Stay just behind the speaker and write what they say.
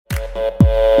All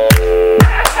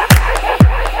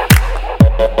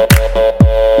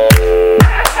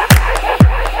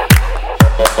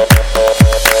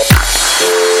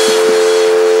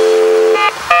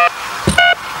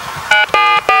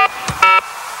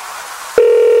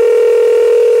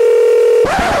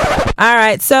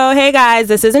right, so hey guys,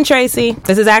 this isn't Tracy.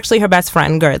 This is actually her best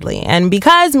friend, Girdley. And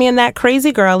because me and that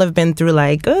crazy girl have been through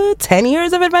 10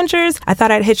 years of adventures, I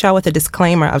thought I'd hit y'all with a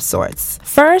disclaimer of sorts.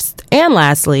 First and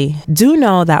lastly, do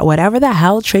know that whatever the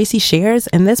hell Tracy shares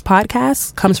in this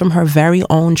podcast comes from her very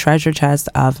own treasure chest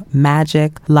of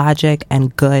magic, logic,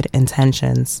 and good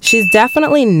intentions. She's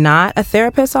definitely not a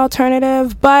therapist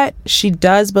alternative, but she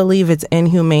does believe it's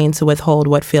inhumane to withhold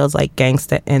what feels like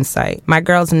gangsta insight. My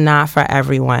girl's not for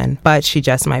everyone, but she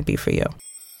just might be for you.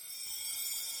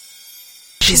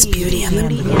 She's beauty and the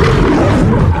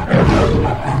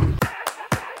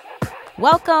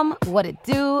Welcome, what it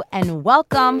do, and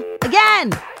welcome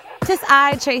again. 'Tis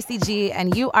I, Tracy G,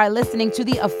 and you are listening to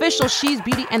the official She's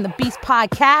Beauty and the Beast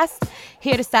podcast.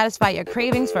 Here to satisfy your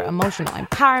cravings for emotional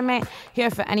empowerment. Here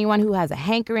for anyone who has a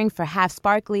hankering for half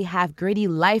sparkly, half gritty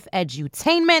life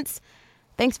edutainment.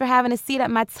 Thanks for having a seat at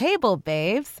my table,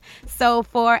 babes. So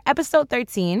for episode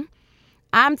 13,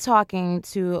 I'm talking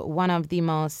to one of the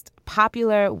most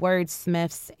popular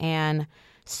wordsmiths and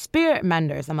spirit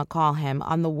menders, I'm going to call him,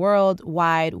 on the World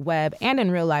Wide Web and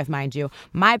in real life, mind you,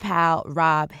 my pal,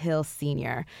 Rob Hill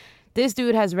Sr. This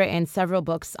dude has written several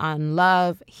books on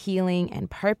love, healing, and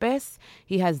purpose.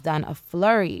 He has done a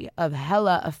flurry of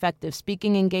hella effective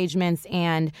speaking engagements,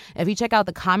 and if you check out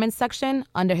the comments section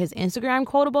under his Instagram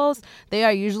quotables, they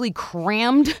are usually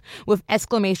crammed with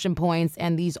exclamation points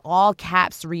and these all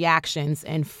caps reactions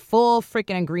in full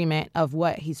freaking agreement of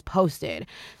what he's posted.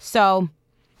 So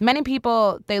many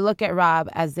people, they look at Rob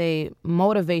as a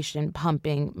motivation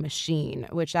pumping machine,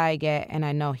 which I get and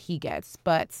I know he gets,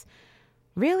 but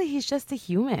really, he's just a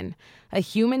human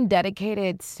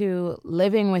dedicated to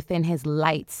living within his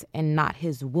light and not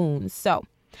his wounds. So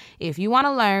if you want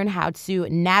to learn how to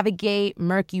navigate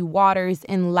murky waters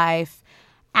in life,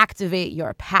 activate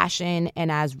your passion,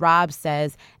 and as Rob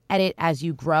says, edit as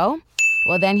you grow,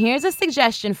 well, then here's a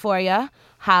suggestion for you.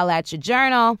 Holla at your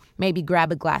journal, maybe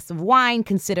grab a glass of wine,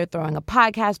 consider throwing a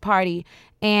podcast party,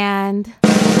 and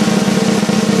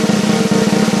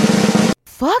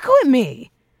fuck with me.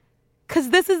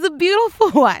 Because this is a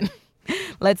beautiful one.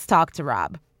 Let's talk to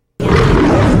Rob.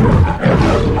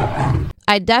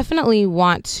 I definitely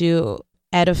want to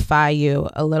edify you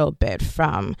a little bit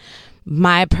from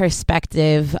my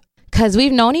perspective. Because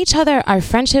we've known each other. Our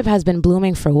friendship has been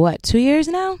blooming for what, 2 years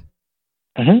now?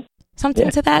 Mm-hmm. Something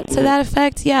to that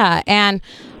effect. Yeah. And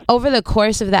over the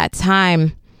course of that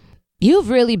time, you've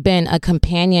really been a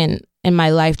companion in my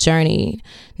life journey,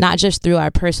 not just through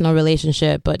our personal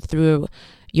relationship, but through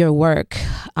your work.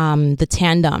 The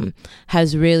tandem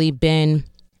has really been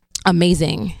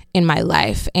amazing in my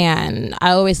life. And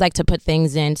I always like to put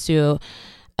things into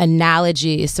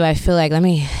analogies. So I feel like, let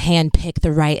me handpick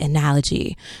the right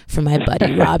analogy for my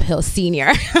buddy, Rob Hill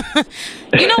Sr.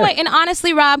 You know what? And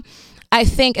honestly, Rob, I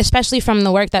think especially from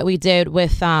the work that we did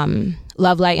with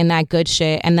Love Light and that good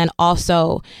shit, and then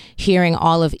also hearing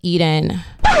all of Eden.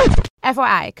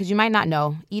 FYI, because you might not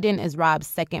know, Eden is Rob's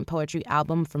second poetry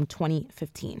album from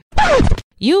 2015.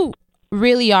 You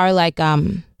really are like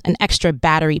an extra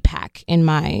battery pack in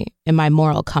my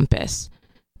moral compass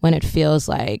when it feels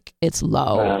like it's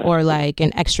low, or like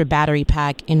an extra battery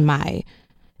pack in my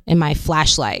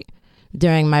flashlight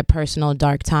during my personal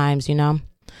dark times, you know?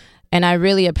 And I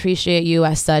really appreciate you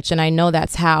as such, and I know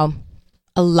that's how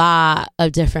a lot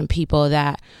of different people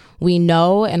that we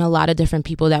know and a lot of different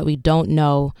people that we don't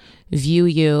know view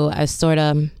you as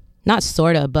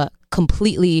but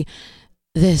completely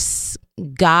this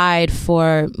guide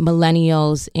for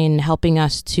millennials in helping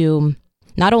us to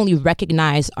not only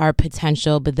recognize our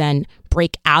potential, but then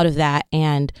break out of that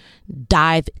and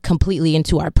dive completely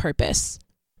into our purpose,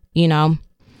 you know?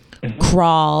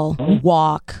 Crawl,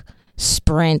 walk,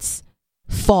 sprint,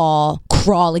 fall,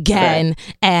 crawl again,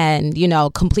 and, you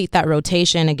know, complete that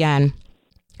rotation again.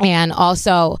 And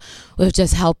also with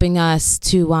just helping us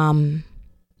to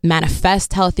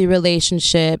manifest healthy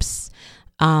relationships,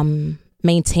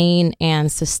 maintain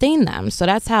and sustain them. So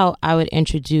that's how I would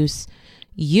introduce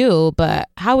you. But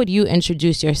how would you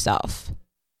introduce yourself?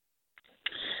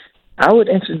 I would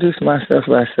introduce myself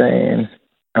by saying,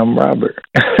 I'm Robert.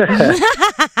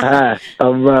 Hi,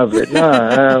 I'm Robert.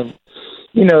 No,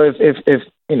 you know, if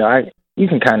you know, you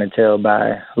can kind of tell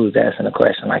by who's asking the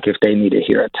question, like if they need to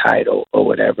hear a title or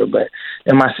whatever. But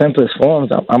in my simplest forms,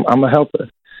 I'm a helper.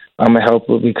 I'm a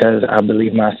helper because I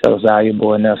believe myself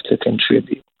valuable enough to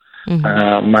contribute.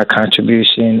 My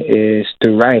contribution is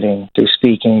through writing, through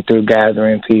speaking, through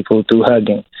gathering people, through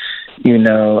hugging,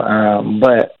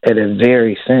 but in a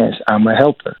very sense, I'm a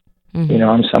helper.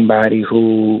 I'm somebody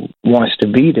who wants to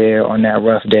be there on that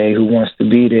rough day, who wants to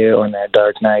be there on that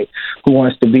dark night, who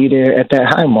wants to be there at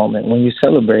that high moment when you're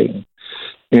celebrating.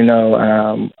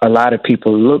 A lot of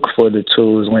people look for the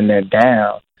tools when they're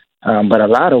down, but a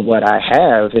lot of what I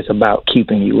have is about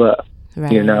keeping you up,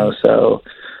 right. So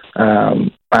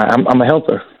I'm a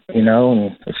helper,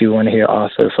 and if you want to hear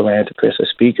author, philanthropist, or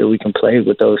speaker, we can play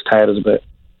with those titles, but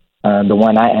the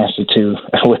one I answer to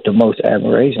with the most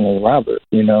admiration is Robert,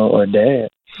 or Dad.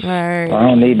 Right. I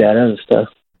don't need that other stuff.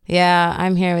 Yeah,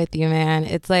 I'm here with you, man.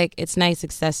 It's like, it's nice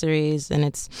accessories and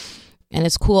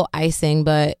it's cool icing,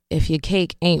 but if your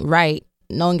cake ain't right,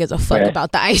 no one gives a fuck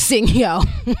about the icing, yo.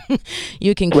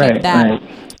 You can keep that. Right.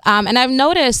 And I've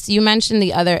noticed you mentioned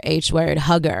the other H word,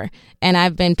 hugger, and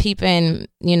I've been peeping,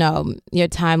 your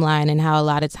timeline and how a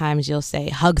lot of times you'll say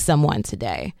hug someone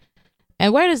today.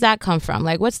 And where does that come from?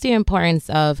 Like, what's the importance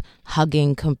of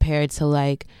hugging compared to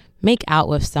like make out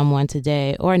with someone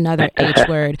today, or another H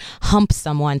word, hump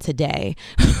someone today?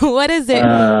 What is it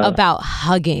about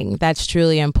hugging that's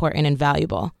truly important and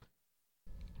valuable?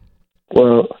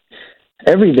 Well,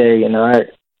 every day,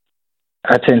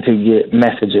 I tend to get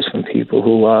messages from people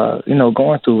who are,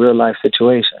 going through real life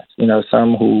situations.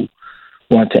 Some who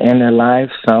want to end their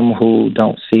life, some who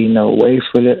don't see no way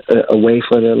for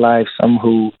their life, some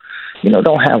who,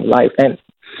 don't have life. And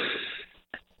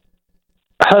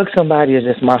hug somebody is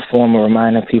just my form of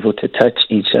reminding people to touch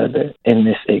each other in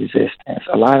this existence.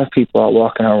 A lot of people are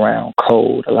walking around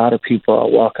cold. A lot of people are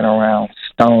walking around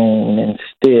stone and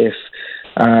stiff.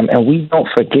 And we don't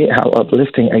forget how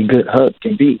uplifting a good hug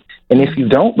can be. And if you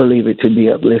don't believe it to be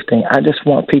uplifting, I just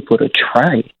want people to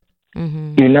try it.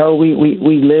 Mm-hmm.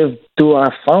 We live through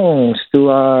our phones, through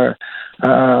our,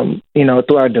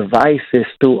 through our devices,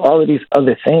 through all of these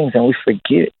other things, and we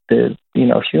forget that,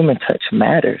 human touch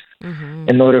matters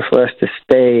in order for us to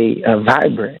stay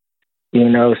vibrant.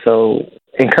 So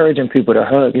encouraging people to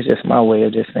hug is just my way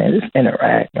of just saying, just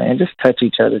interact, man. Just touch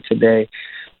each other today.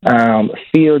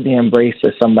 Feel the embrace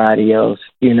of somebody else,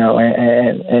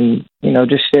 and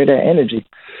just share that energy.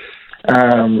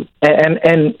 And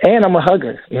I'm a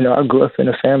hugger. I grew up in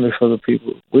a family full of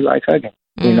people. We like hugging.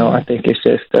 I think it's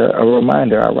just a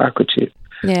reminder. I rock with you.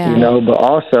 Yeah. But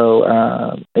also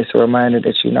it's a reminder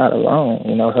that you're not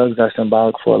alone. Hugs are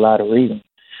symbolic for a lot of reasons.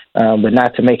 But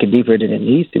not to make it deeper than it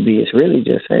needs to be. It's really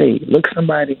just, hey, look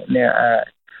somebody in their eye,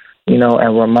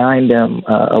 and remind them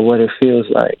of what it feels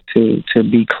like to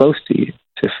be close to you,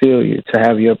 to feel you, to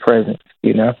have your presence,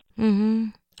 Mm-hmm.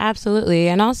 Absolutely.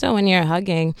 And also when you're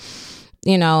hugging,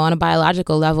 on a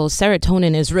biological level,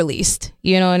 serotonin is released.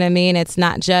 You know what I mean? It's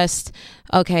not just,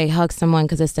 okay, hug someone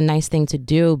because it's the nice thing to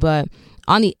do, but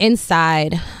on the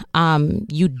inside,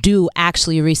 you do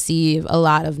actually receive a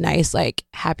lot of nice, like,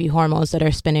 happy hormones that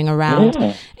are spinning around.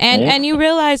 And you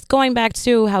realize, going back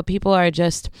to how people are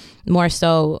just more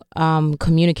so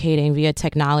communicating via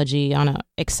technology on an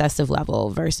excessive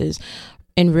level versus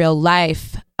in real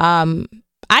life.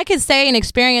 I could say in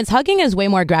experience, hugging is way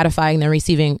more gratifying than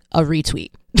receiving a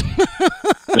retweet.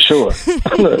 For sure.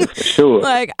 For sure.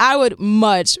 Like, I would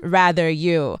much rather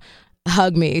you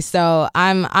hug me. So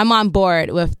I'm on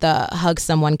board with the hug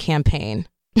someone campaign.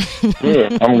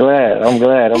 Yeah, I'm glad. I'm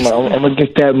gonna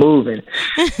get that moving.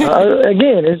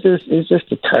 Again, it's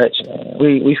just a touch, man.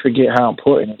 We forget how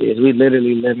important it is. We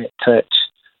literally limit touch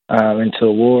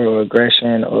into war or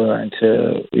aggression or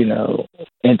into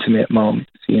intimate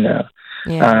moments.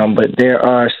 Yeah. But there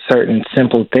are certain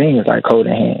simple things like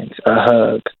holding hands, a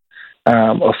hug,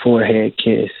 a forehead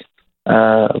kiss.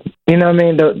 You know what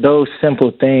I mean? Those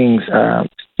simple things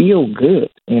feel good,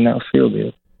 feel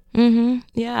good. Mm-hmm.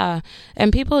 Yeah.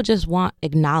 And people just want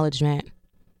acknowledgement.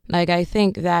 Like, I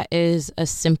think that is a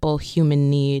simple human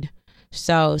need.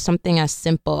 So something as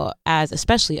simple as,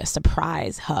 especially a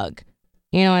surprise hug,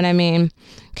 you know what I mean,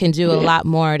 can do a lot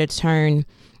more to turn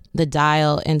the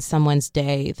dial in someone's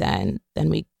day than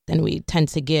we tend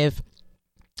to give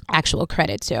actual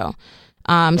credit to. So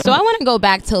I want to go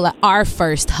back to our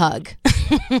first hug.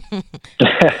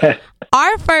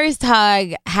 Our first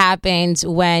hug happened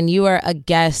when you were a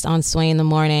guest on Sway in the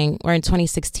Morning. We're in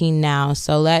 2016 now,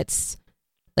 so let's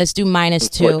do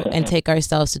 -2 and take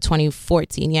ourselves to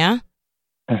 2014. Yeah.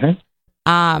 Mm-hmm.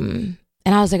 And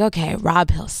I was like, okay,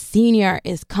 Rob Hill Sr.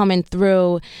 is coming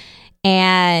through,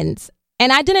 and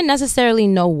I didn't necessarily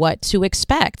know what to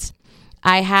expect.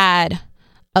 I had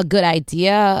a good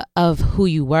idea of who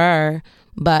you were,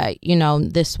 but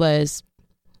this was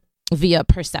via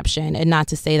perception, and not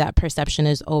to say that perception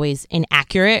is always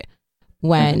inaccurate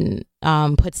when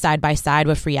put side by side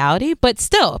with reality, but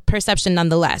still perception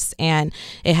nonetheless, and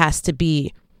it has to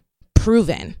be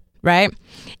proven, right?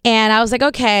 And I was like,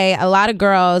 okay, a lot of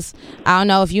girls, I don't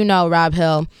know if you know Rob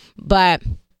Hill, but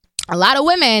a lot of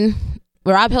women,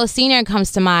 Rob Hill Sr.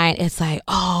 comes to mind, it's like,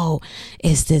 oh,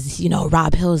 is this,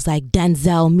 Rob Hill's like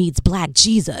Denzel meets Black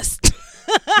Jesus.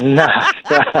 Nah,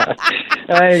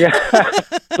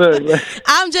 look.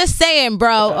 I'm just saying,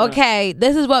 bro. Okay,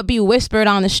 this is what be whispered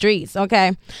on the streets.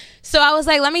 Okay, so I was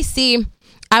like, let me see.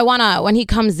 I wanna, when he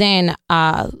comes in,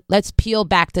 let's peel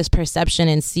back this perception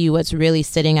and see what's really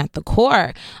sitting at the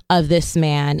core of this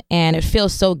man. And it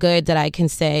feels so good that I can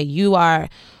say you are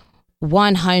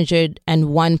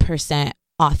 101%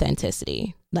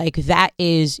 authenticity. Like, that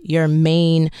is your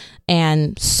main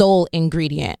and sole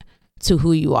ingredient to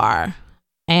who you are.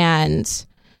 And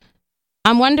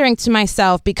I'm wondering to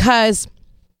myself, because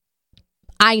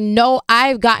I know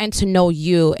I've gotten to know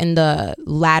you in the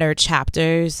latter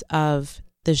chapters of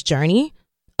this journey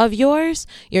of yours.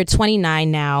 You're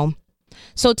 29 now.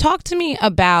 So talk to me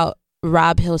about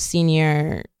Rob Hill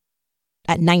Sr.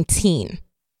 at 19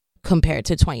 compared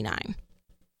to 29.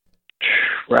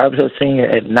 Rob Hill Sr.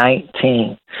 at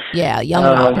 19. Yeah, young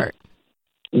Robert.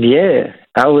 Yeah,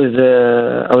 I was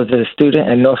a student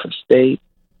at Norfolk State.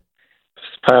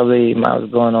 Probably I was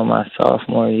going on my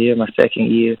sophomore year, my second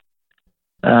year.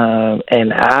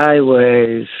 And I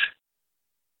was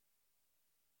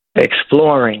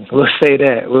exploring. We'll say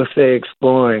that. We'll say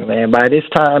exploring, man. By this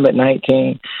time at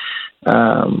 19,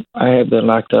 I had been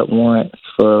locked up once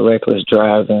for reckless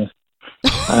driving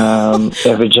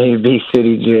at Virginia Beach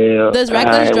City Jail. Does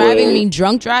reckless driving mean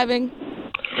drunk driving?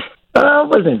 I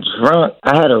wasn't drunk.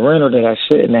 I had a rental that I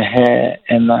shouldn't have had,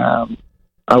 and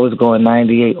I was going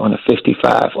 98 on a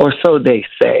 55, or so they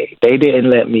say. They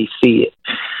didn't let me see it,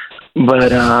 but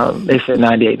they said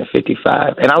 98 and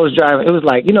 55. And I was driving. It was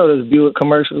like, those Buick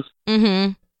commercials?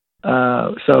 Mm-hmm.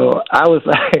 So I was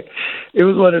like, it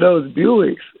was one of those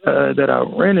Buicks that I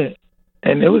rented,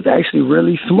 and it was actually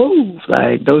really smooth.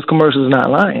 Like, those commercials not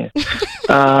lying.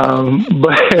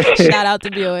 But shout out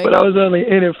to Buick. But I was only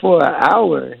in it for an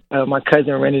hour. My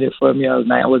cousin rented it for me.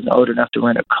 I wasn't old enough to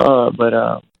rent a car, but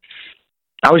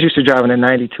I was used to driving a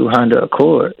 92 Honda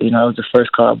Accord. It was the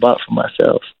first car I bought for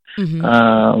myself. Mm-hmm.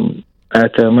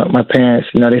 After my parents,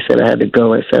 they said I had to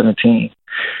go at 17.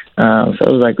 So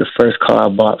it was like the first car I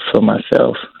bought for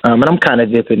myself. And I'm kind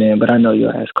of dipping in, but I know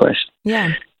you'll ask questions.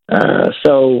 Yeah.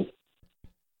 So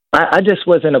I just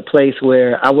was in a place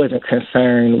where I wasn't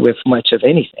concerned with much of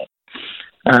anything.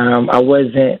 I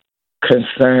wasn't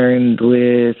concerned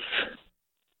with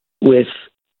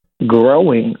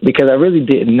growing, because I really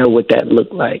didn't know what that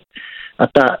looked like. I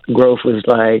thought growth was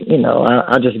like,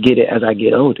 I'll just get it as I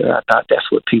get older. I thought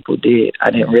that's what people did. I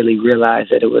didn't really realize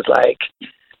that it was like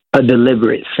a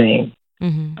deliberate thing.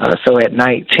 Mm-hmm. So at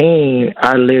 19,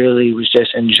 I literally was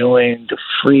just enjoying the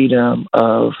freedom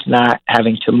of not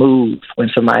having to move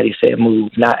when somebody said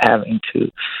move, not having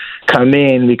to come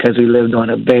in because we lived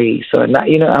on a base. So,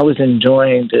 I was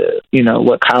enjoying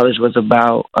what college was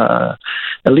about,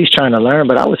 at least trying to learn,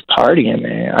 but I was partying,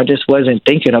 man. I just wasn't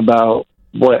thinking about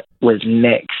what was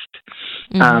next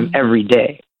every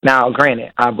day. Now,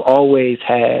 granted, I've always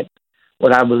had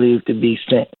what I believe to be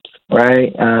sense,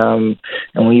 right? And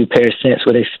when you pair sense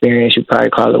with experience, you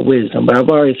probably call it wisdom. But I've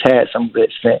always had some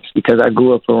good sense because I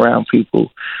grew up around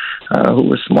people who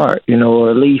were smart, or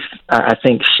at least I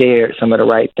think shared some of the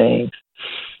right things.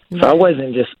 So I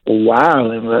wasn't just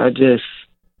wilding, but I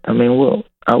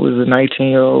was a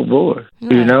 19-year-old boy,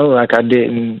 like I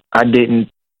didn't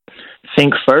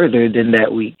think further than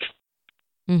that week.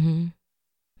 Mm-hmm.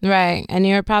 Right. And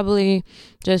you're probably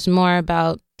just more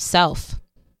about self,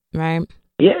 right?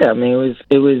 Yeah,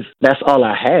 it was that's all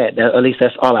I had. At least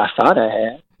that's all I thought I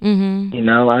had. Mm-hmm.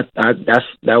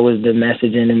 That was the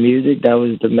message in the music. That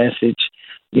was the message,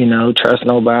 trust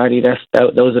nobody. Those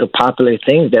are the popular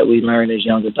things that we learn as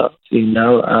young adults,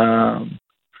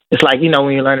 It's like,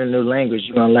 when you learn a new language,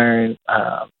 you're going to learn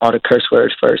all the curse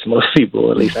words first. Most people,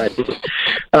 at least I did.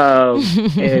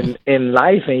 And in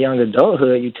life and young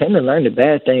adulthood, you tend to learn the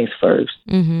bad things first,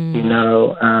 and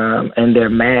they're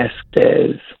masked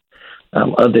as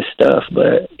other stuff.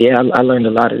 But, yeah, I learned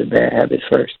a lot of the bad habits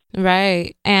first.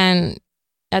 Right. And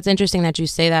that's interesting that you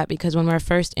say that, because when we're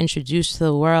first introduced to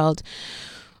the world,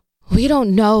 we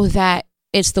don't know that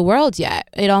it's the world yet.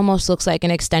 It almost looks like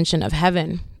an extension of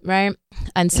heaven, right?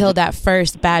 Until that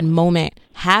first bad moment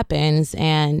happens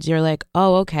and you're like,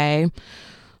 oh, okay,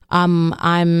 I'm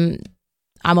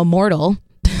immortal.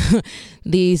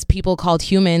 These people called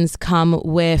humans come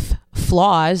with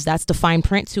flaws. That's the fine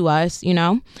print to us, you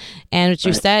know? And what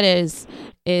you said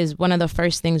is one of the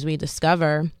first things we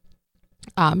discover,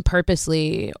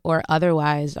 purposely or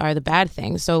otherwise, are the bad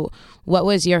things. So what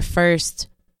was your first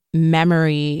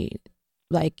memory,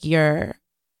 like your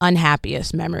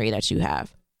unhappiest memory that you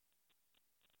have?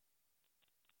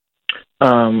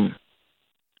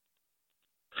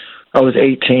 I was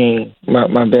 18.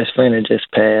 My best friend had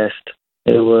just passed.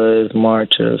 It was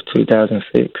March of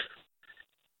 2006.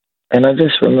 And I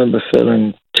just remember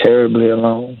feeling terribly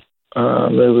alone.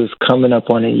 It was coming up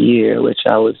on a year, which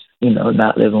I was,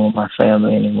 not living with my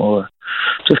family anymore.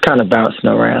 Just kind of bouncing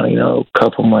around, a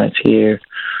couple months here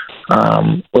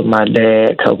with my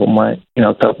dad,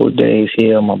 couple of days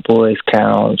here on my boys'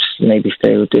 couch, maybe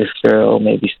stay with this girl,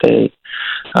 maybe stay,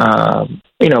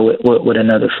 with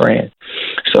another friend.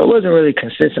 So it wasn't really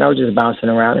consistent. I was just bouncing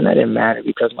around, and that didn't matter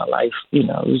because my life,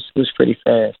 was pretty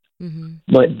fast. Mm-hmm.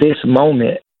 But this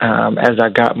moment, as I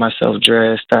got myself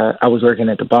dressed, I was working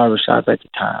at the barbershop at the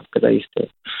time because I used to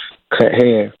cut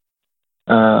hair.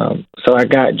 So I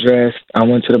got dressed. I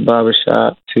went to the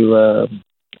barbershop to,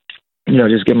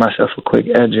 just give myself a quick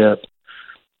edge up.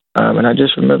 And I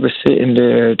just remember sitting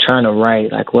there trying to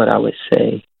write like what I would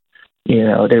say.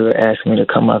 They were asking me to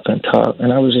come up and talk,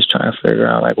 and I was just trying to figure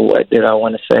out like what did I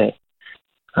want to say.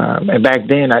 And back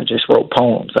then I just wrote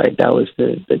poems. Like that was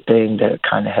the thing that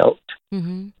kind of helped.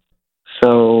 Mm-hmm.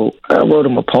 So I wrote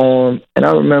him a poem, and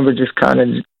I remember just kind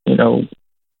of,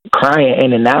 crying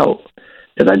in and out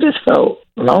because I just felt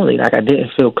lonely. Like I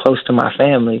didn't feel close to my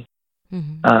family.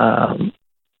 Mm-hmm.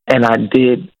 And I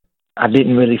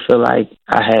didn't really feel like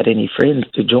I had any friends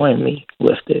to join me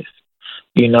with this.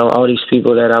 All these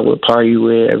people that I would party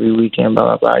with every weekend, blah,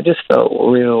 blah, blah. I just felt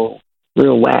real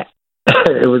whack.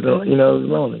 It was, it was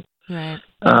lonely. Right.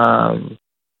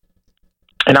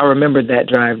 And I remember that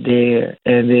drive there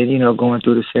and then, going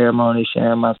through the ceremony,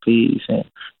 sharing my piece and,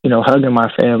 hugging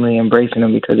my family, embracing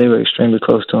them because they were extremely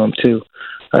close to him too.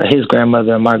 His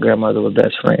grandmother and my grandmother were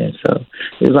best friends. So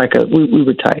it was like we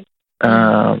were tight.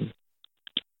 And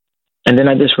then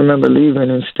I just remember leaving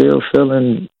and still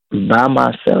feeling by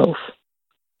myself.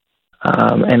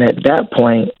 And at that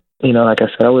point, like I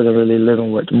said, I wasn't really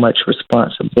living with much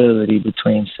responsibility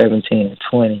between 17 and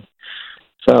 20.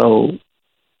 So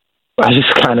I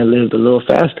just kind of lived a little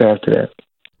faster after that.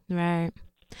 Right.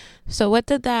 So what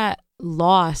did that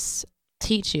loss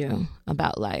teach you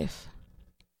about life?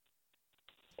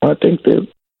 Well, I think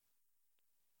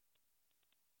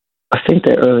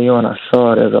that early on I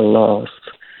saw it as a loss.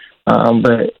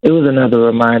 But it was another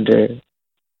reminder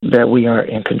that we aren't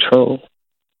in control,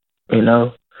 And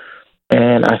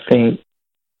I think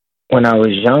when I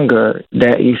was younger,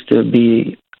 that used to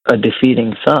be a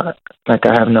defeating thought. Like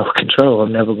I have no control.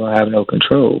 I'm never going to have no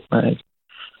control. Right?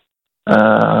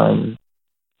 But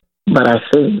I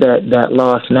think that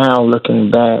loss now,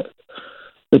 looking back,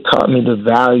 it taught me the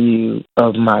value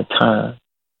of my time.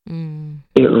 Mm.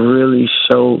 It really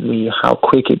showed me how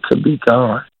quick it could be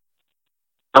gone.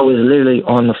 I was literally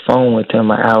on the phone with him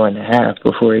an hour and a half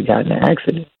before he got in an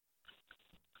accident.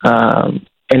 And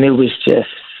it was just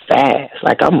fast.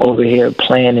 Like I'm over here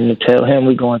planning to tell him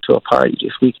we're going to a party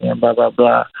this weekend, blah, blah,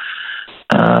 blah.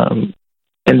 And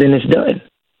then it's done.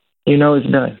 It's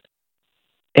done.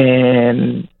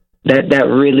 And that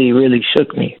really, really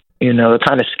shook me. It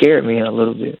kind of scared me a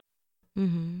little bit.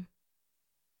 Mm-hmm.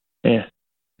 Yeah.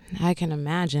 I can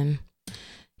imagine.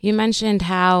 You mentioned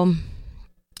how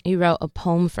you wrote a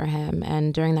poem for him,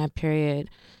 and during that period,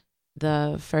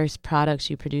 the first products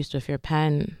you produced with your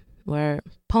pen were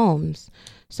poems.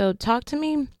 So talk to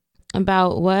me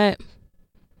about what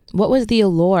was the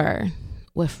allure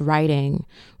with writing?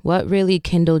 What really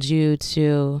kindled you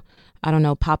to,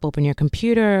 pop open your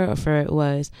computer, or if it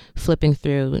was flipping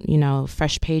through,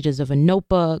 fresh pages of a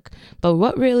notebook, but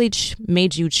what really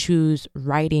made you choose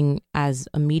writing as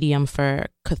a medium for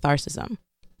catharsis? I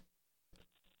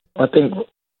think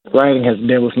writing has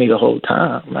been with me the whole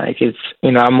time. Like it's,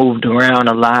 I moved around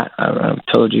a lot. I've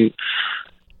told you,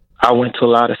 I went to a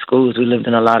lot of schools. We lived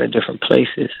in a lot of different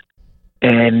places.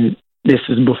 And this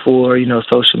is before,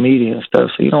 social media and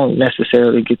stuff. So you don't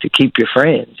necessarily get to keep your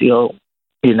friends.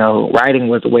 Writing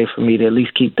was a way for me to at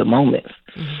least keep the moments,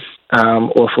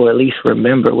 or for at least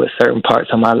remember what certain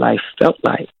parts of my life felt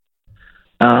like.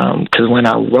 Because when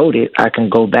I wrote it, I can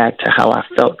go back to how I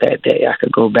felt that day. I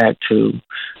could go back to,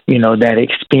 that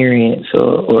experience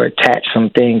or attach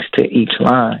some things to each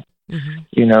line.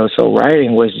 Mm-hmm. So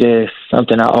writing was just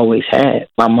something I always had.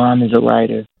 My mom is a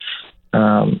writer.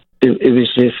 It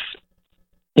was just,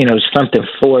 something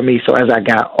for me. So as I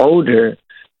got older,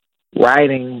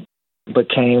 writing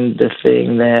became the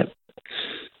thing that,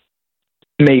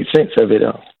 made sense of it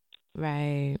all.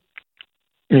 Right.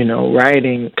 You know,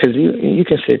 writing, because you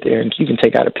can sit there and you can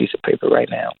take out a piece of paper right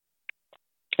now.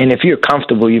 And if you're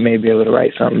comfortable, you may be able to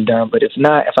write something down. But if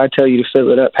not, if I tell you to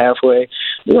fill it up halfway,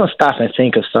 you're going to stop and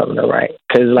think of something to write.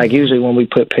 Because, like, usually when we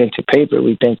put pen to paper,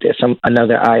 we think that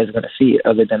another eye is going to see it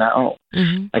other than our own.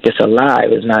 Mm-hmm. Like, it's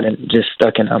alive. It's not just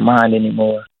stuck in our mind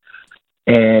anymore.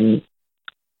 And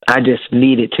I just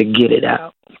needed to get it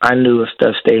out. I knew if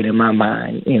stuff stayed in my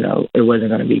mind, you know, it wasn't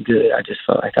going to be good. I just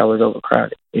felt like I was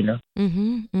overcrowded, you know?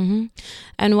 Mm-hmm. Mm-hmm.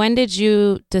 And when did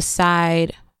you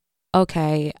decide,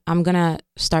 okay, I'm going to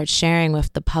start sharing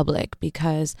with the public?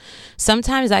 Because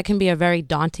sometimes that can be a very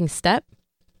daunting step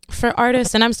for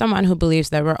artists. And I'm someone who believes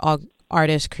that we're all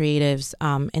artists, creatives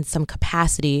in some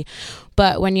capacity.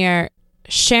 But when you're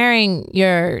sharing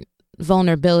your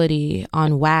vulnerability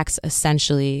on wax,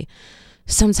 essentially,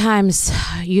 sometimes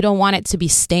you don't want it to be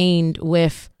stained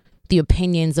with the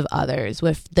opinions of others,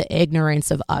 with the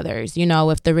ignorance of others, you know,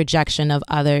 with the rejection of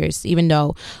others, even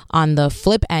though on the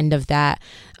flip end of that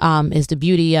is the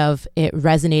beauty of it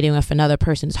resonating with another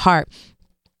person's heart.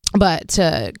 But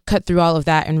to cut through all of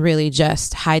that and really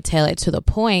just hightail it to the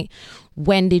point,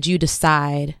 when did you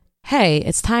decide, hey,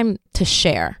 it's time to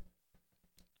share?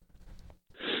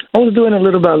 I was doing it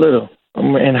little by little.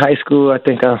 In high school, I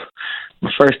think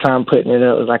my first time putting it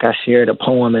up was like I shared a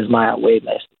poem as my away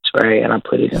message, right? And I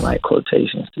put it in like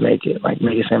quotations to make it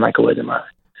seem like it wasn't mine.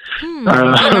 Do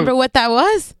you remember what that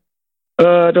was?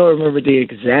 I don't remember the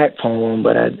exact poem,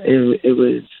 but it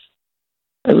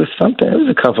was something. It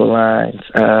was a couple lines.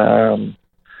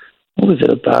 What was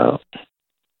it about?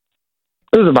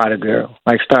 It was about a girl.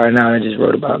 Like starting out, I just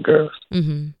wrote about girls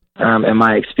and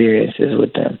my experiences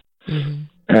with them. Mm-hmm.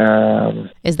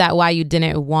 Is that why you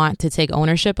didn't want to take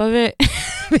ownership of it?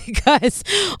 Because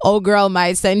old girl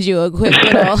might send you a quick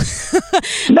little.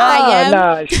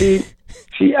 No. She.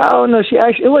 I don't know. She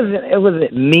actually. It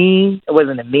wasn't mean. It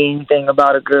wasn't a mean thing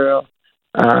about a girl.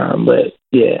 But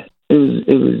yeah,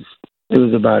 it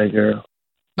was about a girl.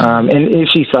 And if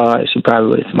she saw it, she probably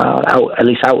would have smiled. At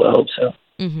least I would hope so.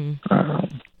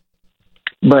 Mm-hmm.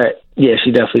 But yeah,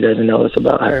 she definitely doesn't know it's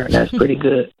about her, and that's pretty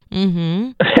good.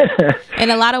 Mm-hmm. In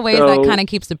a lot of ways, that kind of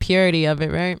keeps the purity of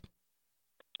it, right?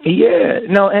 Yeah,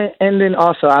 no, and then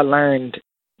also I learned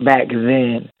back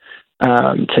then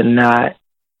to not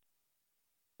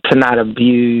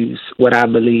abuse what I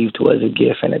believed was a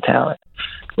gift and a talent,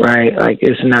 right? Like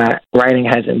it's not, writing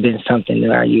hasn't been something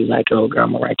that I use like, oh girl,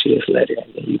 I'm gonna write you this letter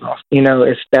and then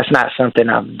that's not something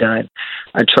I've done.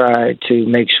 I tried to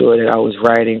make sure that I was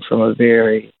writing from a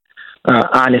very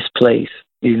honest place,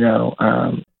 you know.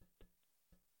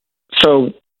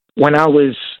 So when I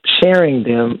was sharing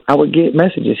them, I would get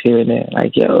messages here and there,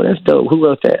 like, yo, that's dope. Who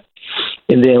wrote that?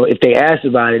 And then if they asked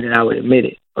about it, then I would admit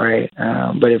it, right?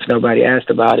 But if nobody asked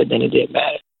about it, then it didn't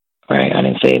matter, right? I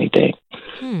didn't say anything.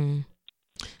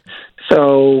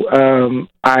 So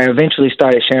I eventually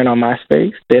started sharing on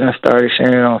MySpace. Then I started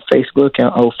sharing on Facebook in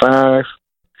 2005.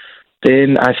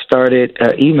 Then I started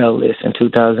an email list in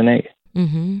 2008.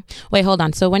 Mm-hmm. Wait, hold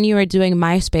on. So when you were doing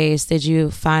MySpace, did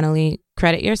you finally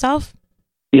credit yourself?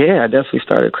 Yeah, I definitely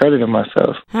started crediting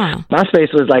myself.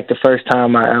 MySpace was like the first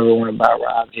time I ever went by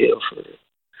Rob Hill for it.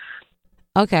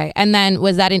 Okay. And then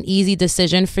was that an easy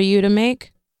decision for you to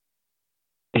make?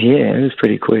 Yeah, it was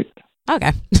pretty quick.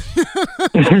 Okay.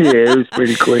 Yeah, it was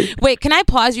pretty quick. Wait, can I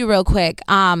pause you real quick?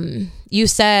 You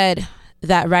said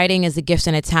that writing is a gift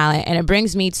and a talent, and it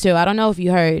brings me to, I don't know if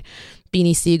you heard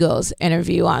Beanie Siegel's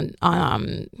interview on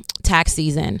tax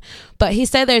season, but he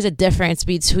said there's a difference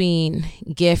between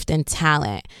gift and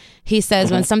talent. He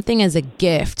says when something is a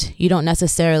gift, you don't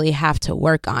necessarily have to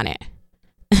work on it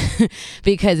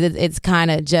because it's kind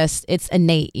of just, it's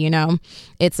innate, you know,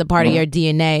 it's a part of your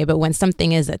DNA. But when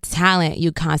something is a talent,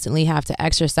 you constantly have to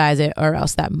exercise it or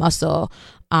else that muscle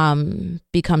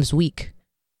becomes weak.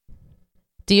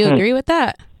 Do you agree with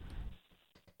that?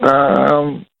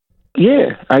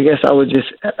 Yeah, I guess I would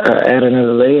just add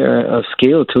another layer of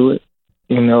skill to it.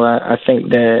 You know, I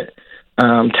think that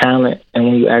talent, and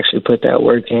when you actually put that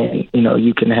work in, you know,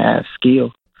 you can have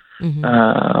skill.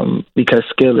 Because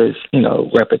skill is, you know,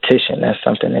 repetition. That's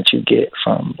something that you get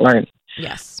from learning.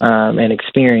 Yes. And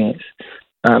experience.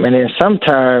 And then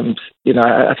sometimes, you know,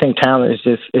 I think talent is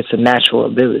just, it's a natural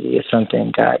ability. It's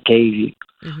something God gave you.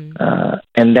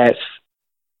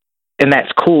 And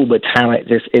that's cool, but talent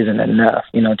just isn't enough.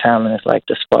 You know, talent is like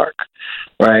the spark,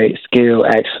 right? Skill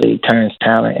actually turns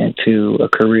talent into a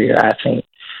career, I think.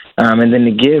 And then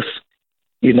the gift,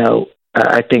 you know,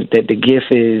 I think that the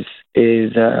gift is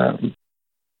the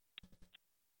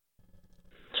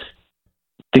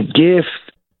gift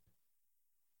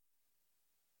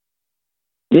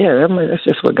yeah, I mean, that's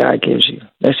just what God gives you.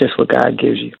 That's just what God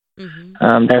gives you.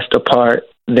 That's the part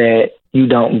that you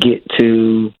don't get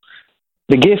to.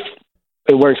 The gift,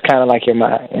 it works kind of like your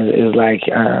mind. It's like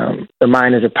the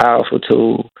mind is a powerful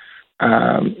tool.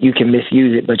 You can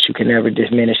misuse it, but you can never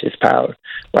diminish its power,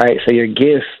 right? So your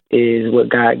gift is what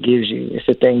God gives you. It's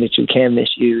a thing that you can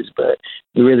misuse, but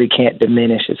you really can't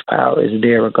diminish its power. It's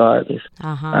there regardless.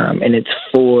 And it's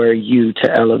for you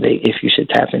to elevate if you should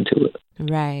tap into it.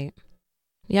 Right.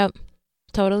 Yep.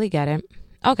 Totally get it.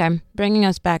 Okay. Bringing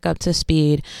us back up to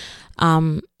speed.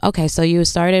 Okay. So you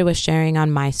started with sharing on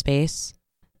MySpace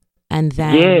and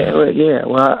then. Yeah.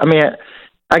 Well, I mean,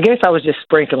 I guess I was just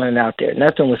sprinkling it out there.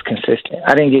 Nothing was consistent.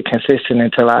 I didn't get consistent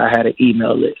until I had an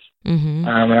email list. And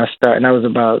that was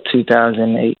about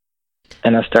 2008.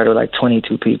 And I started with like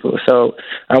 22 people. So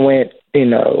I went,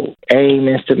 AIM,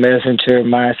 Instant Messenger,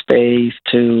 MySpace,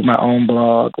 to my own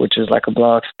blog, which was like a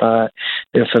blog spot.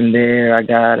 Then from there, I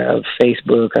got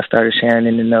Facebook. I started sharing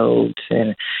in the notes.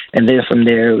 And then from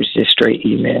there, it was just straight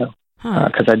email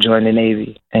because I joined the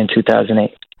Navy in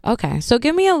 2008. Okay. So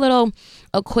give me a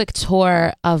quick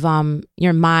tour of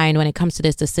your mind when it comes to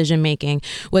this decision making.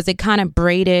 Was it kind of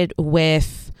braided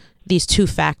with these two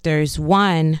factors?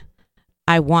 One,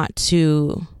 I want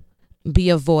to be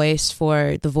a voice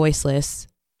for the voiceless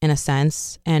in a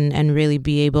sense and really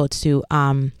be able to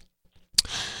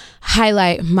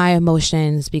highlight my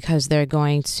emotions because they're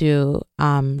going to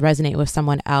resonate with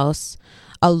someone else,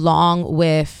 along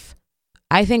with,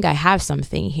 I think I have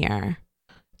something here.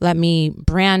 Let me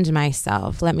brand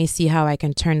myself. Let me see how I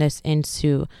can turn this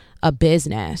into a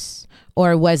business.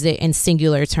 Or was it in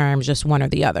singular terms, just one or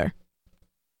the other?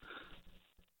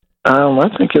 I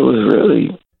think it was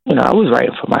really, I was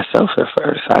writing for myself at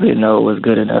first. I didn't know it was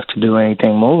good enough to do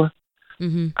anything more.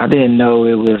 I didn't know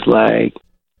it was like,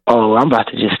 oh, I'm about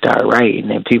to just start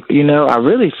writing. And people, I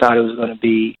really thought it was going to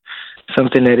be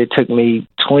something that it took me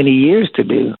 20 years to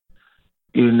do.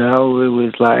 It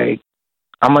was like,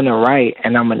 I'm going to write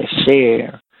and I'm going to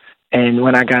share. And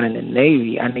when I got in the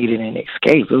Navy, I needed an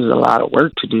escape. It was a lot of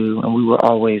work to do, and we were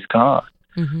always gone.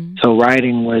 So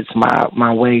writing was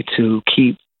my way to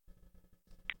keep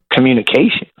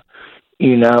communication,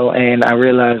 and I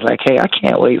realized, like, hey, I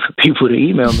can't wait for people to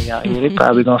email me out here. They're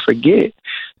probably going to forget.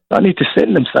 So I need to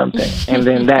send them something. And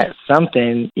then that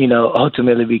something,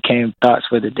 ultimately became Thoughts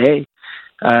for the Day.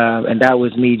 And that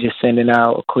was me just sending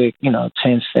out a quick,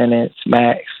 10-sentence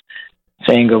max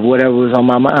saying of whatever was on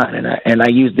my mind. And I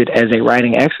used it as a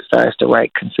writing exercise to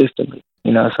write consistently,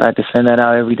 so I had to send that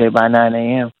out every day by 9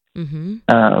 a.m.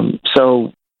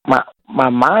 So my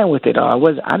mind with it all,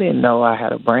 I didn't know I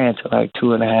had a brand till like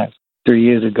 2.5, 3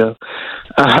 years ago.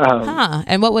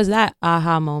 And what was that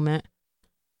aha moment?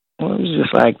 Well, it was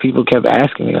just like people kept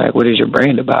asking me, like, what is your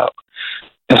brand about?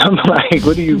 And I'm like,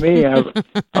 what do you mean?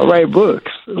 I write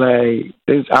books. Like,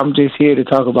 I'm just here to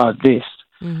talk about this.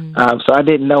 So I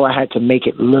didn't know I had to make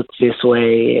it look this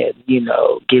way and,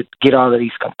 get all of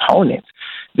these components,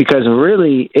 because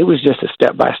really it was just a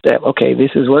step by step. Okay, this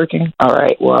is working. All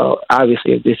right. Well,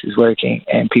 obviously if this is working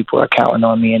and people are counting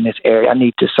on me in this area, I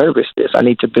need to service this. I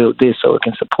need to build this so it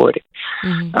can support it.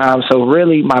 So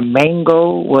really my main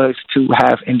goal was to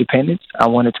have independence. I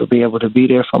wanted to be able to be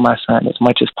there for my son as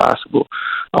much as possible.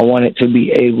 I wanted to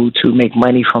be able to make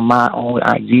money from my own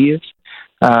ideas.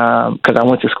 Because I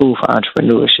went to school for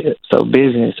entrepreneurship. So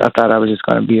business, I thought I was just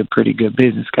going to be a pretty good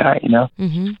business guy,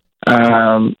 And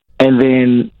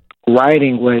then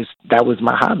writing was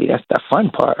my hobby. That's the fun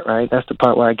part, right? That's the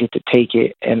part where I get to take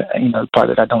it and, the part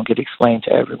that I don't get explained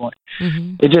to everyone.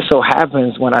 It just so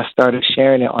happens when I started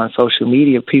sharing it on social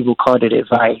media, people called it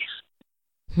advice.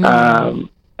 And,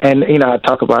 I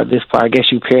talk about this part. I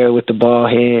guess you pair it with the bald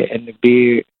head and the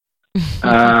beard.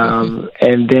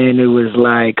 And then it was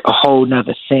like a whole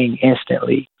nother thing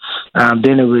instantly.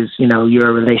 Then it was, you're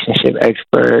a relationship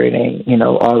expert and,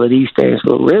 all of these things.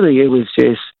 But really it was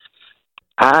just,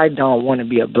 I don't want to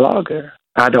be a blogger.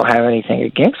 I don't have anything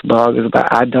against bloggers,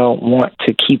 but I don't want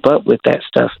to keep up with that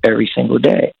stuff every single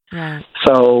day. Right.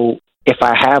 So if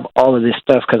I have all of this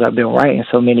stuff, because I've been writing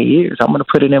so many years, I'm going to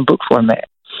put it in book format.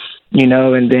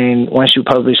 And then once you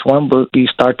publish one book, you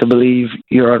start to believe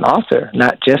you're an author,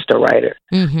 not just a writer.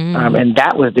 And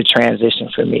that was the transition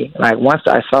for me. Like once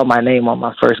I saw my name on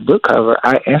my first book cover,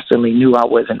 I instantly knew I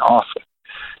was an author,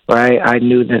 right? I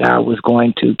knew that I was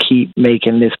going to keep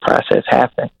making this process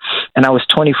happen. And I was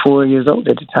 24 years old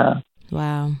at the time.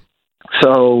 Wow.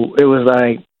 So it was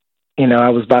like, I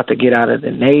was about to get out of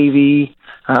the Navy.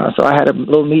 So I had a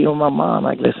little meeting with my mom.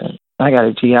 Like, listen, I got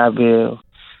a GI Bill.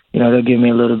 They'll give me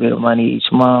a little bit of money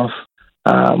each month.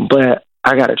 But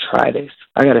I got to try this.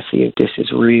 I got to see if this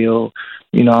is real.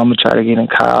 I'm going to try to get in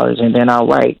college, and then I'll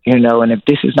write, and if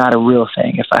this is not a real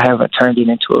thing, if I haven't turned it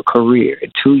into a career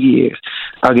in 2 years,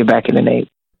 I'll get back in the Navy.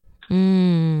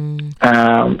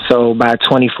 So by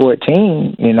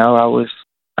 2014,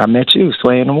 I met you,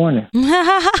 Sway in the Morning.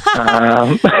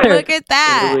 Look at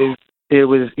that. It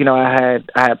was, I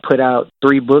had put out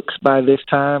 3 books by this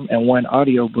time and 1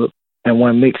 audio book and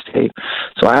 1 mixtape.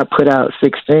 So I put out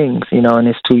 6 things, in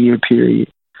this 2-year period.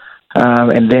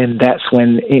 And then that's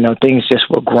when, things just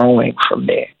were growing from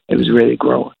there. It was really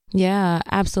growing. Yeah,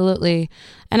 absolutely.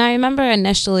 And I remember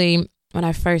initially when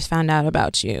I first found out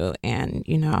about you and,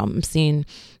 I'm seeing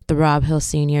the Rob Hill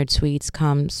Sr. tweets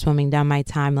come swimming down my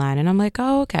timeline. And I'm like,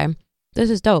 oh, okay, this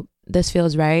is dope. This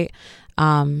feels right.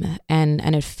 And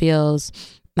it feels,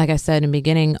 like I said in the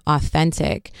beginning,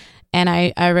 authentic. And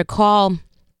I recall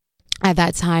at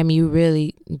that time you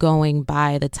really going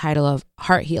by the title of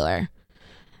Heart Healer.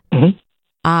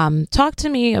 Mm-hmm. Talk to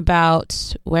me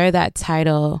about how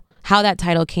that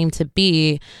title came to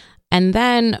be, and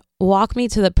then walk me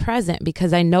to the present,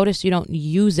 because I noticed you don't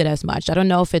use it as much. I don't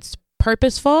know if it's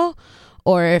purposeful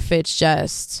or if it's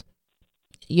just,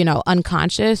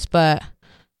 unconscious, but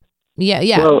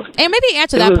yeah. Well, and maybe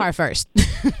answer that part first.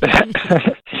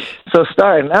 So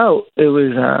starting out, it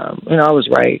was, I was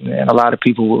writing, and a lot of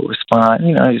people would respond,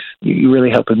 you really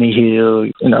helping me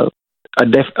heal,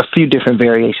 a few different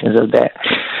variations of that.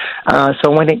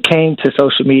 So when it came to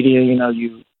social media,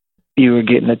 you were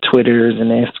getting the Twitters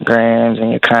and the Instagrams,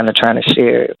 and you're kind of trying to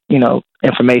share,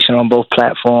 information on both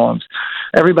platforms.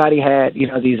 Everybody had,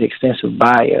 these extensive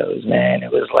bios, man.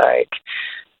 It was like,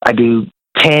 I do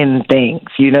 10 things,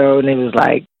 and it was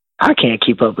like, I can't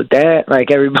keep up with that.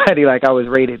 Like everybody, like I was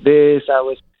rated this, I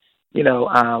was,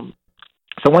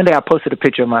 so one day I posted a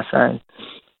picture of my son,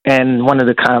 and one of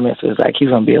the comments was like, he's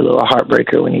going to be a little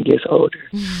heartbreaker when he gets older.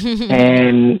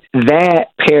 And that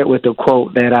paired with the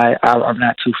quote that I'm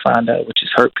not too fond of, which is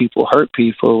hurt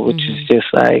people, which is just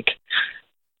like,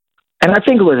 and I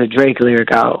think it was a Drake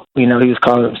lyric out. He was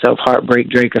calling himself Heartbreak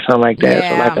Drake or something like that.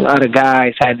 Yeah. So like a lot of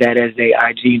guys had that as their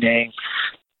IG name.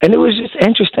 And it was just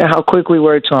interesting how quick we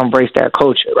were to embrace that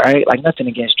culture, right? Like nothing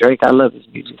against Drake. I love his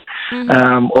music.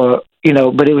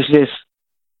 But it was just,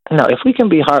 if we can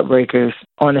be heartbreakers,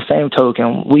 on the same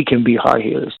token, we can be heart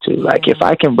healers too. Like if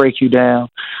I can break you down,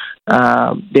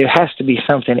 there has to be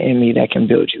something in me that can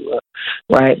build you up,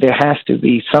 right? There has to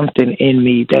be something in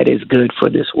me that is good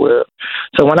for this world.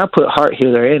 So when I put heart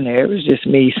healer in there, it was just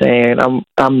me saying,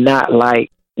 I'm not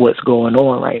like what's going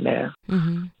on right now.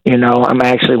 Mm-hmm. I'm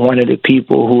actually one of the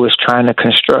people who is trying to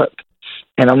construct.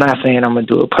 And I'm not saying I'm going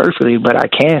to do it perfectly, but I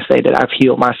can say that I've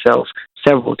healed myself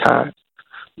several times.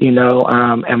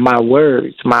 And my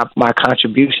words, my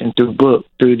contribution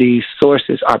through these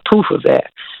sources are proof of that,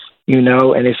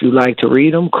 and if you like to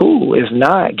read them, cool. If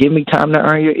not, give me time to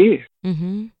earn your ear.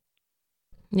 Mm-hmm.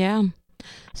 Yeah.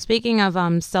 Speaking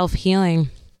of self-healing,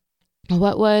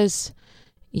 what was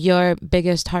your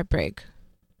biggest heartbreak?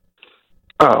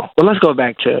 Oh, well, let's go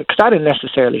back to, because I didn't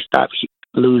necessarily stop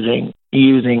using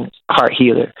Heart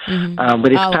Healer,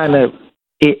 but it's kind of,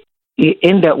 it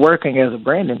ended up working as a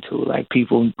branding tool. Like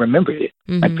people remember it,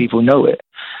 like people know it.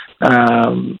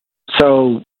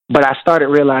 But I started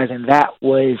realizing I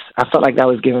felt like that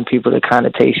was giving people the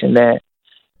connotation that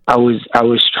I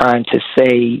was trying to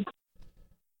say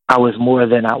I was more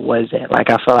than I wasn't.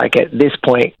 Like I felt like at this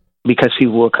point, because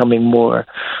people were coming more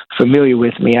familiar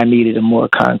with me, I needed a more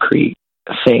concrete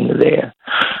thing there.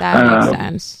 That makes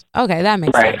sense. Okay, that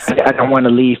makes sense. I don't want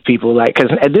to leave people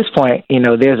because at this point,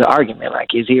 there's an argument.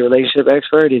 Like, is he a relationship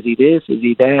expert? Is he this? Is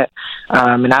he that?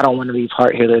 And I don't want to leave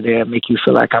Heart Healer there and make you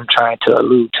feel like I'm trying to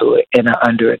allude to it in an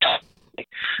under it.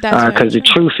 Because the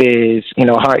truth is,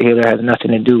 Heart Healer has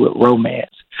nothing to do with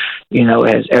romance. It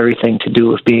has everything to do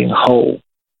with being whole,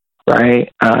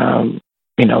 right?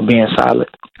 Being solid.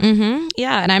 Mm-hmm.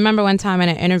 Yeah, and I remember one time in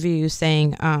an interview you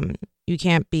saying, you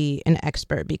can't be an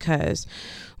expert because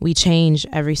we change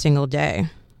every single day.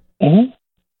 Mm-hmm.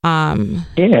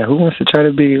 Yeah, who wants to try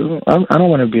to be? I don't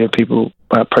want to be a people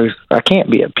person. I can't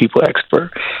be a people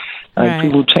expert. Right.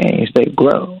 People change, they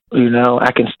grow.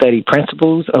 I can study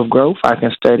principles of growth. I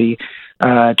can study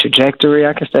trajectory.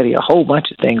 I can study a whole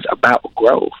bunch of things about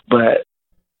growth, but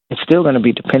it's still going to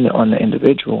be dependent on the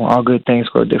individual. All good things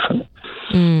grow differently.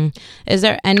 Is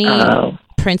there any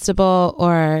principle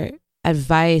or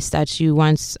advice that you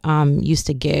once used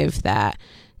to give that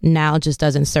now just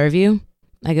doesn't serve you?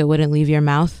 Like it wouldn't leave your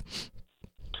mouth?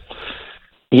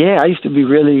 Yeah, I used to be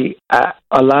really,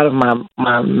 a lot of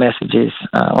my messages,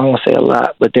 I won't say a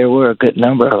lot, but there were a good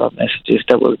number of messages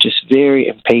that were just very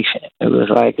impatient. It was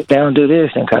like, if they don't do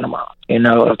this, then cut them off.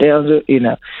 if they don't do,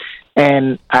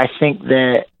 and I think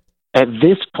that at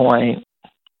this point,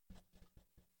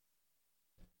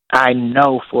 I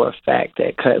know for a fact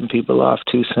that cutting people off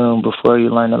too soon before you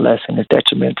learn a lesson is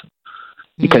detrimental,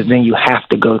 because then you have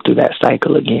to go through that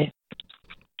cycle again.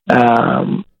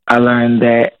 I learned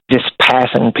that just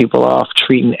passing people off,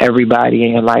 treating everybody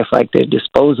in your life like they're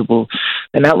disposable,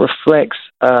 and that reflects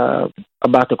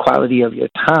about the quality of your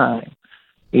time,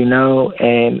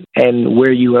 and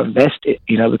where you invest it,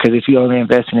 because if you only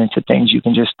invest it into things you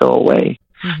can just throw away,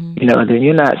 then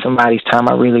you're not somebody's time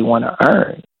I really want to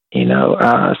earn,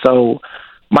 So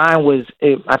mine was,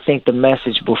 I think the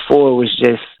message before was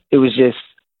just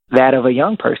that of a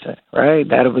young person, right?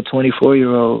 That of a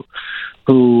 24-year-old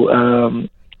who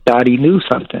thought he knew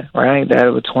something, right? That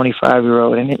of a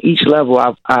 25-year-old. And at each level,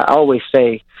 I always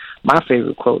say my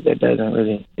favorite quote that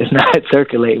it's not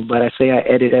circulating, but I say I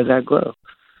edit as I grow.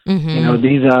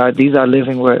 These are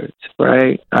living words,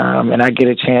 right? And I get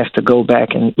a chance to go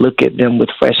back and look at them with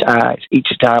fresh eyes each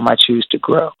time I choose to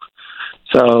grow.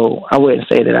 So I wouldn't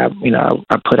say that I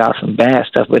put out some bad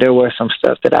stuff, but there was some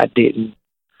stuff that I did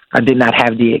not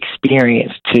have the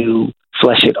experience to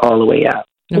flush it all the way out.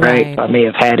 Right. I may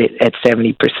have had it at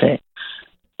 70%,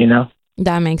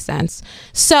 That makes sense.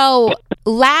 So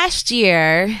last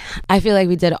year, I feel like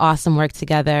we did awesome work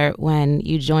together when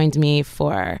you joined me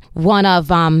for one of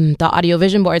the audio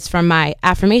vision boards from my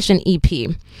affirmation EP,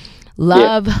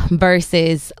 Love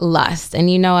versus Lust.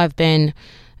 And I've been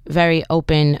very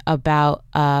open about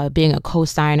being a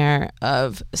co-signer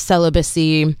of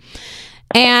celibacy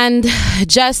and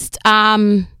just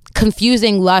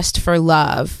confusing lust for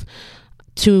love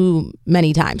too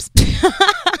many times.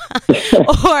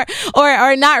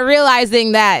 or not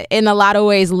realizing that in a lot of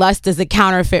ways lust is a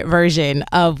counterfeit version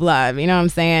of love. You know what I'm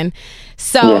saying?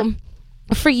 So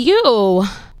for you,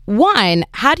 one,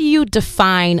 how do you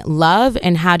define love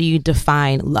and how do you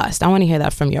define lust? I want to hear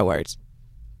that from your words.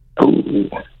 Ooh,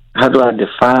 how do I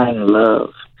define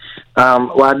love?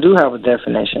 Well, I do have a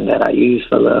definition that I use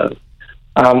for love.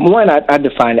 One, I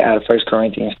defined it out of 1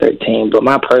 Corinthians 13, but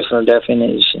my personal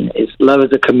definition is love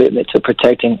is a commitment to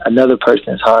protecting another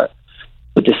person's heart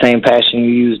with the same passion you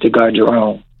use to guard your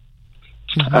own.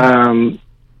 How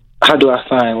do I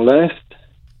find lust?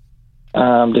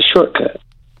 The shortcut.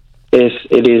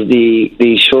 It is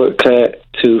the shortcut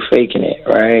to faking it,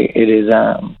 right? It is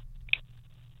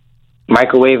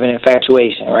microwaving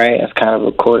infatuation, right? That's kind of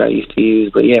a quote I used to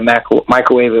use, but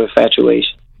microwave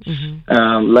infatuation.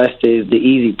 Lust is the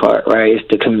easy part, right? It's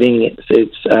the convenience.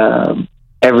 It's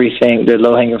everything, the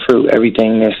low-hanging fruit,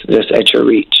 everything that's just at your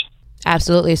reach.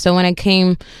 Absolutely. So when it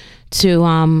came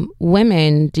to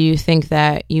women, do you think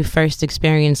that you first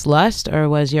experienced lust, or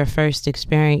was your first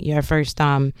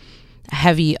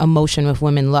heavy emotion with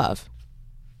women love?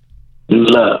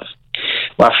 Love.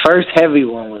 My first heavy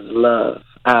one was love.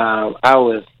 I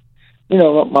was,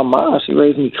 my mom, she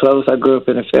raised me close. I grew up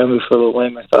in a family full of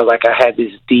women, so I have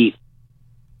this deep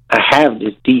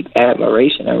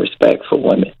admiration and respect for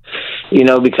women,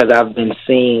 because I've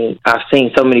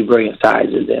seen so many brilliant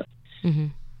sides of them.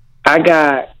 I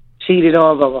got cheated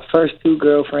on by my first two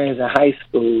girlfriends in high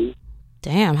school.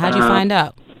 Damn, how'd you find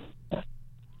out?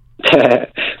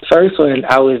 First one,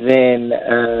 I was in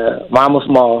Mama's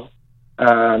Mall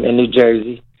in New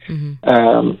Jersey.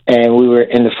 And we were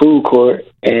in the food court,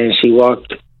 and she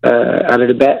walked out of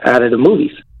the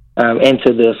movies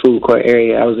into the food court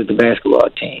area. I was with the basketball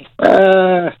team.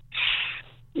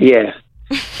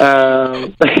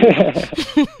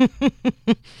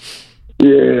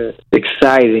 Yeah,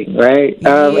 exciting, right?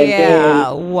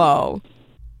 Whoa.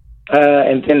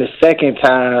 And then the second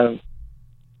time,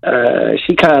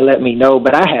 she kind of let me know,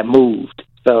 but I had moved,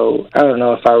 so I don't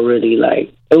know if I really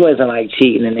it wasn't like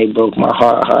cheating and they broke my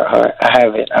heart. I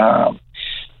haven't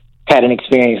had an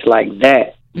experience like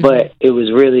that, but it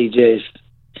was really just,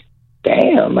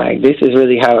 damn, this is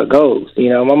really how it goes.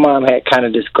 My mom had kind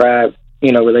of described,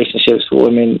 relationships with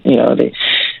women,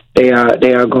 they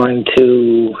are going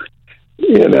to,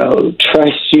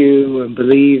 trust you and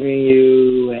believe in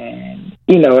you, and,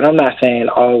 and I'm not saying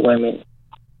all women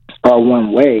are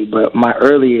one way, but my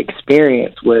early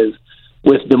experience was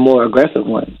with the more aggressive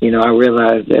ones. I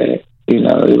realized that,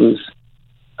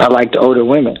 I liked older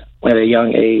women at a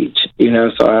young age,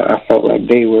 so I felt like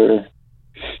they were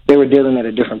dealing at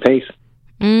a different pace.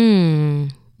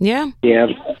 Yeah. Yeah,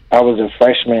 I was a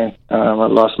freshman. I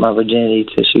lost my virginity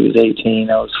till she was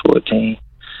 18. I was 14.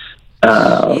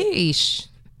 Sheesh.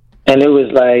 And it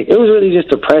was really just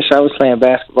the pressure. I was playing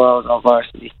basketball. I was on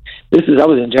varsity. I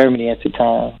was in Germany at the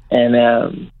time.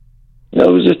 And,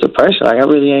 it was just the pressure. Like, I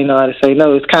really ain't know how to say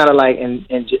no. It's kind of like, and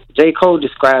J. Cole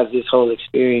describes this whole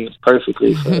experience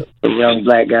perfectly for young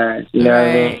black guys. You know what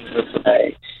I mean? It's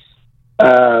like,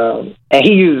 and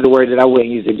he uses the word that I wouldn't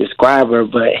use to describe her,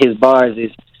 but his bars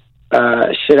is,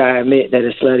 should I admit that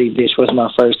a slutty bitch was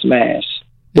my first smash?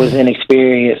 Was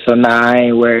inexperienced, so now I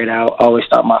ain't worried. I always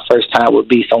thought my first time would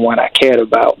be someone I cared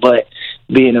about, but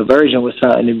being a virgin was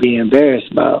something to be embarrassed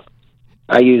about.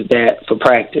 I used that for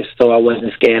practice, so I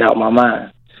wasn't scared out my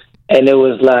mind. And it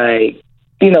was like,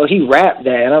 you know, he rapped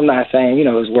that, and I'm not saying, you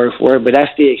know, it's word for word, but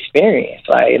that's the experience.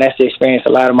 Like, and that's the experience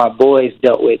a lot of my boys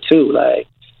dealt with, too. Like,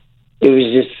 it was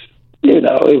just, you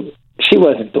know, she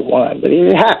wasn't the one, but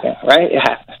it happened, right? It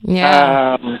happened.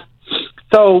 Yeah.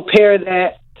 So pair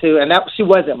that to, and that, she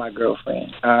wasn't my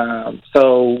girlfriend.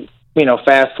 So, you know,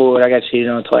 fast forward, I got cheated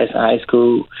on twice in high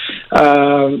school.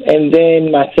 And then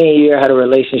my senior year, I had a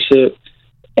relationship,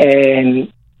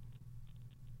 and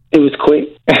it was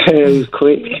quick. It was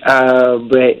quick.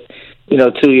 But, you know,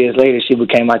 2 years later, she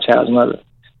became my child's mother,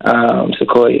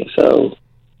 Sequoia. So,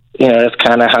 you know, that's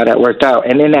kind of how that worked out.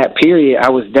 And in that period,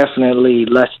 I was definitely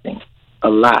lusting a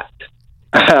lot.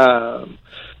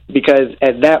 Because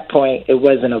at that point, it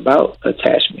wasn't about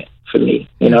attachment for me.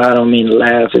 You know, I don't mean to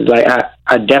laugh. It's like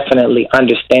I definitely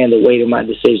understand the weight of my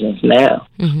decisions now,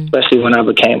 especially when I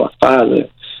became a father.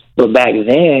 But back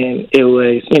then, it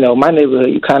was, you know, my neighborhood,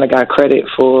 you kind of got credit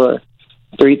for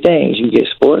three things. You get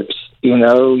sports, you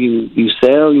know, you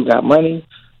sell, you got money,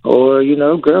 or, you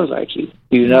know, girls like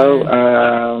you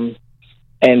know.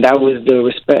 And that was the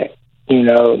respect, you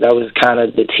know, that was kind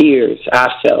of the tears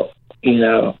I felt, you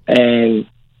know, and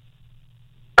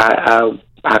I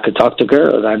could talk to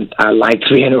girls. I liked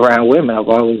being around women. I've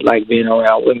always liked being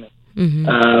around women.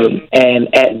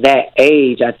 And at that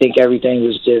age, I think everything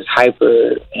was just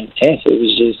hyper intense.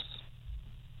 It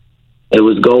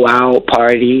was go out,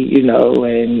 party, you know,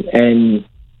 and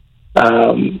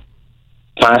find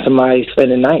somebody to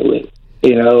spend the night with,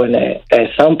 you know. And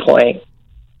at some point,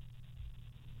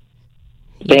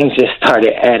 things just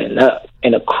started adding up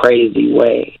in a crazy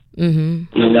way. You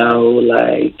know,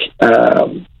 like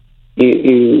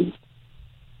you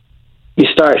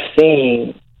start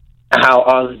seeing how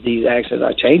all of these actions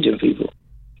are changing people,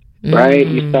 right?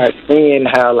 You start seeing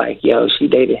how, like, yo, she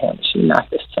dated him, she's not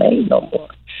the same no more.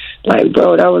 Like,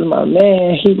 bro, that was my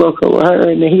man. He broke up with her,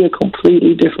 and then he a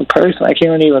completely different person. Like, he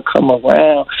don't even come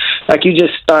around. Like, you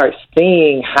just start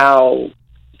seeing how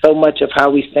so much of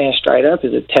how we stand straight up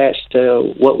is attached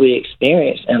to what we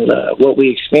experience in love, what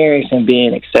we experience in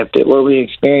being accepted, what we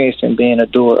experience in being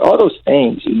adored, all those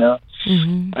things, you know.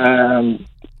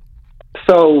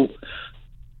 So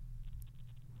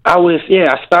I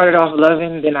started off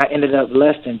loving, then I ended up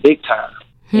lusting big time,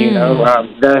 you know,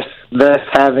 thus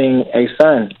having a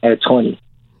son at 20.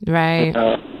 Right.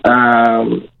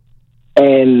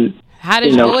 And how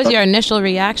did what was your initial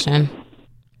reaction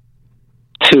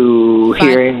to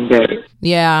hearing that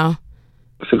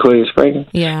Sequoia was pregnant?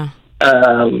 Yeah.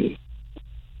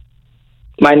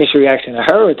 My initial reaction to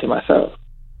her or to myself?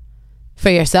 For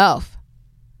yourself.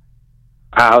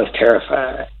 I was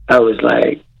terrified. I was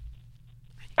scared.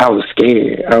 I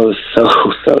was so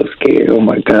scared. Oh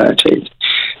my God, Chase.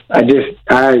 I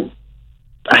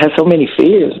had so many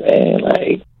fears, man.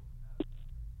 Like,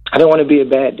 I didn't want to be a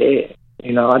bad dad.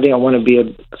 You know, I didn't want to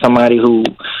be somebody who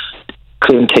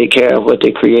couldn't take care of what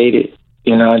they created.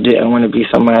 You know, I didn't want to be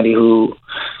somebody who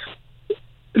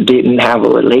didn't have a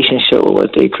relationship with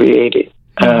what they created.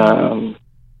 And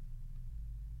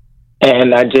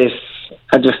I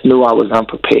just knew I was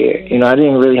unprepared. You know, I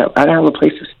didn't have a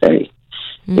place to stay.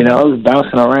 You know, I was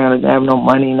bouncing around. I didn't have no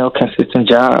money, no consistent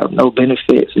job, no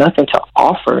benefits, nothing to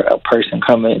offer a person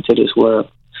coming into this world.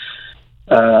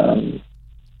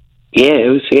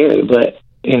 It was scary, but,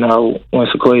 you know, when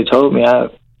Sequoia told me,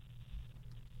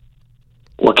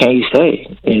 what can you say?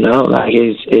 You know, like,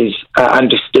 I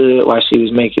understood why she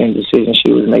was making the decision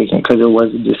she was making, because it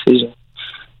was a decision.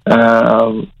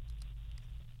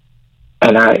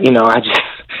 And I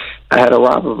had a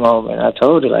Robert moment. I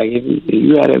told her, like, if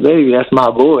you had a baby, that's my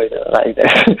boy. Like,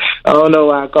 I don't know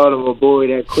why I called him a boy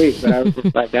that quick, but I was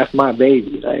just like, that's my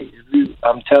baby. Like,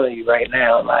 I'm telling you right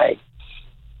now, like,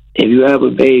 if you have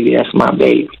a baby, that's my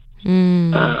baby.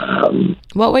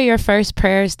 What were your first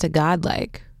prayers to God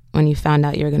like when you found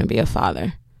out you were going to be a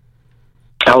father?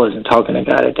 I wasn't talking to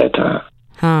God at that time.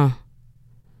 Huh.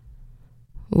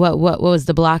 What was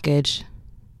the blockage?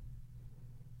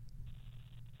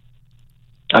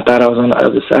 I thought I was on the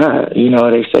other side. You know,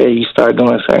 they say you start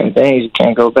doing certain things, you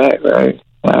can't go back, right?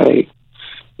 Like,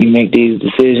 you make these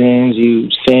decisions, you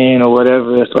sin or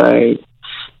whatever. It's like,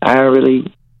 I don't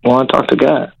really want to talk to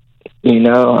God. you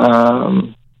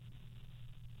know.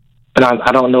 And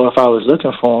I don't know if I was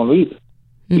looking for him either.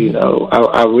 Mm-hmm. You know,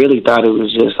 I really thought it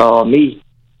was just all me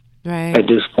at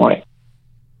this point.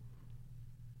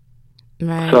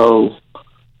 Right. So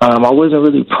I wasn't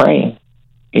really praying,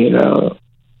 you know.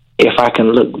 If I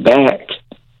can look back,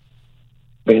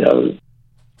 you know,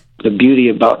 the beauty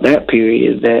about that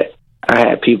period is that I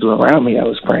had people around me that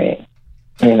was praying,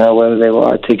 you know, whether they were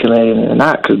articulating it or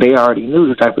not, because they already knew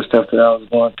the type of stuff that I was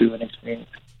going through and experiencing.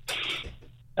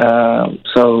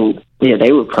 So, yeah,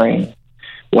 they were praying.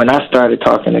 When I started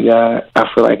talking to God, I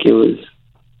feel like it was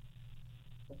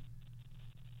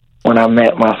when I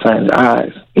met my son's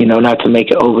eyes, you know, not to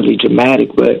make it overly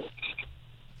dramatic, but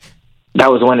that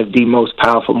was one of the most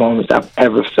powerful moments I've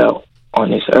ever felt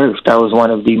on this earth. That was one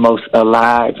of the most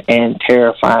alive and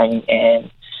terrifying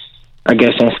and, I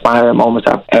guess, inspiring moments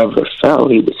I've ever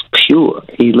felt. He was pure.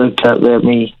 He looked up at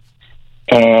me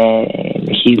and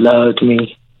he loved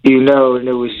me, you know, and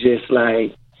it was just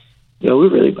like, you know,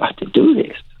 we're really about to do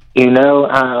this, you know.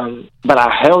 But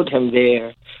I held him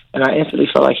there, and I instantly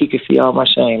felt like he could see all my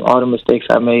shame, all the mistakes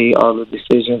I made, all the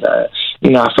decisions. I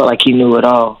felt like he knew it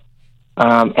all.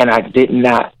 And I did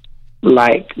not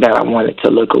like that I wanted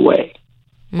to look away,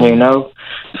 you know?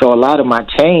 So a lot of my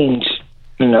change,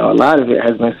 you know, a lot of it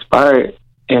has been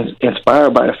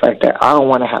inspired by the fact that I don't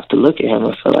want to have to look at him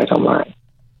and feel like I'm lying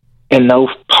in no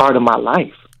part of my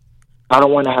life. I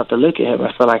don't want to have to look at him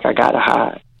and feel like I got to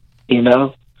hide, you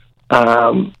know?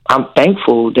 I'm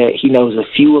thankful that he knows a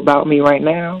few about me right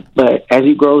now, but as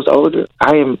he grows older,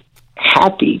 I am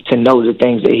happy to know the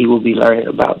things that he will be learning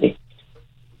about me.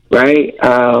 Right?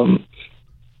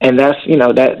 And that's, you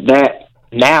know, that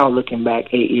now looking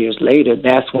back 8 years later,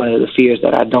 that's one of the fears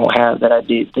that I don't have that I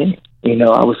did then. You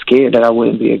know, I was scared that I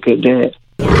wouldn't be a good dad.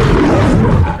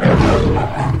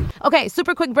 Okay,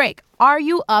 super quick break. Are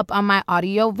you up on my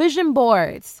audio vision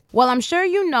boards? Well, I'm sure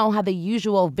you know how the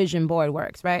usual vision board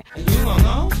works, right? You don't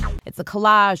know? It's a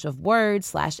collage of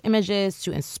words/images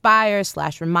to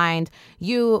inspire/remind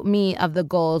you, me, of the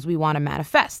goals we want to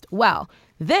manifest. Well,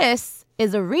 this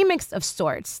is a remix of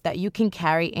sorts that you can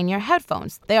carry in your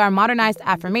headphones. They are modernized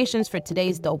affirmations for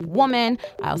today's dope woman.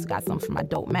 I also got some for my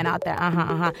dope men out there.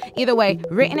 Either way,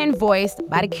 written and voiced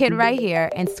by the kid right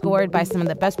here and scored by some of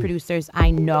the best producers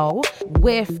I know,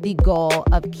 with the goal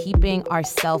of keeping our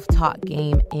self-talk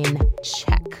game in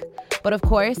check. But of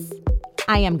course,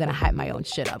 I am going to hype my own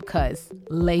shit up because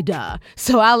duh.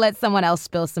 So I'll let someone else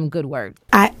spill some good words.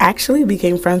 I actually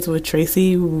became friends with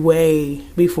Tracy way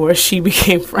before she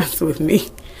became friends with me.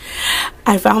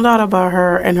 I found out about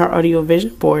her and her audio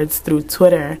vision boards through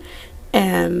Twitter.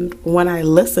 And when I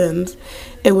listened,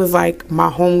 it was like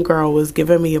my homegirl was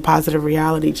giving me a positive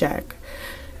reality check.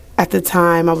 At the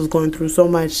time, I was going through so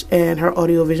much, and her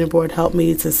audio vision board helped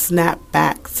me to snap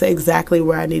back to exactly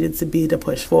where I needed to be to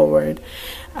push forward.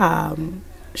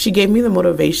 She gave me the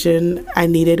motivation I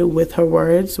needed with her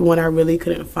words when I really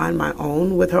couldn't find my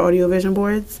own with her audio vision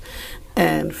boards.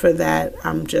 And for that,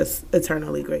 I'm just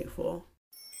eternally grateful.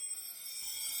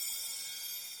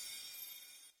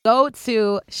 Go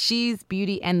to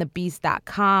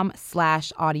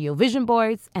shesbeautyandthebeast.com/audio vision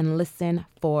boards and listen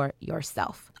for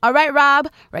yourself. All right, Rob,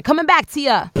 we're coming back to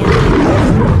you.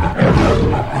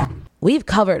 We've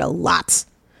covered a lot,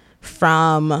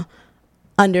 from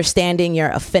understanding your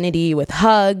affinity with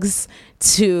hugs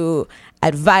to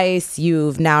advice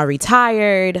you've now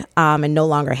retired and no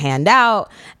longer hand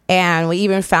out. And we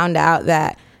even found out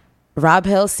that Rob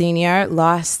Hill Sr.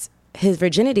 lost his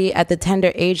virginity at the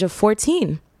tender age of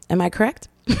 14. Am I correct?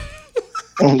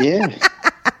 Yeah.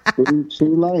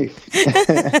 True life.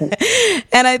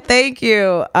 And I thank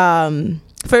you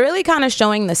for really kind of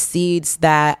showing the seeds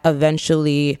that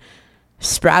eventually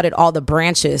sprouted all the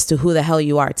branches to who the hell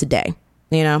you are today,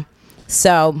 you know?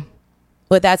 So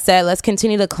with that said, let's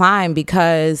continue to climb,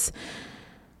 because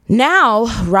now,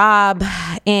 Rob,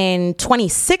 in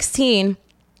 2016,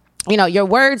 you know, your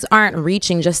words aren't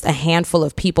reaching just a handful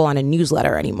of people on a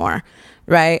newsletter anymore,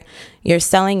 right? You're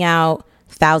selling out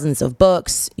thousands of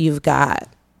books. You've got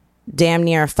damn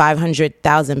near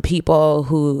 500,000 people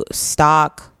who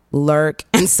stalk, lurk,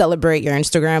 and celebrate your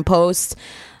Instagram posts.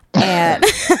 And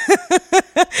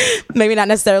maybe not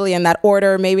necessarily in that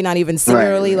order, maybe not even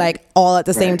singularly, right. Like all at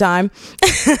the same time.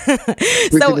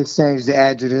 We can exchange the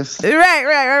adjectives.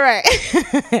 Right.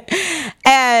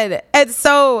 And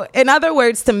so, in other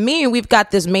words, to me, we've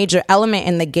got this major element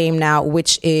in the game now,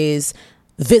 which is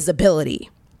visibility,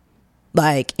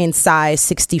 like in size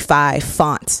 65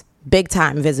 font, big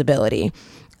time visibility.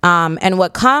 And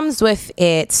what comes with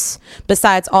it,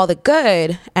 besides all the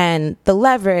good and the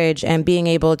leverage and being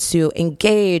able to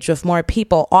engage with more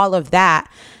people, all of that,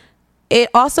 it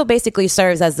also basically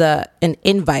serves as an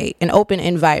open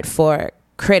invite for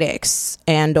critics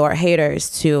and or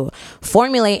haters to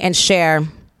formulate and share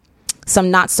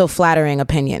some not so flattering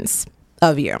opinions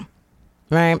of you,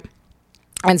 right?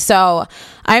 And so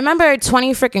I remember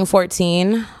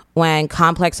 2014 when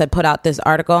Complex had put out this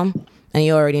article, and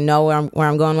you already know where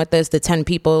I'm going with this, the 10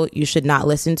 people you should not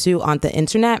listen to on the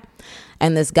internet.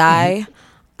 And this guy,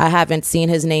 I haven't seen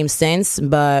his name since,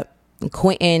 but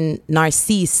Quentin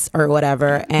Narcisse or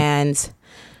whatever. And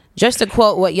just to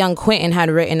quote what young Quentin had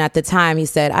written at the time, he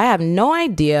said, "I have no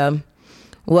idea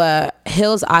what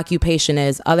Hill's occupation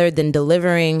is other than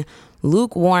delivering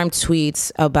lukewarm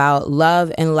tweets about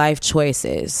love and life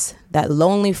choices that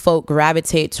lonely folk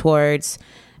gravitate towards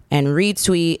and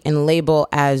retweet and label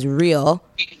as real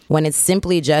when it's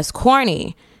simply just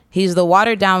corny. He's the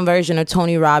watered down version of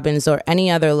Tony Robbins or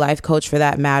any other life coach for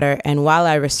that matter. And while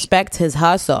I respect his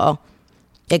hustle,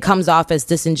 it comes off as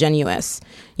disingenuous.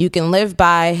 You can live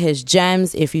by his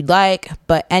gems if you'd like,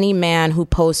 but any man who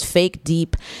posts fake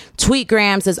deep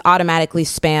tweetgrams is automatically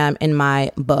spam in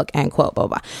my book," end quote, blah,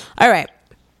 blah. All right.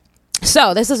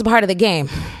 So this is a part of the game.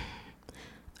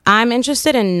 I'm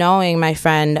interested in knowing, my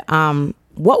friend,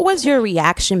 what was your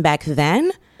reaction back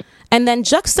then? And then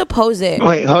juxtapose it.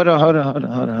 Wait, hold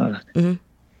on. Mm-hmm.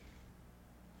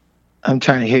 I'm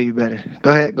trying to hear you better.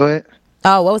 Go ahead.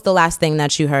 Oh, what was the last thing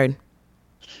that you heard?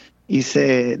 You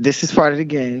said this is part of the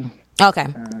game. Okay.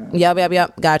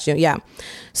 Yep. Got you. Yeah.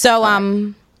 So,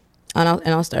 and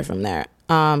I'll start from there.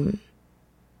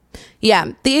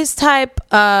 Yeah, this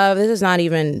is not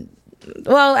even,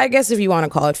 well, I guess if you want to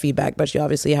call it feedback, but you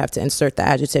obviously have to insert the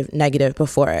adjective negative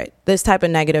before it. This type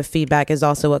of negative feedback is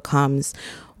also what comes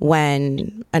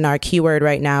when, and our keyword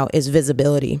right now is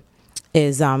visibility,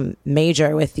 is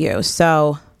major with you.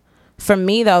 So for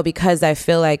me, though, because I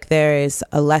feel like there is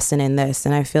a lesson in this,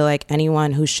 and I feel like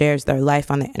anyone who shares their life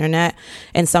on the internet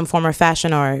in some form or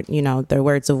fashion, or, their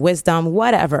words of wisdom,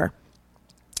 whatever,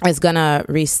 is going to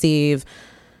receive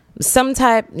some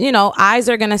type, eyes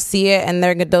are going to see it, and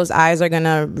those eyes are going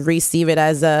to receive it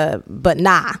as but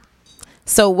nah.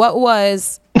 So what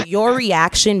was your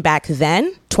reaction back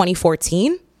then,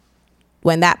 2014,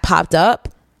 when that popped up,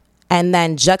 and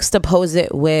then juxtapose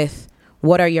it with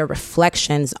what are your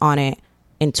reflections on it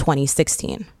in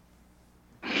 2016?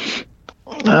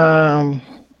 I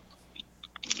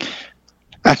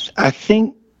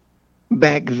think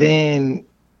back then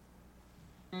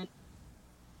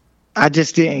I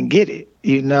just didn't get it.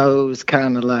 It was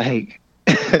kind of like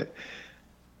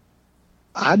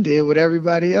I did what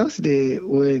everybody else did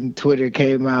when Twitter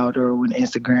came out or when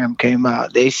Instagram came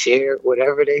out. They shared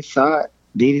whatever they thought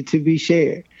needed to be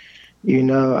shared,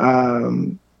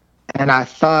 and I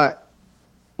thought,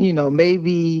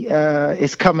 maybe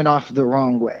it's coming off the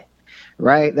wrong way,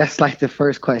 right? That's like the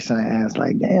first question I asked,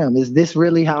 like, damn, is this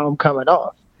really how I'm coming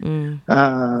off?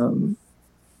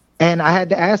 And I had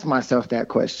to ask myself that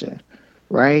question,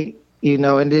 right?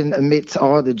 And then amidst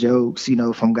all the jokes,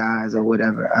 from guys or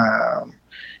whatever.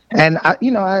 And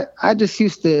I just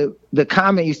the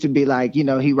comment used to be like,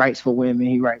 he writes for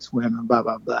women, blah,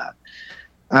 blah, blah.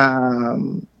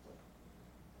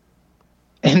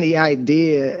 And the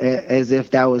idea as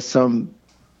if that was some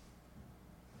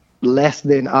less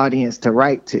than audience to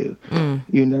write to,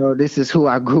 this is who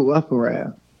I grew up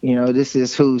around. This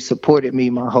is who supported me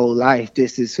my whole life.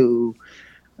 This is who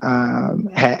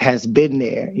has been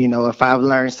there. If I've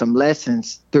learned some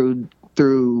lessons through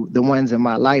the ones in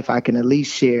my life, I can at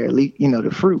least share, the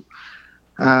fruit.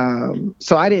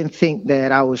 So I didn't think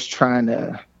that I was trying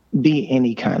to be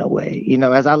any kind of way.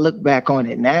 As I look back on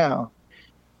it now,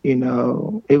 it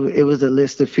was a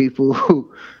list of people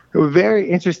who, it was a very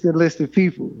interesting list of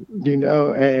people,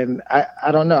 and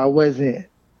I don't know.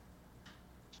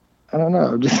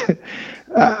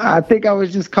 I think I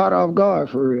was just caught off guard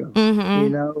for real.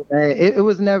 Mm-hmm. It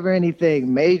was never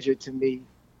anything major to me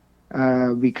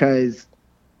because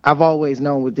I've always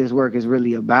known what this work is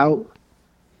really about.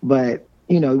 But,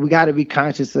 we got to be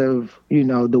conscious of,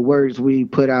 the words we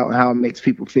put out and how it makes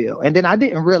people feel. And then I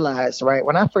didn't realize, right,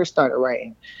 when I first started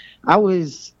writing, I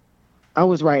was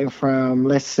writing from,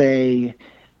 let's say,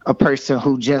 a person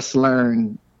who just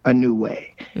learned a new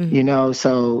way,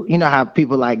 so how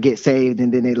people like get saved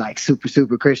and then they like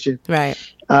super Christian, right?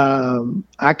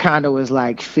 I kind of was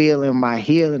like feeling my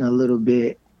healing a little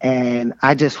bit, and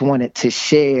I just wanted to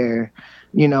share,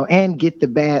 and get the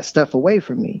bad stuff away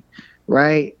from me,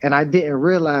 right? And I didn't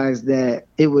realize that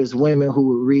it was women who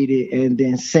would read it and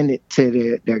then send it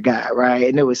to their guy, right?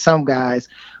 And there was some guys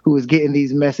who was getting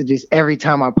these messages every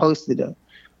time I posted them,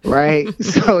 right?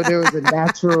 So there was a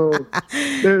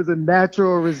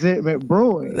natural resentment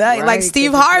brewing. Like right?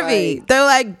 Steve Harvey. Like, they're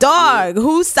like, dog,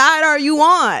 whose side are you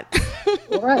on?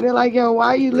 right? They're like, yo, why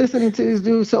are you listening to this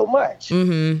dude so much?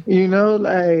 Mm-hmm. You know,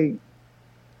 like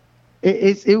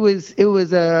it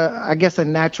was I guess a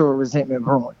natural resentment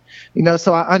brewing. You know,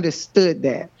 so I understood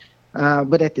that.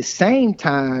 But at the same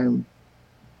time,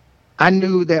 I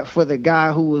knew that for the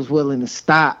guy who was willing to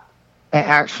stop and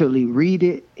actually read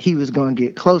it, he was going to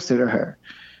get closer to her,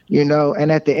 you know.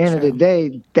 And at the end of the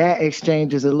day, that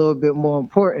exchange is a little bit more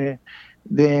important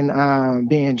than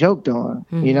being joked on.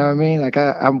 Mm-hmm. You know what I mean? Like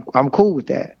I'm cool with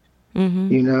that.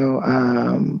 Mm-hmm. You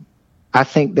know, I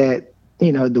think that,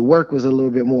 you know, the work was a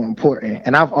little bit more important,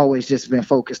 and I've always just been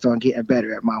focused on getting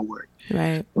better at my work.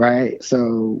 Right. Right.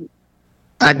 So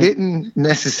I didn't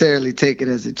necessarily take it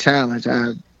as a challenge.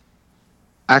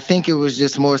 I think it was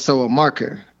just more so a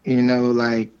marker, you know,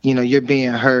 like, you know, you're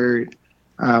being heard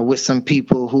with some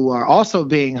people who are also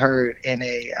being heard in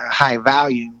a high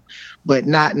value, but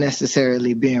not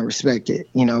necessarily being respected,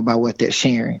 you know, by what they're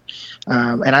sharing.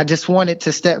 And I just wanted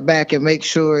to step back and make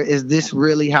sure, is this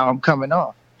really how I'm coming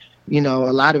off? You know,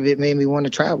 a lot of it made me want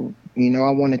to travel. You know,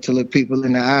 I wanted to look people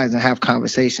in the eyes and have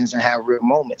conversations and have real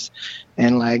moments.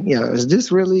 And like, you know, is this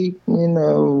really, you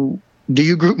know, do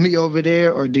you group me over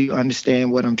there, or do you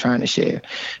understand what I'm trying to share?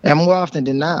 And more often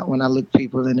than not, when I look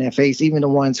people in their face, even the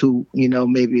ones who, you know,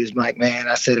 maybe is like, man,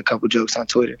 I said a couple jokes on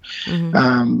Twitter.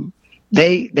 Mm-hmm.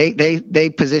 They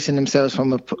position themselves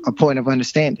from a point of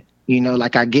understanding. You know,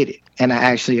 like, I get it, and I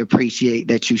actually appreciate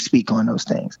that you speak on those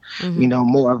things. Mm-hmm. You know,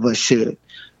 more of us should.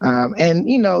 And,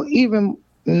 you know, even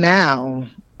now,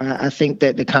 I think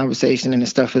that the conversation and the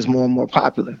stuff is more and more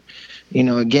popular. You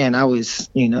know, again, I was,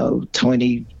 you know,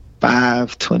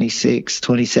 25, 26,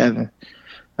 27.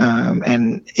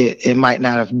 And it might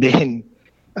not have been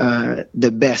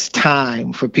the best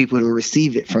time for people to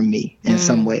receive it from me in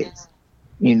some ways,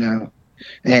 you know,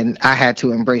 and I had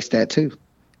to embrace that too.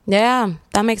 Yeah,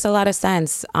 that makes a lot of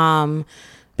sense.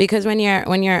 Because when you're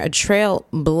a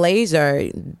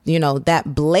trailblazer, you know,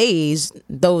 that blaze,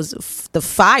 the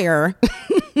fire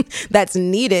that's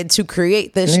needed to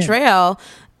create this trail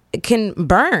can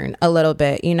burn a little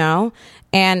bit, you know?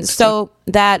 And so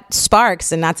that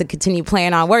sparks, and not to continue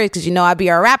playing on words, because, you know, I'd be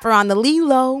a rapper on the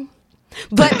Lilo,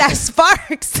 but that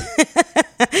sparks.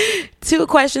 2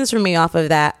 questions for me off of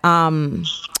that.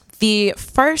 The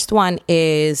first one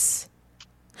is,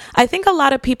 I think a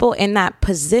lot of people in that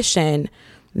position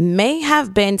may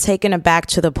have been taken aback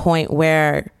to the point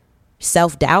where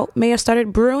self-doubt may have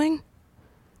started brewing.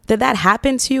 Did that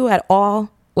happen to you at all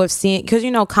with seeing, because,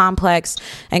 you know, Complex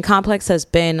has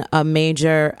been a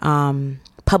major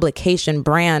publication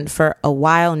brand for a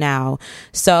while now.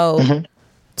 So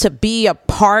to be a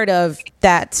part of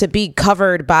that, to be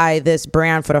covered by this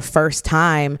brand for the first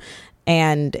time,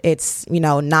 and it's, you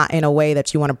know, not in a way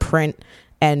that you want to print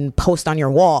and post on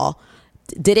your wall,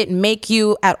 did it make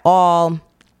you at all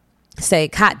say,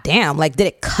 God damn, like, did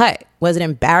it cut? Was it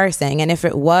embarrassing? And if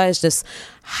it was, just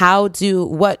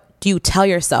what do you tell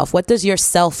yourself? What does your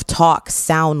self-talk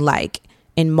sound like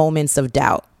in moments of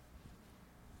doubt?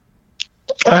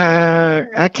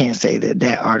 I can't say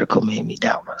that article made me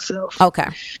doubt myself. Okay.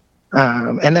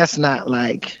 And that's not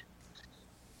like,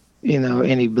 you know,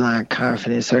 any blind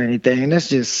confidence or anything. That's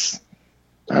just,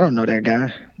 I don't know that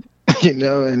guy, you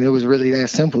know, and it was really that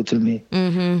simple to me.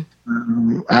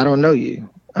 Mm-hmm. I don't know you.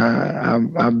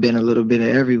 I've been a little bit of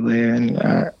everywhere,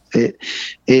 and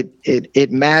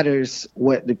it matters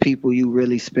what the people you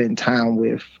really spend time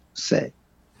with say.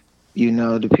 You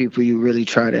know, the people you really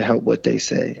try to help what they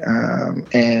say.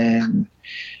 And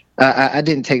I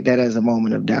didn't take that as a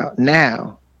moment of doubt.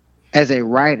 Now, as a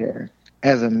writer,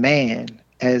 as a man,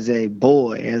 as a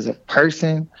boy, as a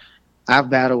person, I've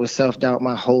battled with self-doubt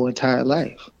my whole entire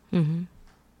life. Mm-hmm.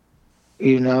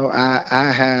 You know,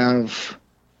 I have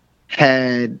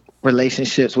had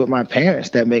relationships with my parents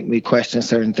that make me question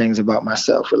certain things about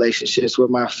myself, relationships with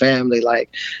my family.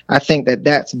 Like, I think that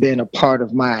that's been a part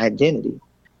of my identity,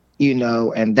 you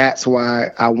know, and that's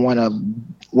why I want to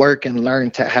work and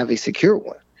learn to have a secure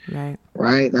one.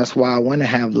 Right. That's why I want to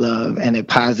have love and a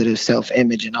positive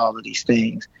self-image and all of these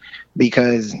things,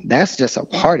 because that's just a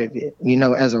part of it. You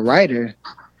know, as a writer,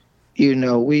 you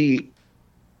know,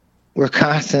 we're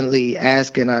constantly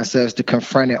asking ourselves to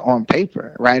confront it on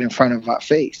paper, right in front of our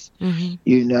face,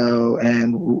 you know,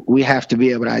 and we have to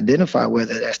be able to identify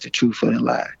whether that's the truth or the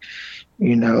lie,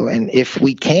 you know, and if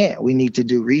we can't, we need to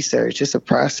do research. It's a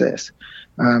process.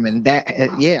 And that,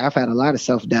 I've had a lot of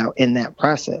self-doubt in that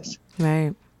process.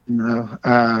 Right. You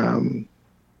know,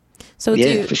 So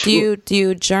Yeah, for sure. do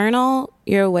you journal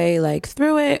your way like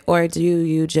through it, or do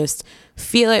you just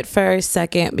feel it first,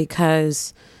 second?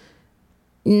 Because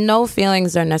no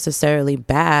feelings are necessarily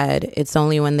bad. It's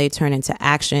only when they turn into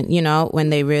action, you know, when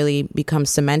they really become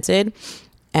cemented,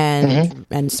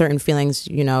 and certain feelings,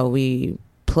 you know, we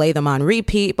play them on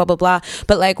repeat, blah blah blah.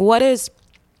 But like, what is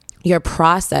your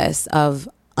process of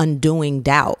undoing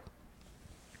doubt?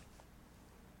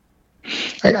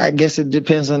 I guess it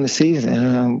depends on the season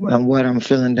and what I'm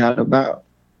feeling doubt about.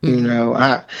 You know,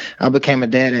 I became a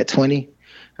dad at 20,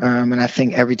 and I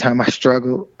think every time I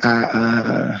struggled,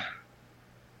 I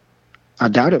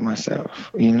doubted myself.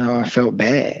 You know, I felt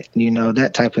bad. You know,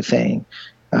 that type of thing.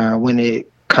 When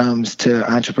it comes to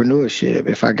entrepreneurship,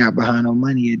 if I got behind on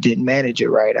money, it didn't manage it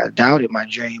right. I doubted my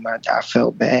dream. I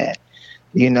felt bad.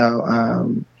 You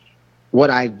know,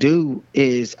 what I do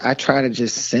is I try to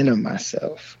just center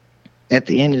myself. At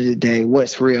the end of the day,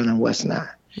 what's real and what's not.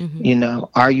 You know,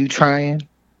 are you trying?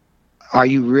 Are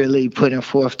you really putting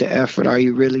forth the effort? Are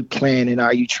you really planning?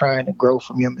 Are you trying to grow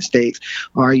from your mistakes?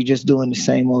 Or are you just doing the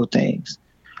same old things?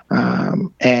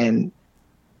 And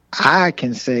I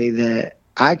can say that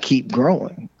I keep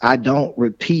growing. I don't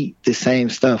repeat the same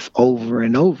stuff over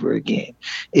and over again.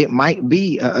 It might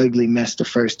be an ugly mess the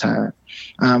first time.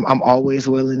 I'm always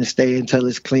willing to stay until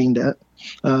it's cleaned up.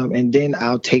 And then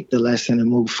I'll take the lesson and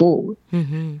move forward,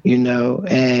 you know,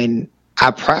 and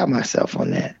I pride myself on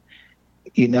that,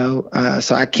 you know,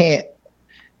 so I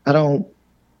don't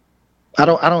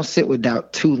sit with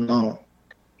doubt too long.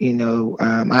 You know,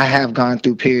 I have gone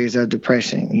through periods of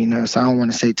depression, you know, so I don't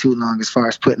want to say too long as far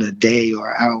as putting a day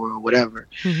or an hour or whatever.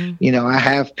 You know, I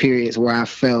have periods where I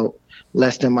felt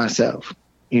less than myself.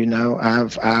 You know,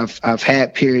 I've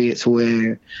had periods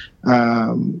where,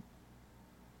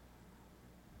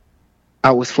 I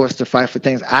was forced to fight for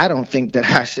things I don't think that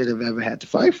I should have ever had to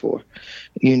fight for,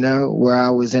 you know, where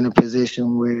I was in a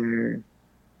position where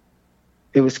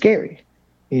it was scary,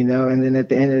 you know, and then at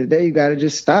the end of the day, you got to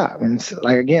just stop. And so,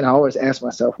 like, again, I always ask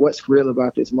myself, what's real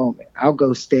about this moment? I'll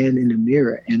go stand in the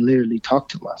mirror and literally talk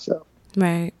to myself.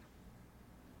 Right.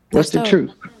 What's the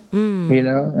truth? You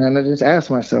know, and I just ask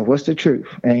myself, what's the truth?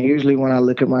 And usually when I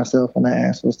look at myself and I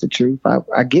ask, what's the truth?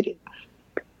 I get it.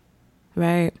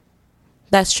 Right.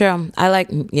 That's true. I like,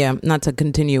 not to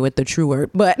continue with the true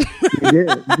word, but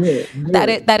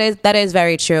that is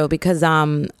very true, because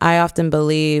I often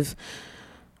believe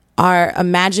our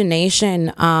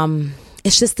imagination,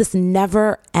 it's just this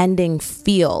never ending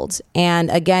field. And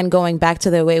again, going back to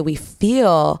the way we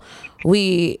feel,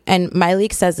 and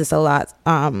Myleik says this a lot,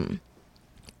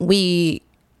 we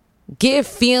give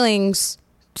feelings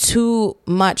too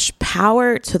much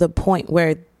power to the point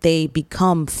where they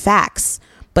become facts,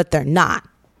 but they're not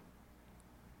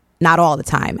all the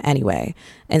time anyway.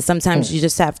 And sometimes you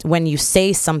just have to, when you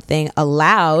say something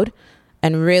aloud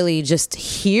and really just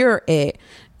hear it,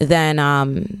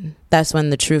 then that's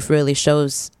when the truth really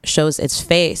shows its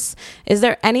face. Is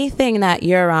there anything that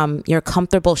you're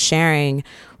comfortable sharing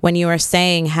when you were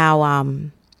saying how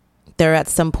there are at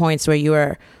some points where you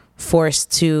were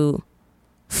forced to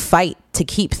fight to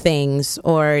keep things,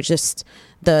 or just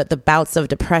the bouts of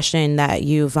depression that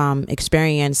you've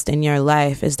experienced in your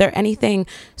life? Is there anything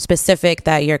specific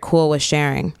that you're cool with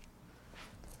sharing?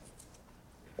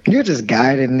 You're just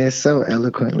guiding this so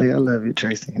eloquently. I love you,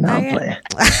 Tracy. No, I'm playing.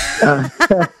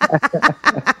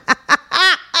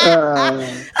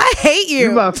 I hate you.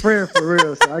 You're my friend for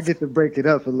real, so I get to break it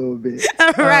up a little bit.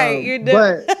 Right, you do.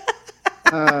 But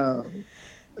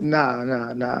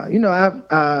no. You know,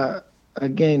 I've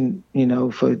again, you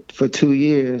know, for 2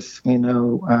 years, you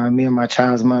know, me and my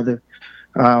child's mother,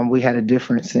 we had a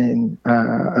difference in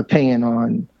opinion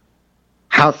on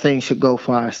how things should go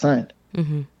for our son.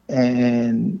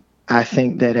 And I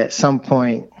think that at some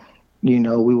point, you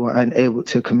know, we were unable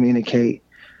to communicate.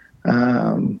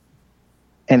 And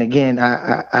again,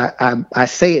 I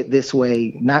say it this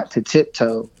way, not to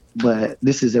tiptoe, but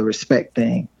this is a respect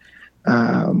thing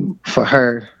for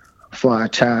her, for our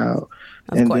child,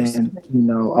 and then, you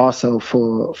know, also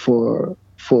for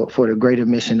the greater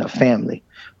mission of family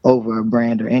over a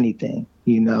brand or anything,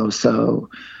 you know. So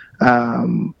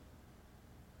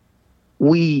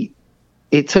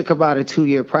it took about a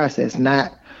 2-year process,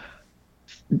 not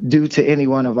due to any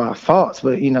one of our faults,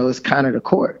 but, you know, it's kind of the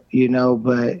court, you know,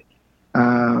 but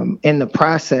in the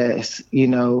process, you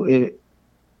know,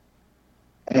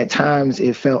 at times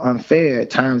it felt unfair, at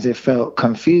times it felt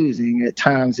confusing, at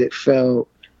times it felt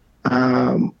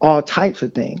all types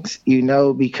of things, you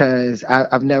know, because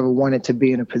I've never wanted to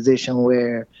be in a position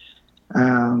where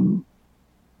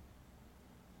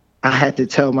I had to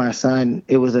tell my son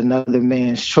it was another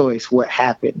man's choice what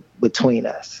happened between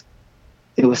us.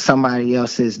 it was somebody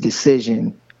else's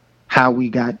decision how we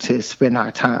got to spend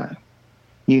our time.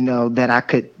 You know, that I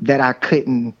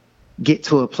couldn't get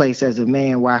to a place as a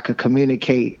man where I could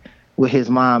communicate with his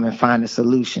mom and find a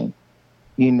solution.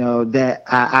 You know, that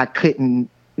I couldn't,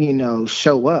 you know,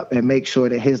 show up and make sure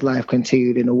that his life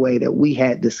continued in a way that we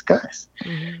had discussed.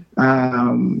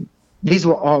 These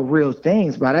were all real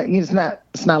things, but it's not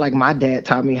like my dad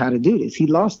taught me how to do this. He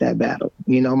lost that battle.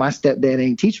 You know, my stepdad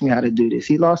ain't teach me how to do this.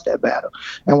 He lost that battle.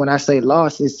 And when I say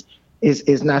lost,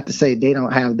 it's not to say they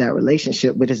don't have that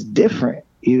relationship, but it's different.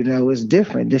 You know, it's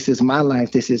different. This is my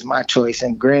life. This is my choice.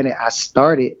 And granted, I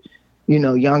started, you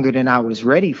know, younger than I was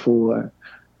ready for.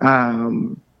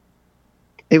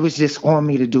 It was just on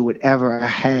me to do whatever I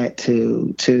had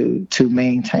to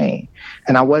maintain.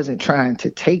 And I wasn't trying to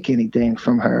take anything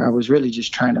from her. I was really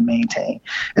just trying to maintain.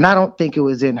 And I don't think it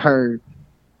was in her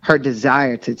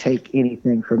desire to take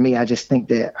anything from me. I just think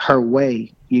that her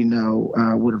way, you know,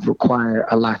 would have required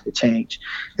a lot to change.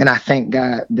 And I thank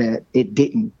God that it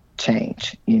didn't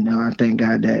change. You know, I thank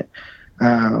God that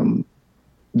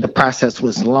the process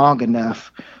was long enough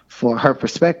for her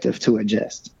perspective to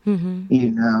adjust, you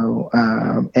know,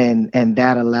 and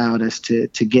that allowed us to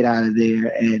get out of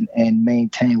there and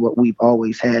maintain what we've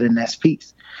always had, and that's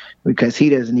peace, because he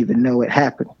doesn't even know it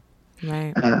happened.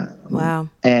 Right. Wow.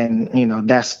 And, you know,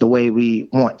 that's the way we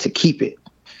want to keep it.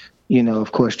 You know,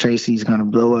 of course, Tracy's going to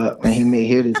blow up, and he may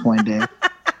hear this one day.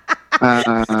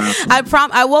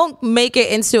 I won't make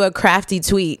it into a crafty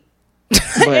tweet.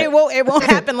 It won't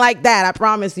happen like that. I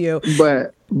promise you.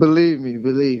 But believe me,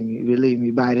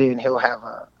 by then he'll have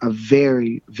a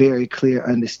very, very clear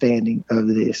understanding of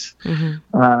this.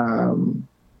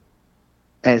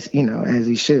 As you know, as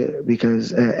he should,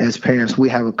 because as parents, we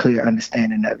have a clear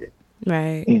understanding of it.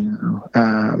 Right. You know,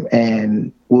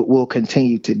 and we'll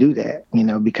continue to do that, you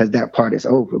know, because that part is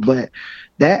over. But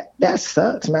that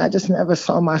sucks, man. I just never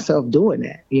saw myself doing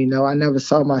that. You know, I never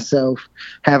saw myself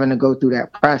having to go through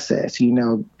that process, you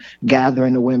know,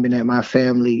 gathering the women at my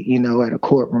family, you know, at a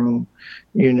courtroom,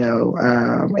 you know,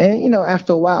 and, you know,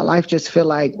 after a while, life just feel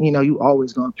like, you know, you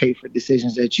always going to pay for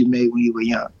decisions that you made when you were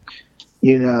young,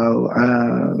 you know,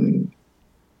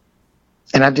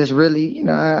 and I just really, you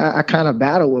know, I kind of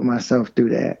battle with myself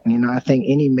through that. You know, I think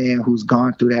any man who's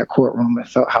gone through that courtroom and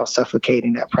felt how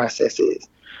suffocating that process is,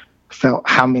 felt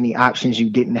how many options you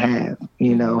didn't have,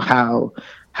 you know,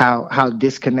 how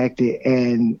disconnected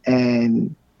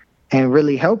and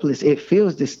really helpless it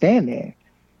feels to stand there,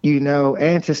 you know,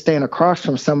 and to stand across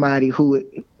from somebody who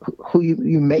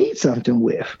you made something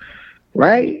with,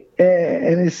 right?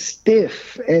 And it's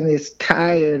stiff and it's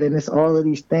tired and it's all of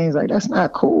these things. Like, that's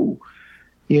not cool.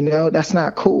 You know, that's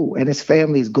not cool. And his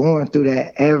family's going through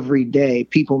that every day.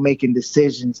 People making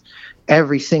decisions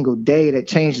every single day that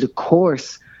change the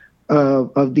course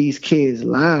of these kids'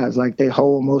 lives, like their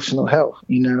whole emotional health,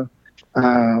 you know.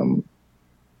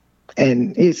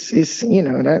 And it's you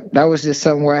know, that was just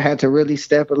something where I had to really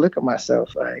step and look at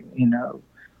myself, like, you know,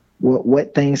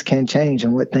 what things can change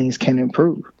and what things can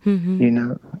improve, you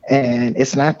know. And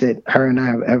it's not that her and I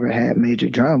have ever had major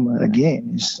drama.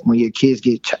 Again, it's when your kids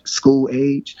get school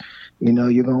age, you know,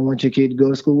 you're going to want your kid to go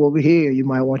to school over here. You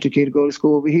might want your kid to go to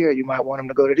school over here. You might want them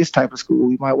to go to this type of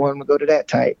school. You might want them to go to that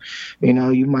type. You know,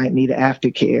 you might need an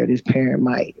aftercare. This parent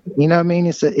might, you know what I mean?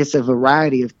 It's a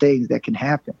variety of things that can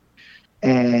happen.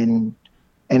 And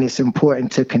it's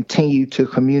important to continue to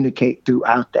communicate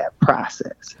throughout that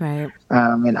process. Right.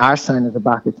 And our son is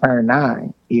about to turn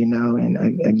 9, you know,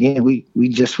 and again, we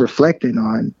just reflecting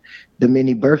on the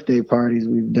many birthday parties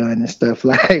we've done and stuff,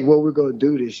 like what we're going to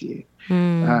do this year.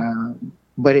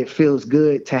 But it feels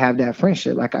good to have that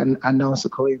friendship. Like I know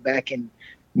Sequoia back in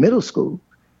middle school,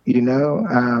 you know.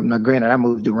 Now granted, I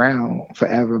moved around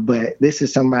forever, but this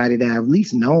is somebody that I've at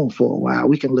least known for a while.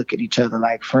 We can look at each other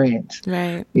like friends,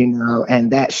 right? You know,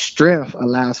 and that strength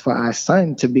allows for our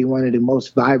son to be one of the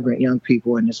most vibrant young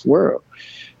people in this world.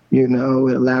 You know,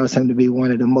 it allows him to be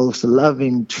one of the most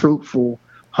loving, truthful,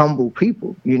 humble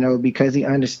people, you know, because he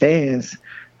understands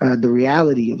the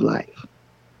reality of life.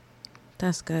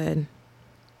 That's good.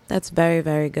 That's very,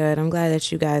 very good. I'm glad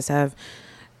that you guys have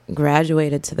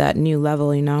graduated to that new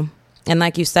level, you know. And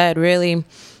like you said, really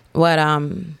what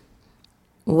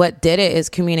did it is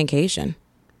communication.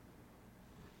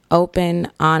 Open,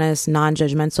 honest,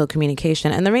 non-judgmental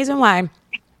communication. And the reason why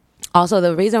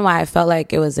I felt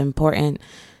like it was important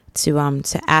to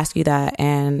ask you that,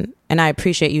 and I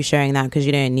appreciate you sharing that, because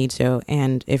you didn't need to,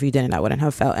 and if you didn't, I wouldn't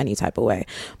have felt any type of way.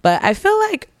 But I feel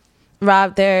like,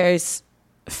 Rob, there's,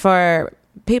 for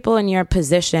people in your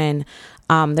position,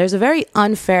 there's a very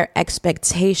unfair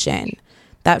expectation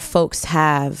that folks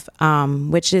have,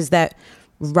 which is that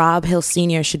Rob Hill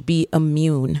Sr. should be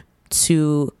immune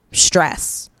to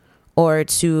stress or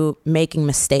to making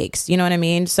mistakes. You know what I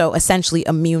mean? So essentially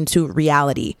immune to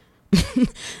reality.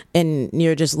 And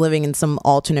you're just living in some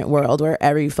alternate world where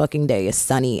every fucking day is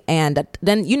sunny. And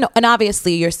then, you know, and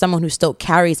obviously you're someone who still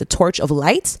carries a torch of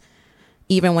light,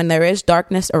 even when there is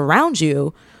darkness around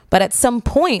you. But at some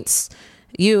points,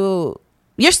 you're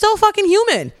still fucking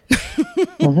human.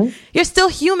 Mm-hmm. You're still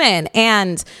human.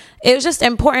 And it was just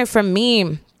important for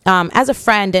me as a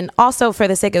friend, and also for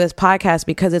the sake of this podcast,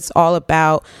 because it's all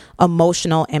about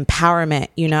emotional empowerment,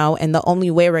 you know, and the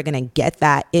only way we're going to get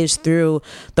that is through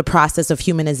the process of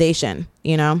humanization,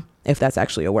 you know, if that's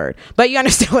actually a word, but you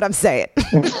understand what I'm saying.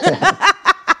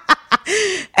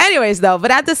 Anyways, though,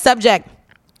 but at the subject.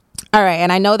 All right.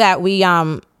 And I know that we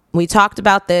talked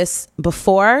about this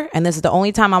before, and this is the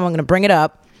only time I'm going to bring it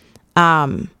up.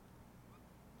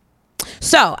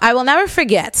 So I will never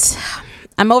forget.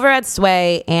 I'm over at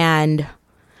Sway and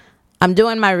I'm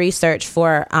doing my research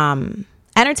for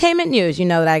entertainment news, you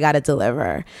know, that I got to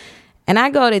deliver. And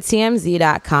I go to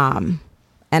TMZ.com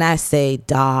and I say,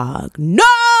 dog,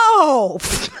 no!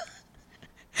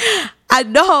 I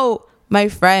know my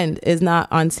friend is not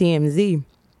on TMZ.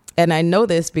 And I know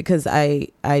this because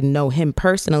I know him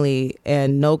personally,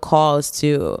 and no calls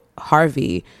to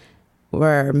Harvey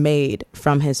were made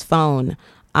from his phone.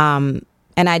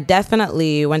 And I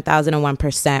definitely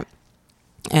 1001%,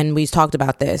 and we talked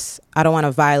about this, I don't want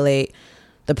to violate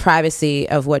the privacy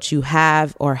of what you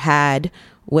have or had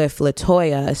with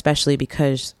LaToya, especially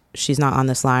because she's not on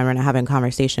this line. We're not having a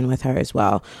conversation with her as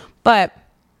well. But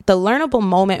the learnable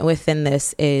moment within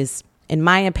this is, in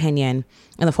my opinion,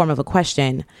 in the form of a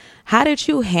question, how did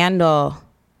you handle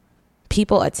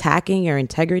people attacking your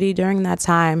integrity during that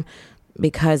time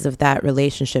because of that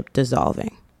relationship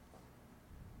dissolving?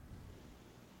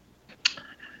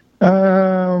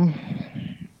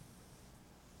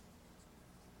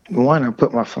 One, I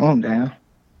put my phone down.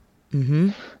 Mm-hmm.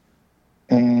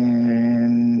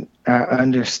 And I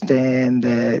understand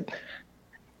that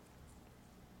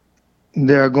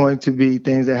there are going to be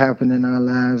things that happen in our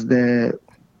lives that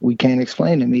we can't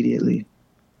explain immediately.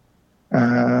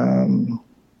 And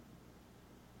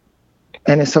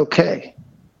it's okay,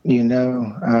 you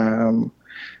know.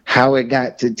 How it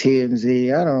got to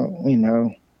TMZ,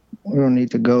 we don't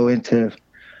need to go into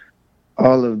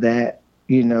all of that.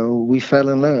 You know, we fell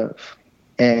in love.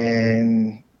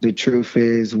 And the truth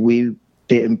is we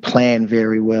didn't plan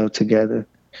very well together.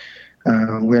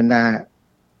 We're not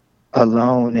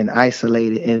alone and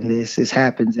isolated in this. This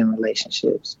happens in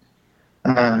relationships.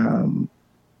 And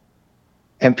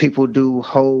people do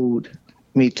hold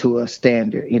me to a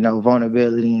standard, you know,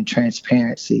 vulnerability and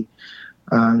transparency,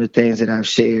 the things that I've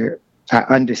shared. I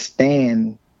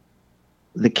understand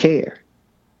the care,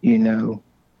 you know.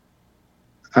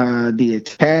 The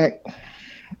attack,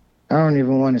 I don't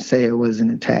even want to say it was an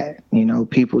attack. You know,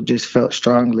 people just felt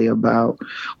strongly about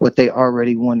what they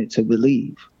already wanted to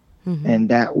believe. Mm-hmm. And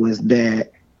that was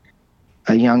that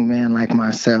a young man like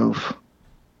myself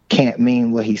can't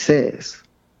mean what he says,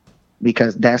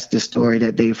 because that's the story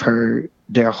that they've heard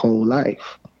their whole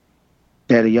life.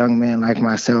 That a young man like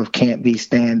myself can't be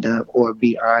stand up or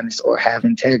be honest or have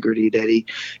integrity, that he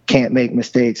can't make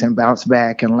mistakes and bounce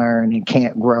back and learn and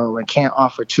can't grow and can't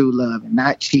offer true love and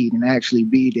not cheat and actually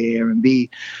be there and be,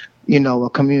 you know, a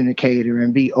communicator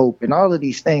and be open. All of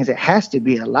these things, it has to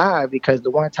be a lie, because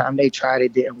the one time they tried,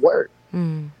 it didn't work.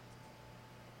 Mm.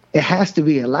 It has to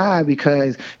be a lie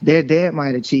because their dad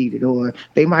might have cheated, or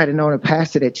they might have known a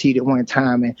pastor that cheated one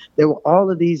time. And there were all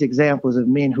of these examples of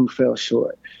men who fell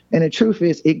short. And the truth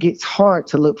is, it gets hard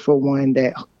to look for one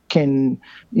that can,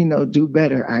 you know, do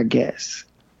better, I guess.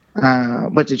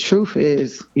 But the truth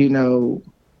is, you know,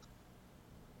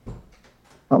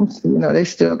 they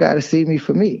still got to see me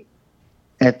for me.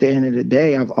 At the end of the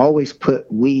day, I've always put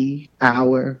we,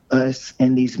 our, us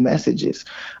in these messages.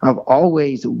 I've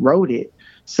always wrote it.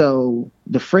 So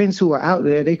the friends who are out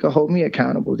there, they can hold me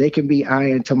accountable. They can be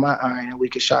iron to my iron, and we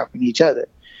can sharpen each other,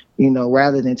 you know,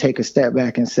 rather than take a step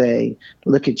back and say,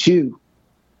 look at you,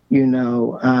 you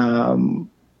know.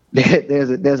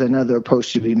 There's another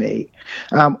approach to be made.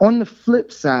 On the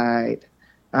flip side,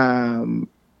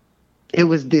 it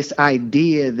was this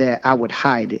idea that I would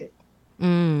hide it.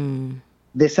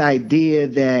 This idea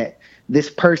that this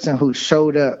person who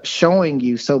showed up showing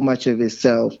you so much of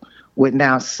himself would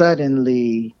now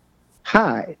suddenly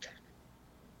hide.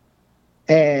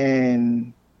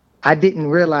 And I didn't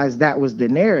realize that was the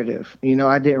narrative. You know,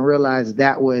 I didn't realize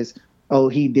that was, oh,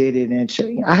 he did it.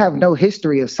 And I have no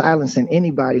history of silencing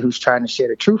anybody who's trying to share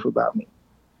the truth about me.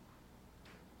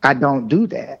 I don't do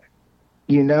that,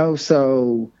 you know?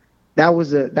 So that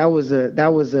was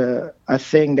a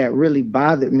thing that really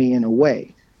bothered me in a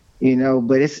way, you know.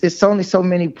 But it's only so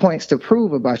many points to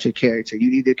prove about your character.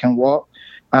 You either can walk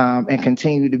and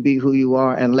continue to be who you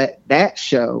are and let that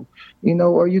show, you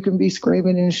know, or you can be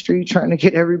screaming in the street trying to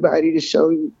get everybody to show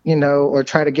you, you know, or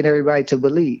try to get everybody to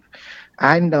believe.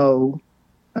 I know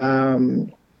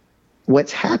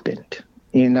what's happened,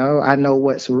 you know, I know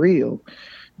what's real,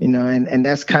 you know, and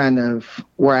that's kind of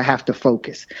where I have to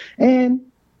focus. And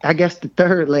I guess the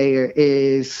third layer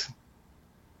is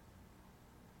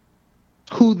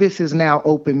who this has now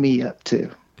opened me up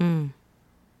to.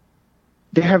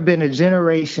 There have been a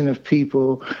generation of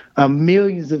people,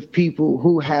 millions of people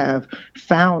who have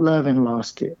found love and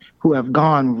lost it, who have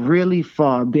gone really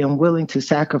far, been willing to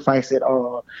sacrifice it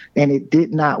all, and it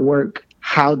did not work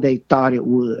how they thought it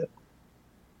would.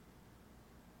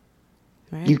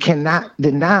 Right. You cannot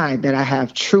deny that I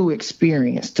have true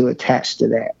experience to attach to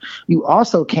that. You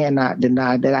also cannot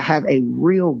deny that I have a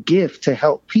real gift to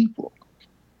help people.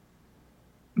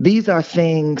 These are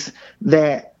things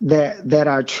that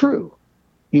are true,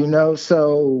 you know,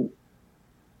 so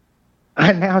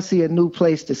I now see a new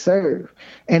place to serve.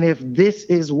 And if this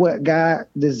is what God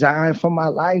designed for my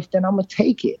life, then I'm going to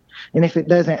take it. And if it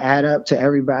doesn't add up to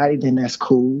everybody, then that's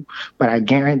cool. But I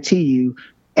guarantee you,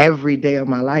 every day of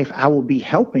my life, I will be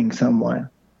helping someone.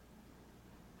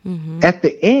 At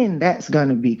the end, that's going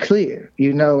to be clear,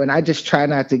 you know, and I just try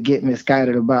not to get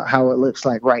misguided about how it looks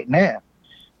like right now,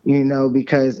 you know,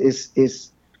 because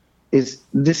this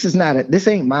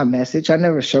ain't my message. I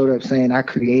never showed up saying I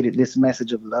created this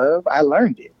message of love. I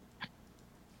learned it.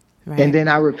 Right. And then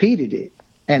I repeated it.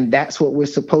 And that's what we're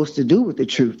supposed to do with the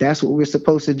truth. That's what we're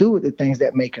supposed to do with the things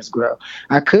that make us grow.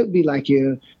 I could be like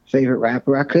your favorite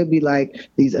rapper. I could be like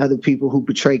these other people who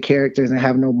portray characters and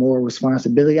have no moral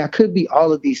responsibility. I could be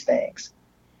all of these things.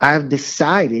 I've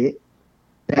decided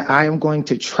that I am going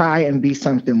to try and be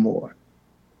something more.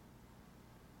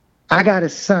 I got a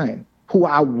son who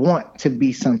I want to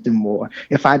be something more.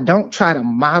 If I don't try to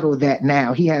model that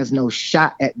now, he has no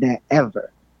shot at that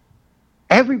ever.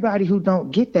 Everybody who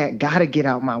don't get that got to get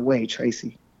out my way,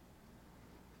 Tracy.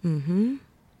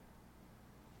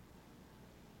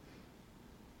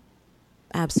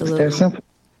 Absolutely. It's that simple.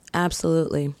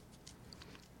 Absolutely.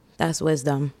 That's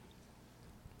wisdom.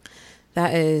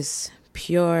 That is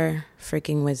pure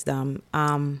freaking wisdom.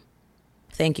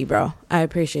 Thank you, bro. I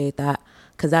appreciate that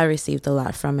because I received a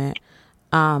lot from it.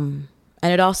 And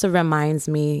it also reminds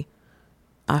me,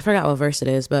 I forgot what verse it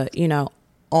is, but you know,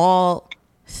 all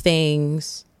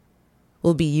things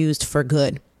will be used for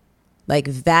good. Like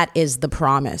that is the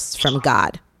promise from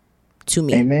God to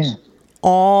me. Amen.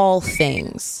 All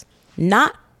things,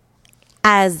 not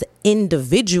as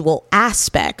individual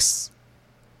aspects,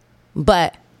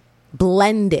 but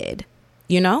blended,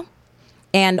 you know?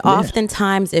 And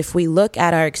oftentimes if we look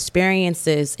at our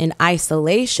experiences in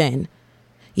isolation,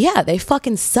 yeah, they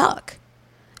fucking suck.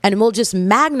 And we'll just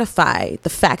magnify the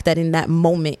fact that in that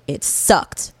moment it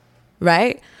sucked.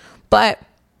 Right? But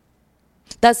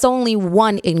that's only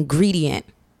one ingredient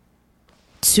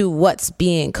to what's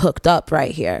being cooked up right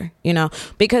here, you know?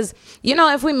 Because, you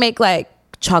know, if we make like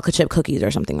chocolate chip cookies or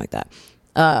something like that,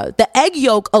 the egg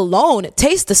yolk alone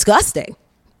tastes disgusting.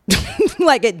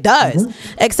 Like it does.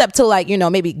 Except to like, you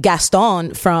know, maybe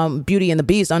Gaston from Beauty and the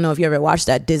Beast. I don't know if you ever watched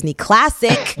that Disney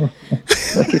classic.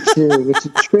 Look at you with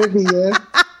your trivia.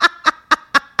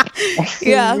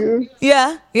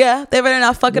 Yeah. They better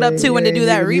not fuck it up too when they do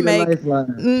that remake.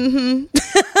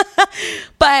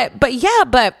 But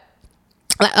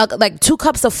like 2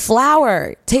 cups of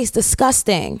flour tastes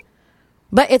disgusting,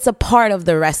 but it's a part of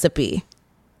the recipe.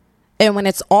 And when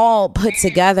it's all put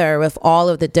together with all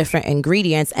of the different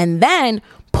ingredients and then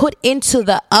put into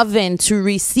the oven to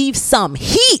receive some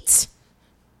heat.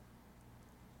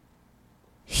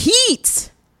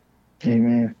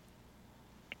 Amen.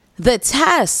 The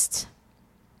test,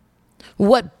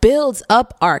 what builds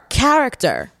up our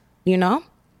character, you know?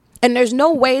 And there's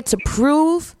no way to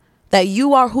prove that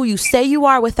you are who you say you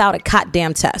are without a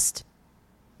goddamn test.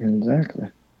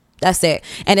 Exactly. That's it.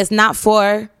 And it's not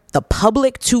for the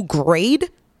public to grade.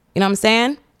 You know what I'm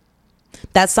saying?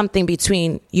 That's something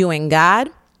between you and God.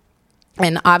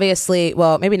 And obviously,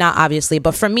 well, maybe not obviously,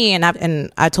 but for me,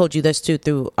 and I told you this too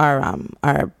through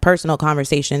our personal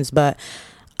conversations, but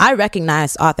I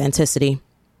recognize authenticity.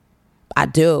 I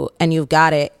do. And you've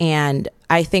got it. And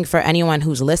I think for anyone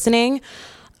who's listening,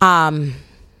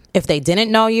 if they didn't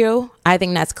know you, I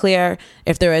think that's clear.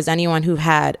 If there is anyone who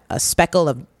had a speckle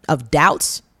of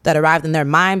doubts that arrived in their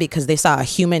mind because they saw a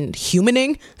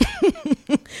humaning,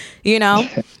 you know,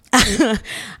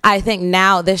 I think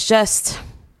now this just,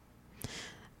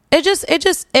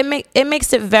 it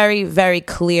makes it very, very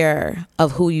clear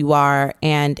of who you are,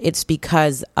 and it's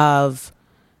because of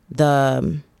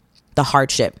the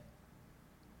hardship.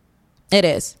 It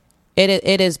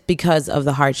is because of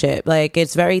the hardship. Like,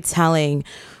 it's very telling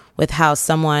with how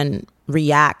someone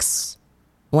reacts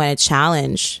when a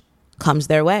challenge comes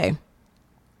their way.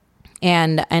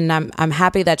 And I'm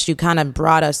happy that you kind of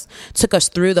took us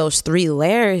through those 3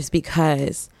 layers,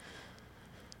 because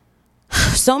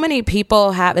so many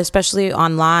people have, especially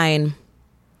online,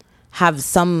 have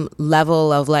some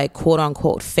level of like quote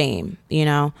unquote fame, you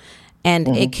know, and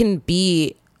it can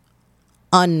be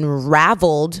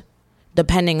unraveled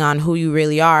depending on who you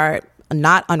really are.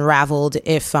 Not unraveled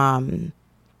if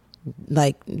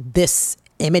like this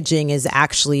imaging is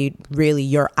actually really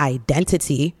your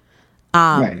identity.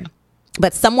 Right.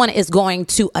 But someone is going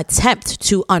to attempt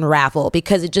to unravel,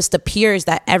 because it just appears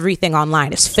that everything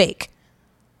online is fake.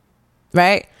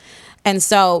 Right. And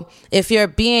so if you're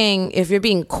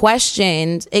being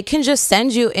questioned, it can just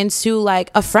send you into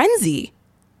like a frenzy.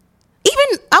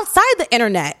 Even outside the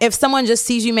internet, if someone just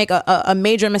sees you make a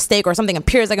major mistake, or something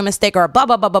appears like a mistake, or blah,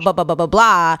 blah, blah, blah, blah, blah, blah, blah,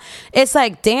 blah, it's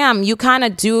like, damn, you kind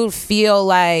of do feel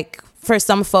like, for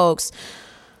some folks,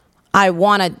 I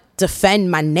want to defend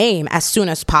my name as soon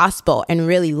as possible and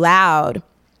really loud.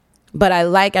 But I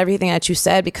like everything that you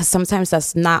said, because sometimes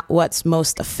that's not what's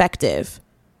most effective.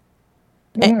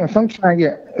 If I'm trying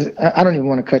to, I don't even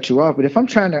want to cut you off, but if I'm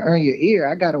trying to earn your ear,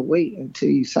 I got to wait until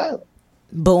you silent.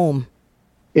 Boom.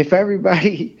 If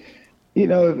everybody, you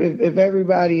know, if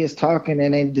everybody is talking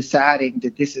and then deciding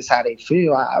that this is how they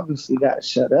feel, I obviously got to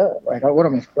shut up. Like, what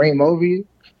am I, scream over you?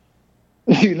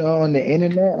 You know, on the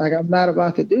internet? Like, I'm not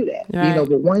about to do that. Right. You know,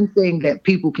 but one thing that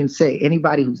people can say,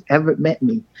 anybody who's ever met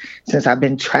me since I've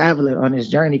been traveling on this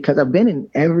journey, because I've been in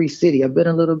every city, I've been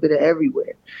a little bit of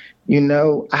everywhere. You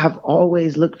know, I've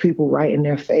always looked people right in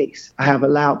their face. I have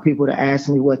allowed people to ask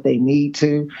me what they need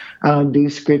to. I don't do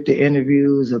scripted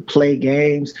interviews or play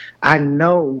games. I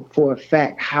know for a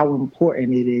fact how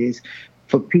important it is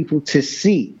for people to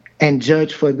see and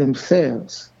judge for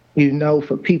themselves, you know,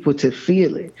 for people to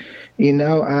feel it. You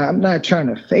know, I'm not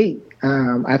trying to fake.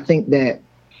 I think that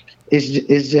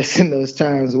it's just in those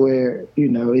times where, you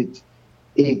know,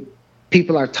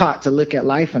 people are taught to look at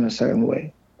life in a certain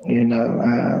way. You know,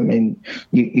 and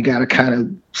you got to kind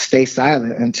of stay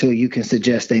silent until you can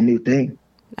suggest a new thing.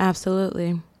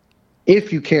 Absolutely.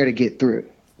 If you care to get through,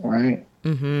 right?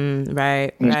 Mm-hmm.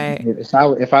 Right.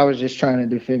 If I was just trying to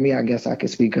defend me, I guess I could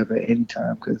speak up at any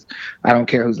time, because I don't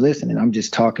care who's listening. I'm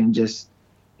just talking, just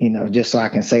so I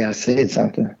can say I said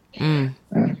something. You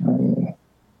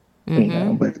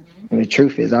know, but the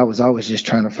truth is, I was always just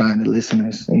trying to find the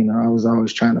listeners. You know, I was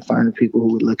always trying to find the people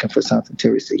who were looking for something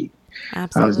to receive.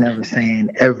 Absolutely. I was never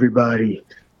saying everybody,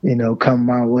 you know, come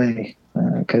my way,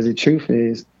 because the truth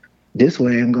is, this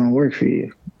way ain't gonna work for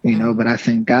you, you know. But I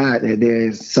thank God that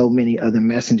there's so many other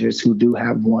messengers who do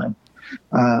have one,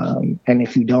 and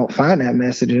if you don't find that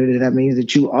messenger, then that means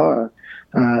that you are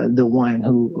the one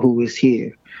who is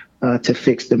here to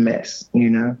fix the mess, you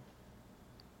know.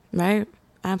 Right.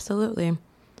 Absolutely.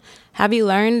 Have you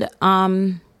learned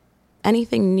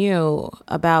anything new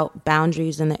about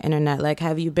boundaries in the internet? Like,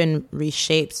 have you been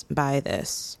reshaped by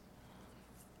this?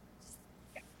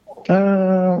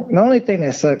 The only thing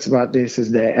that sucks about this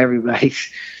is that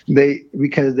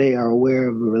because they are aware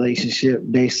of a relationship,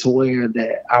 they swear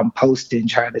that I'm posting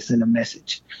trying to send a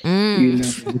message. You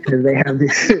know,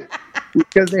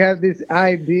 because they have this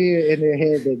idea in their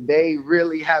head that they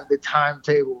really have the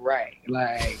timetable right.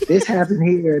 Like, this happened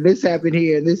here, this happened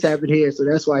here, and this happened here, so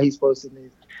that's why he's posting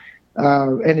this.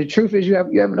 And the truth is, you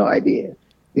have no idea.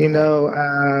 You know,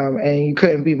 and you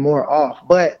couldn't be more off.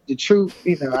 But the truth,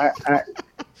 you know, I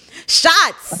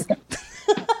shots.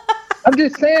 I'm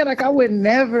just saying, like, I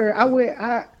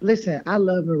listen, I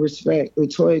love and respect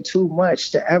Latoya too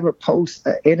much to ever post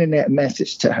an internet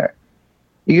message to her.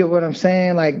 You get what I'm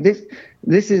saying? Like,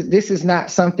 this is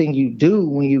not something you do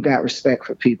when you got respect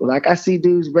for people. Like, I see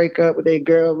dudes break up with their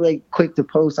girl, really quick to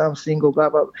post, I'm single, blah,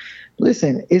 blah.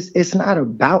 Listen, it's not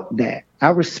about that. I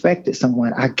respected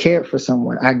someone. I cared for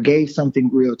someone. I gave something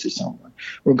real to someone.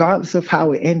 Regardless of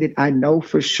how it ended, I know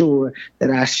for sure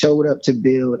that I showed up to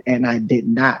build and I did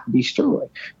not destroy.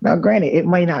 Now, granted, it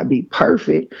might not be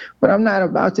perfect, but I'm not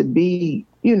about to be,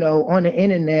 you know, on the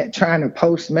internet trying to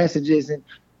post messages. And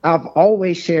I've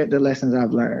always shared the lessons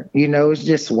I've learned. You know, it's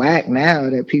just whack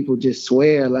now that people just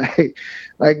swear, like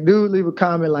dude, leave a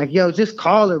comment like, yo, just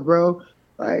call her, bro.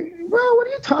 Like, bro, what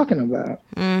are you talking about?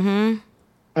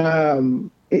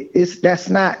 that's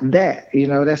not that,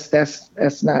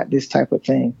 that's not this type of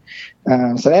thing.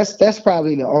 So that's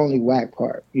probably the only whack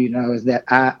part, is that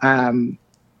I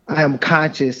am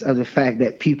conscious of the fact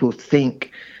that people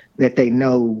think that they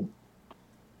know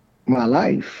my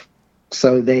life.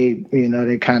 So they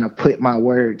kind of put my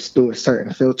words through a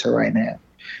certain filter right now.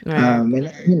 Right.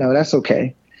 And that's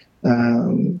okay.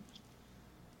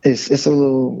 It's a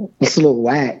little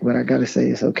whack, but I gotta say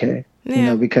it's okay.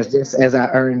 Yeah. Because just as I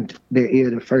earned their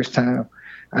ear the first time,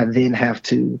 I then have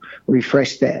to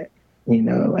refresh that,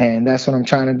 and that's what I'm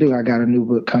trying to do. I got a new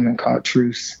book coming called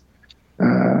Truce.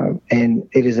 And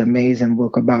it is an amazing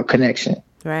book about connection.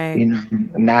 Right.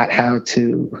 Not how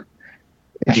to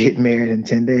get married in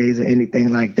 10 days or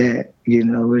anything like that.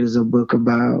 It is a book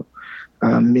about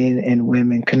men and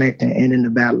women connecting and in the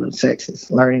battle of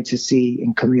sexes, learning to see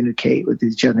and communicate with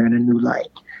each other in a new light.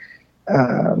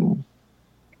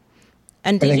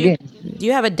 And do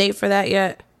you have a date for that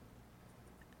yet?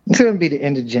 It's going to be the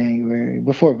end of January,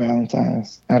 before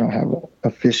Valentine's. I don't have an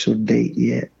official date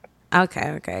yet.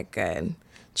 Okay, good.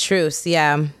 Truce,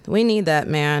 yeah. We need that,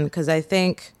 man, because I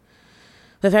think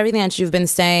with everything that you've been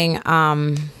saying,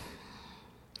 in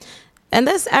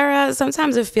this era,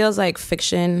 sometimes it feels like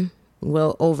fiction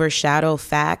will overshadow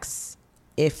facts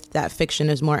if that fiction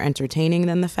is more entertaining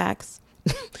than the facts.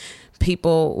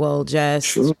 People will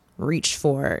just reach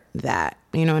for that.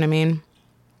 You know what I mean?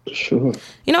 Sure.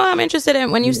 I'm interested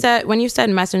in when you said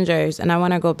messengers, and I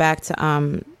want to go back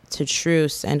to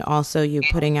Truce, and also you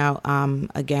putting out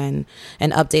again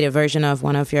an updated version of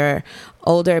one of your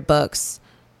older books.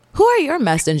 Who are your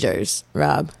messengers,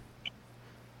 Rob?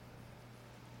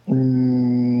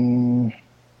 The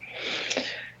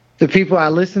people I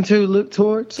listen to, look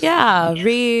towards? Yeah,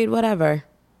 read, whatever.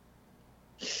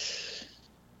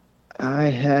 I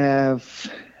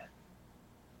have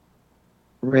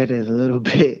read a little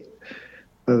bit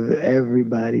of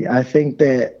everybody. I think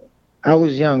that I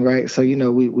was young, right? So,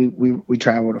 we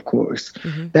traveled, of course.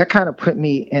 Mm-hmm. That kind of put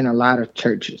me in a lot of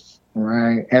churches,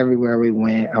 right? Everywhere we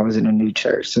went, I was in a new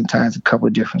church, sometimes a couple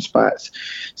of different spots.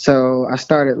 So I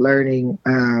started learning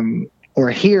or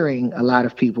hearing a lot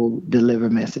of people deliver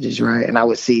messages, right? And I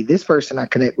would see this person I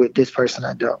connect with, this person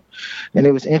I don't. And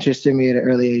it was interesting to me at an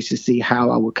early age to see how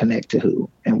I would connect to who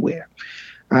and where.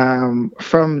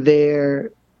 From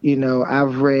there,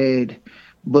 I've read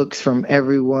books from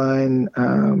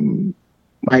everyone,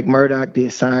 like Murdoch, The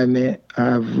Assignment.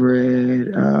 I've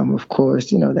read, of course,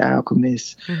 The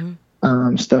Alchemist,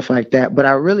 mm-hmm. Stuff like that. But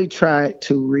I really tried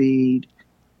to read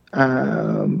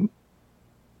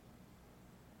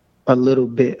a little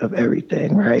bit of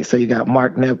everything, right? So you got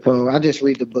Mark Nepo. I'll just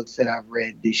read the books that I've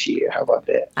read this year. How about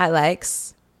that? I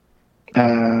likes.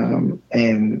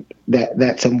 And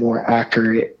that's a more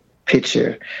accurate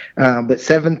picture. But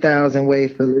 7,000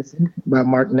 Ways to Listen by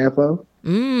Mark Nepo,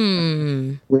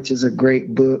 which is a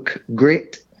great book.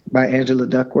 Grit by Angela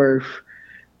Duckworth.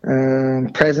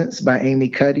 Presence by Amy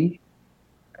Cuddy.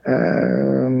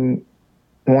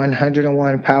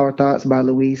 101 Power Thoughts by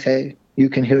Louise Hay. You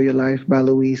Can Heal Your Life by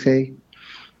Louise Hay.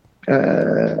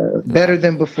 Better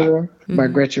Than Before by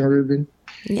Gretchen Rubin.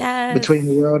 Yes. Between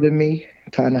the World and Me,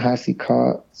 Ta-Nehisi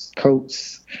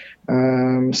Coates.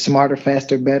 Smarter,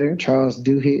 Faster, Better, Charles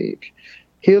Duhigg.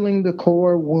 Healing the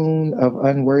Core Wound of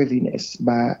Unworthiness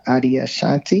by Adia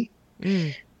Shanti.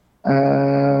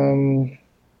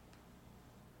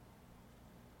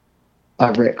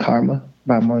 I've read Karma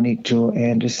by Monique Jewel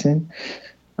Anderson.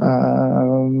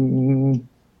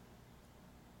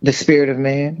 The Spirit of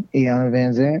Man, Iana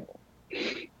Van Zandt.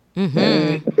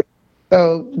 Mm-hmm.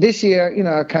 So this year,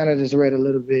 I kind of just read a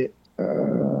little bit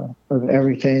of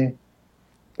everything.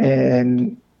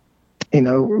 And,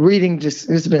 reading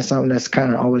it's been something that's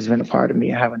kind of always been a part of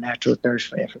me. I have a natural thirst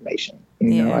for information.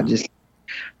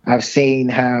 I've seen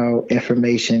how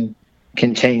information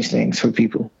can change things for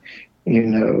people,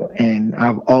 and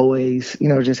I've always,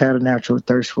 just had a natural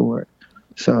thirst for it.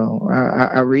 So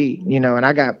I read, and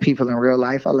I got people in real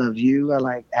life. I love you. I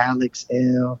like Alex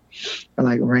L. I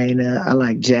like Raina. I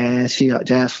like Jazz.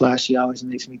 Jazz Fly. She always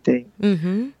makes me think.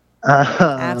 Mm-hmm.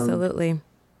 Absolutely.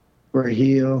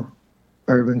 Raheel,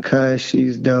 Urban Kush.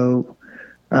 She's dope.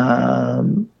 I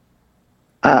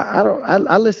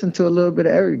listen to a little bit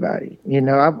of everybody.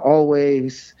 I've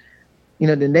always,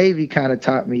 the Navy kind of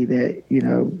taught me that,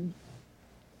 in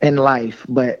life,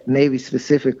 but Navy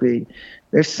specifically,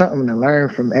 there's something to learn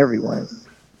from everyone.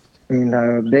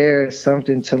 There's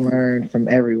something to learn from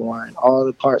everyone. All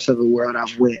the parts of the world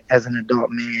I've went as an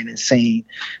adult man and seen,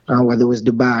 whether it was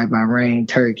Dubai, Bahrain,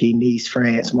 Turkey, Nice,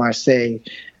 France, Marseille,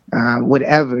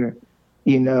 whatever,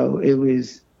 it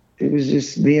was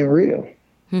just being real.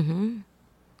 Mm-hmm.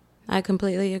 I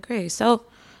completely agree. So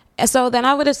then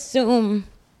I would assume,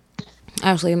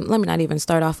 actually, let me not even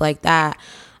start off like that.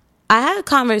 I had a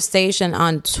conversation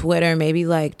on Twitter maybe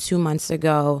like 2 months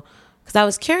ago because I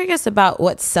was curious about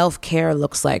what self-care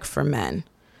looks like for men.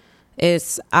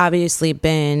 It's obviously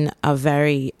been a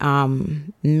very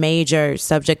major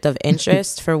subject of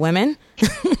interest for women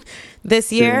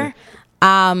this year.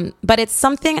 But it's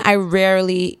something I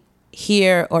rarely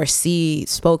hear or see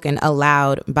spoken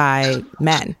aloud by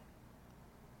men.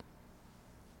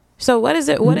 So what is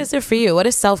it for you? What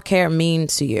does self-care mean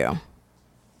to you?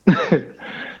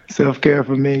 Self-care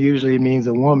for me usually means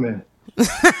a woman.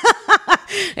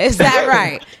 Is that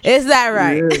right? Is that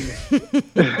right?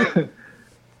 Yeah.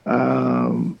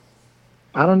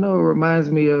 I don't know. It reminds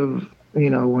me of,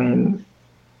 when,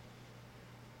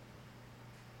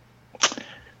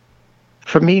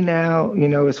 for me now,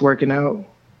 it's working out.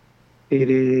 It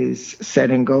is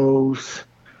setting goals.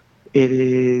 It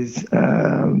is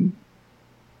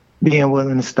being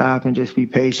willing to stop and just be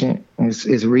patient.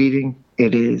 It's reading.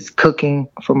 It is cooking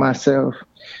for myself.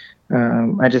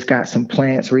 I just got some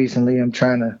plants recently. I'm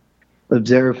trying to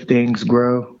observe things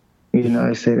grow.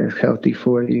 I say that's healthy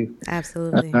for you.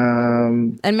 Absolutely.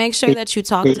 And make sure that you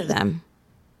talk to them.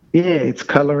 Yeah, it's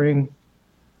coloring.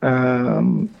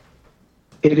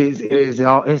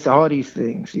 It's all these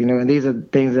things, and these are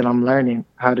things that I'm learning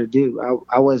how to do.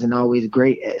 I wasn't always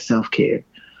great at self-care.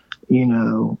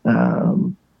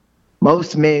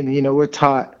 Most men, we're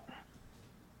taught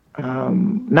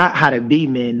not how to be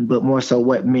men, but more so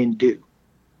what men do,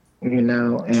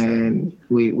 and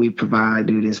we provide,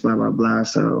 do this, blah, blah, blah.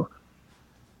 So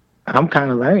I'm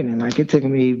kind of learning. Like, it took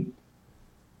me,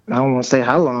 I don't want to say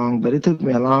how long, but it took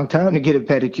me a long time to get a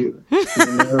pedicure.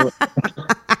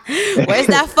 Where's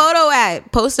that photo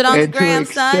at? Post it on the gram,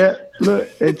 son.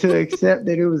 And to accept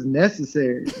that it was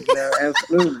necessary.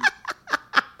 Absolutely.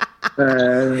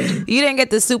 You didn't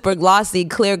get the super glossy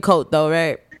clear coat though,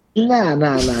 right?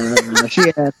 Nah. She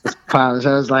had this polish.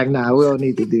 I was like, nah, we don't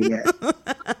need to do that.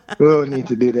 We don't need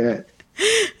to do that.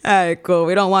 All right, cool.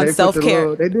 We don't want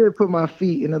self-care. They did put my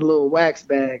feet in a little wax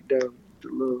bag, though.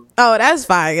 Oh, that's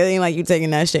fine. It ain't like you taking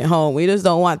that shit home. We just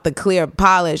don't want the clear,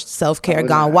 polished self-care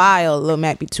gone wild. It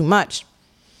might be too much.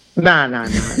 Nah. I'm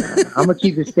going to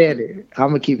keep it standard. I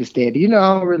don't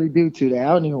really do too that.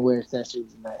 I don't even wear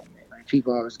accessories and that. Like,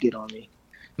 people always get on me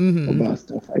about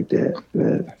stuff like that.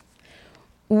 But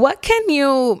what can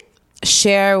you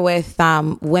share with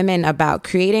women about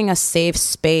creating a safe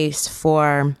space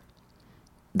for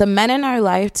the men in our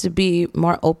life to be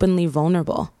more openly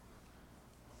vulnerable?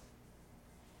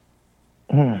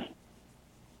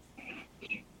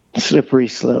 Slippery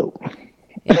slope.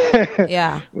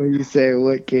 Yeah. When you say,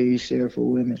 what can you share for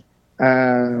women?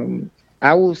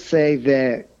 I will say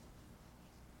that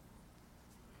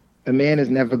a man is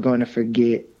never going to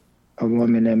forget a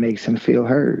woman that makes him feel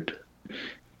heard.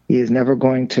 He is never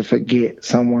going to forget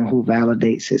someone who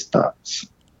validates his thoughts,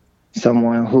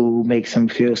 someone who makes him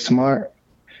feel smart,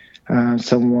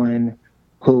 someone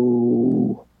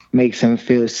who makes him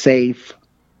feel safe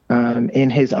in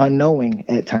his unknowing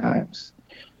at times.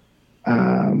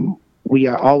 We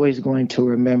are always going to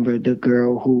remember the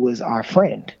girl who was our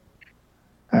friend.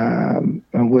 And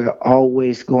we're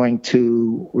always going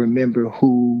to remember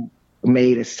who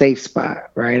made a safe spot,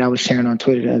 right? I was sharing on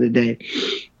Twitter the other day.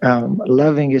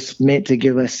 Loving is meant to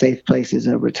give us safe places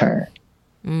of return.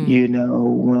 When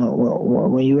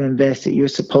you invest it, you're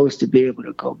supposed to be able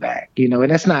to go back,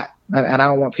 and that's not, and I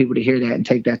don't want people to hear that and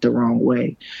take that the wrong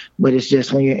way, but it's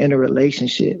just when you're in a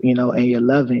relationship, and you're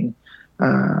loving,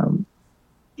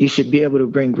 you should be able to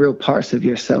bring real parts of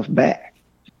yourself back.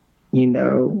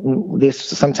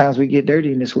 Sometimes we get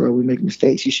dirty in this world. We make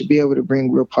mistakes. You should be able to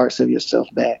bring real parts of yourself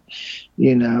back,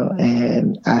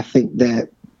 and I think that,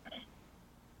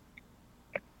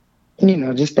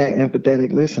 just that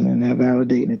empathetic listening, that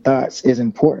validating the thoughts is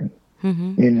important,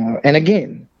 and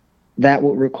again, that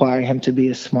would require him to be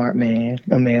a smart man,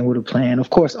 a man with a plan, of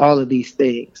course, all of these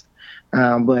things.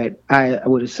 But I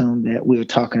would assume that we're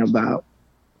talking about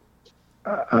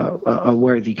a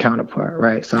worthy counterpart,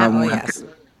 right? So yes.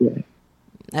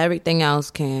 Everything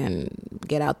else can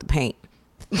get out the paint.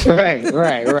 Right.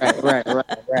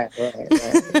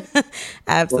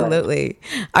 Absolutely.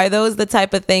 Right. Are those the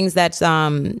type of things that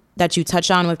you touch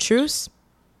on with Truce?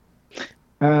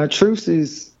 Truce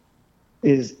is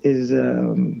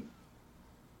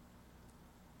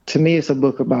to me, it's a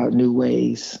book about new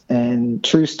ways, and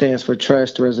Truce stands for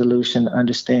trust, resolution,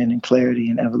 understanding, clarity,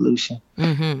 and evolution.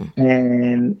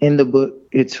 And in the book,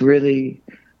 it's really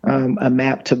a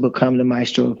map to become the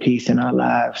maestro of peace in our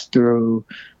lives through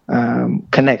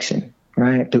connection,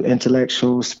 right? Through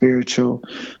intellectual, spiritual,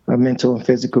 mental, and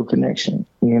physical connection.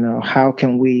 How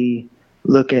can we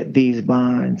look at these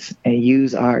bonds and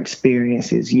use our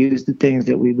experiences, use the things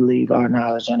that we believe, our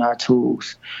knowledge and our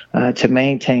tools to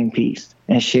maintain peace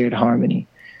and shared harmony?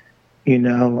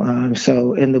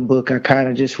 So in the book, I kind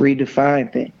of just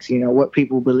redefine things, what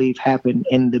people believe happened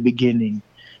in the beginning,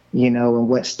 and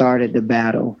what started the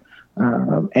battle,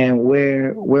 and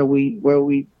where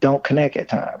we don't connect at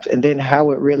times, and then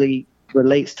how it really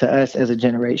relates to us as a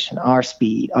generation, our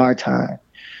speed, our time,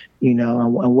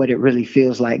 and what it really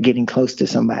feels like getting close to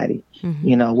somebody,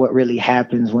 what really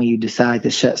happens when you decide to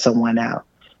shut someone out.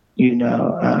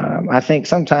 I think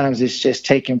sometimes it's just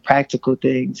taking practical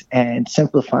things and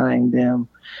simplifying them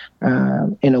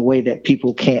in a way that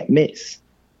people can't miss,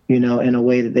 in a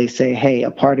way that they say, hey,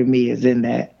 a part of me is in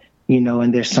that,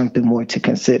 and there's something more to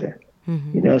consider.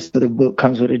 So the book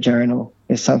comes with a journal.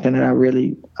 It's something that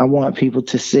I want people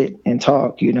to sit and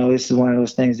talk. This is one of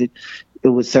those things that it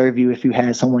would serve you if you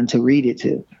had someone to read it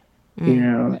to. I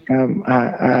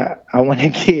want to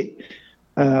get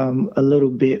a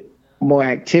little bit more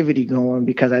activity going,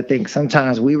 because I think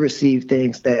sometimes we receive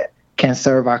things that can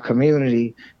serve our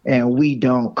community and we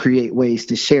don't create ways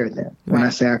to share them. Right. When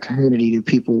I say our community, the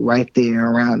people right there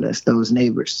around us, those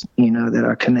neighbors, that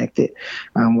are connected,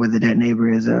 whether that neighbor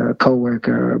is a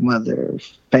coworker, a mother,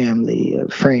 family, a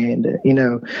friend,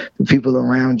 the people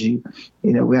around you,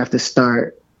 we have to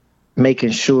start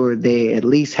making sure they at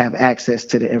least have access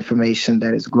to the information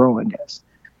that is growing us,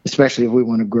 especially if we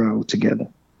want to grow together.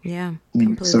 Yeah,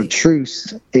 completely. So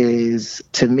truce is,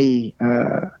 to me,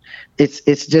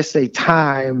 it's just a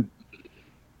time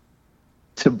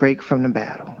to break from the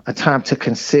battle, a time to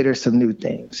consider some new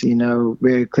things.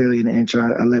 Very clearly in the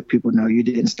intro, I let people know you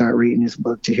didn't start reading this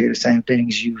book to hear the same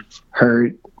things you've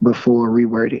heard before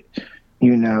reworded.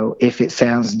 If it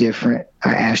sounds different,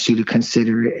 I asked you to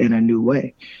consider it in a new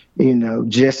way.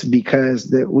 Just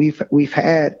because that we've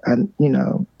had,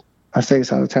 I say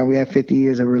this all the time, we have 50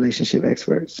 years of relationship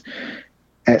experts.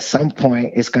 At some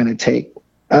point, it's going to take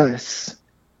us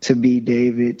to be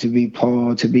David, to be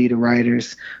Paul, to be the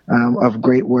writers of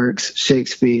great works,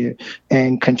 Shakespeare,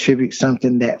 and contribute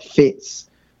something that fits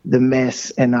the mess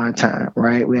in our time,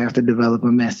 right? We have to develop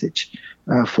a message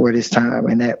for this time,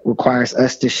 and that requires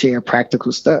us to share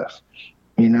practical stuff.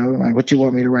 Like, what you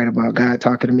want me to write about? God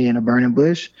talking to me in a burning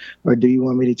bush? Or do you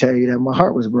want me to tell you that my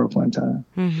heart was broke one time?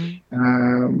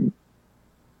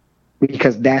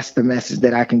 Because that's the message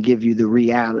that I can give you the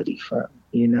reality from,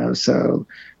 So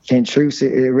in truth,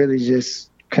 it really just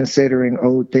considering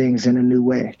old things in a new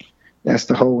way. That's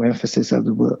the whole emphasis of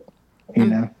the book,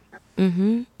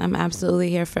 I'm absolutely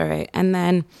here for it. And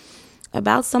then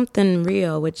about Something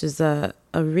Real, which is a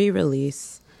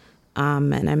re-release.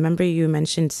 And I remember you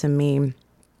mentioned to me,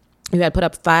 you had put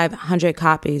up 500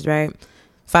 copies, right?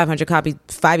 500 copies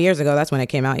 5 years ago. That's when it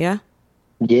came out, yeah?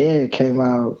 Yeah, it came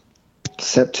out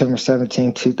September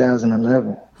 17,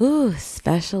 2011. Ooh,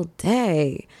 special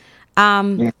day.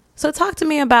 So talk to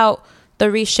me about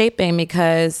the reshaping,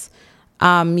 because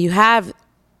you have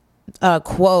a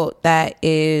quote that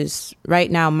is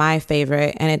right now my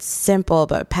favorite, and it's simple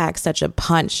but packs such a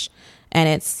punch, and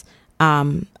it's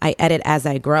I edit as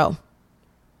I grow.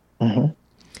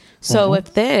 So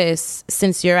with this,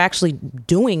 since you're actually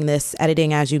doing this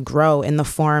editing as you grow in the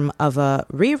form of a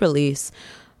re-release,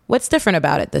 what's different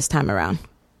about it this time around?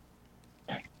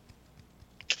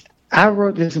 I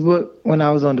wrote this book when I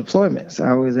was on deployments.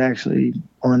 I was actually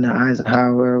on the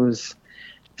Eisenhower. I was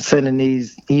sending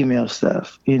these email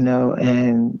stuff,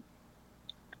 and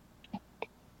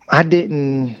I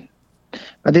didn't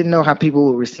know how people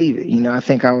would receive it. I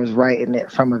think I was writing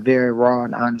it from a very raw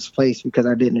and honest place because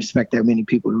I didn't expect that many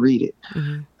people to read it.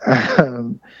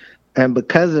 And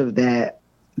because of that,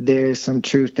 there's some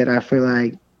truth that I feel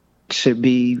like should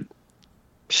be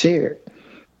shared.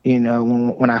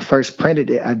 When I first printed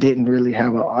it, I didn't really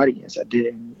have an audience. I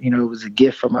didn't, it was a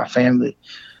gift from my family.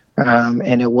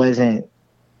 And I wasn't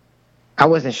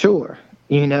sure,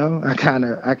 I kind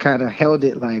of held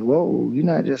it like, whoa, you're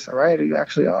not just a writer, you're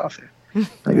actually an author.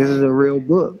 Like, this is a real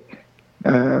book.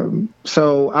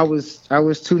 So I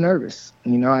was too nervous.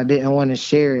 I didn't want to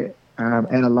share it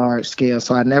at a large scale.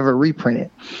 So I never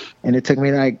reprinted. And it took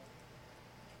me like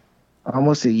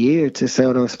almost a year to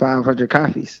sell those 500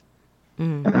 copies.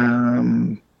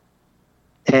 And,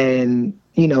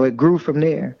 it grew from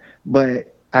there.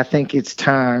 But I think it's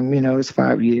time, it's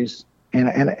 5 years.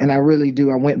 And I really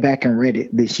do. I went back and read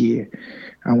it this year.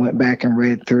 I went back and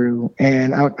read through,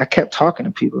 and I kept talking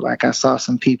to people. Like, I saw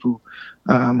some people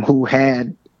who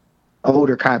had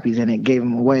older copies and it gave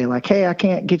them away. Like, hey, I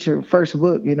can't get your first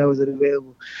book. Is it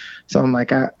available? So I'm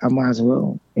like, I might as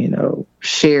well,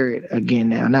 share it again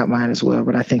now. Not mine as well,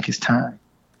 but I think it's time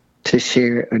to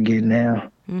share it again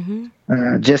now.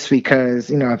 Just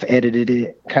because, I've edited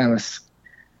it, kind of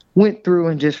went through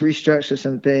and just restructured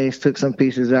some things, took some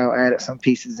pieces out, added some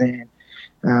pieces in.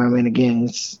 And again,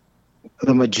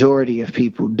 the majority of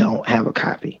people don't have a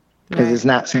copy because it's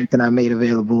not something I made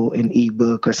available in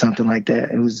ebook or something like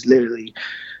that. It was literally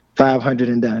 500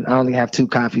 and done. I only have 2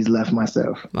 copies left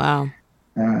myself. Wow.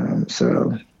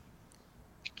 So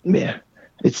yeah,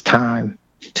 it's time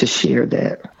to share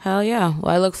that. Hell yeah.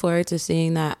 Well, I look forward to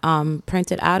seeing that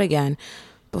printed out again.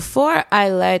 Before I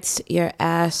let your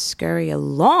ass scurry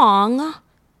along,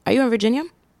 are you in Virginia?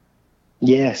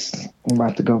 Yes. I'm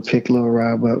about to go pick Lil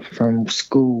Rob up from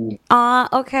school.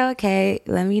 Okay.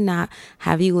 Let me not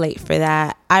have you late for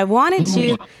that. I wanted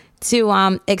you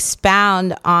to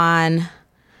expound on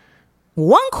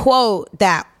one quote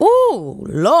that, ooh,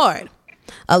 Lord.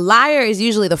 A liar is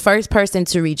usually the first person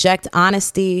to reject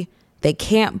honesty. They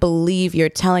can't believe you're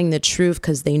telling the truth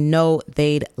because they know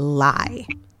they'd lie.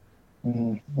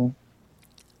 Mm-hmm.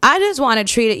 I just want to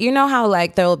treat it, how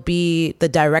like there'll be the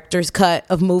director's cut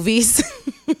of movies?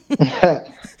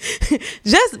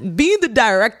 Just be the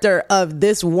director of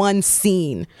this one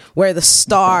scene where the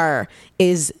star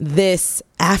is this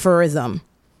aphorism.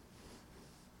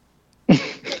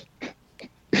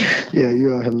 Yeah,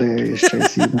 you are hilarious,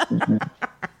 Tracy.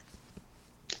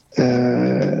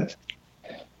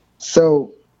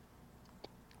 So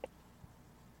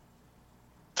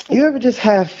you ever just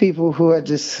have people who are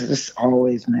just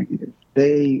always negative?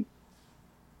 They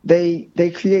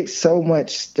create so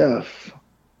much stuff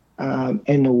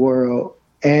in the world,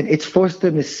 and it's forced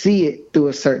them to see it through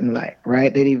a certain light,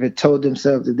 right? They'd even told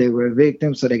themselves that they were a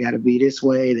victim, so they got to be this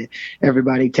way, that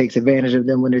everybody takes advantage of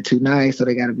them when they're too nice, so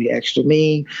they got to be extra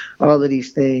mean, all of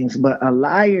these things. But a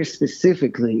liar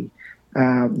specifically,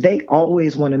 they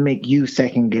always want to make you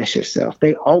second guess yourself.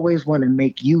 They always want to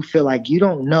make you feel like you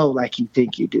don't know like you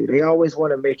think you do. They always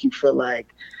want to make you feel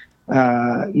like,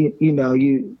 you're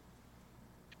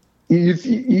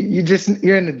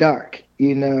in the dark,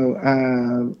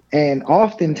 and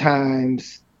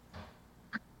oftentimes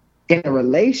in a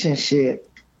relationship,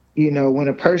 when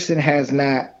a person has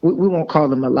not, we won't call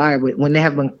them a liar, but when they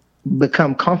have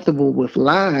become comfortable with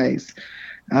lies,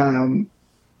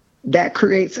 that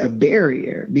creates a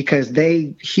barrier because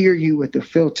they hear you with the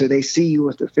filter. They see you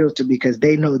with the filter because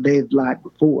they know they've lied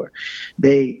before.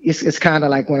 It's kind of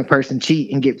like when a person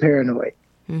cheat and get paranoid,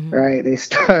 right? They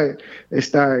start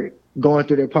going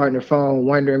through their partner's phone,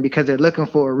 wondering because they're looking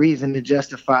for a reason to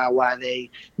justify why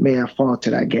they may have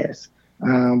faltered, I guess.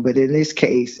 But in this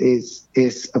case,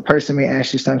 it's a person may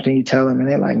ask you something, you tell them, and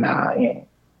they're like, nah, yeah,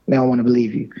 they don't want to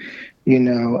believe you, And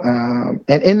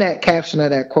in that caption of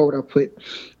that quote, I put,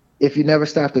 if you never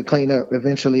stop to clean up,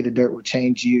 eventually the dirt will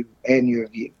change you and your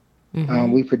view.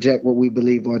 We project what we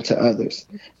believe onto others.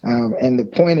 And the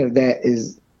point of that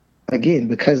is, again,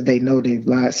 because they know they've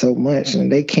lied so much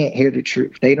and they can't hear the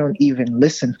truth. They don't even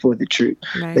listen for the truth.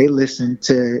 Right. They listen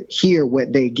to hear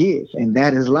what they give, and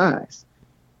that is lies.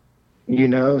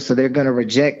 So they're going to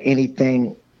reject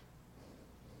anything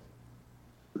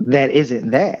that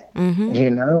isn't that.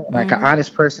 Like an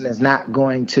honest person is not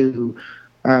going to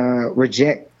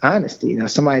reject honesty.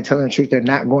 Somebody telling the truth, they're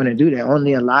not going to do that.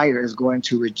 Only a liar is going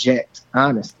to reject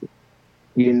honesty.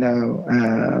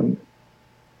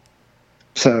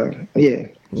 So yeah.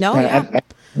 No.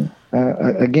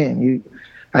 Again,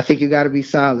 I think you got to be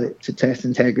solid to test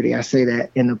integrity. I say that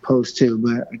in the post too,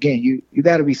 but again, you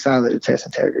got to be solid to test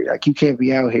integrity. Like you can't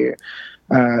be out here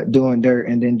doing dirt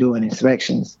and then doing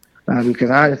inspections because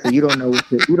honestly, you don't know what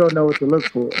to look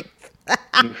for.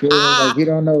 You feel like you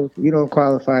don't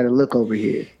qualify to look over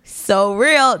here. So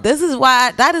real. This is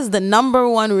why that is the number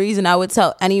one reason I would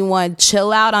tell anyone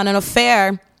chill out on an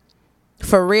affair.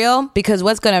 For real, because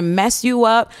what's going to mess you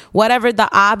up, whatever the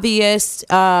obvious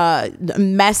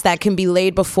mess that can be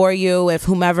laid before you, if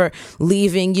whomever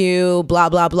leaving you, blah,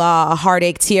 blah, blah,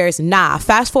 heartache, tears, nah.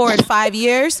 Fast forward 5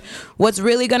 years, what's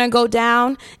really going to go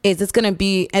down is it's going to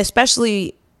be,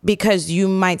 especially because you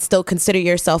might still consider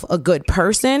yourself a good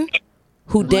person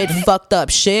who did fucked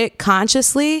up shit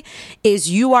consciously,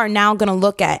 is you are now going to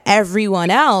look at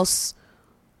everyone else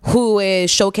who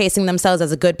is showcasing themselves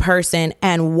as a good person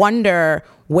and wonder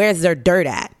where's their dirt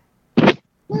at.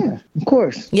 Yeah, of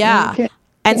course. Yeah.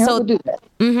 And so,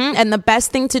 and the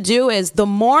best thing to do is the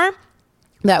more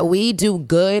that we do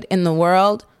good in the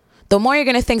world, the more you're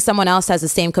going to think someone else has the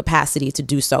same capacity to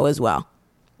do so as well.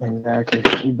 Exactly.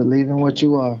 You believe in what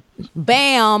you are.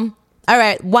 Bam. All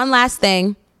right. One last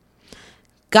thing.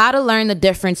 gotta learn the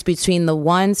difference between the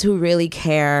ones who really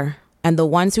care and the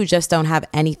ones who just don't have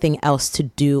anything else to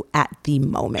do at the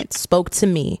moment. Spoke to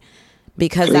me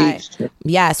because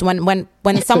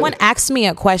when someone asks me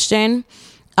a question,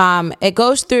 it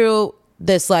goes through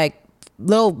this like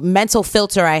little mental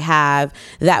filter I have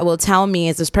that will tell me,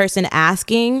 is this person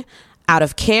asking out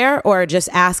of care or just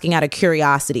asking out of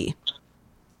curiosity?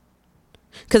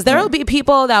 Because there will be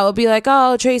people that will be like,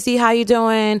 oh, Tracy, how you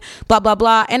doing? Blah, blah,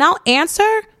 blah. And I'll answer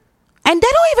and they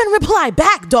don't even reply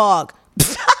back, dog.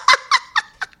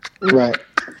 Right.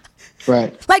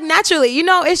 Like naturally,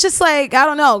 it's just like, I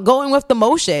don't know, going with the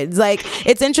motions. Like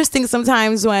it's interesting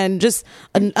sometimes when just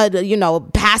a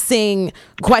passing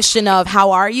question of how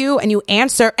are you, and you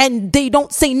answer and they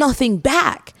don't say nothing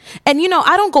back. And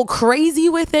I don't go crazy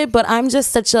with it, but I'm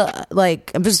just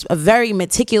I'm just a very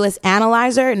meticulous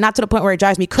analyzer, not to the point where it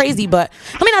drives me crazy, but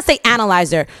let me not say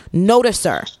analyzer,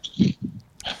 noticer.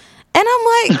 And I'm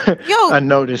like, yo, a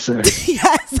noticer.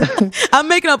 Yes, I'm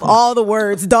making up all the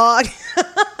words, dog.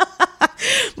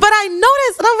 But I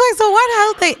noticed, and I'm like, so why the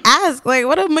hell they ask? Like,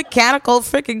 what a mechanical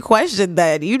freaking question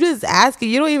then. You just ask and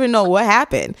you don't even know what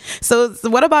happened. So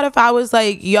what about if I was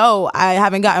like, yo, I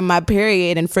haven't gotten my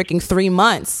period in freaking 3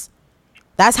 months.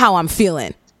 That's how I'm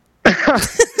feeling.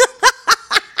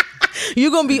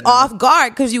 You're going to be off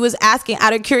guard because you was asking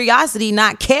out of curiosity,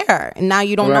 not care. And now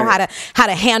you don't know how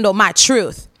to handle my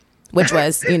truth. Which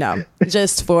was,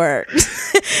 just for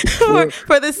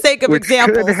the sake of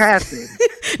example. Could happen.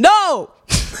 No,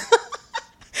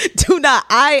 do not.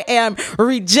 I am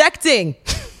rejecting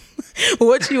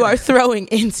what you are throwing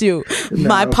into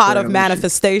my pot of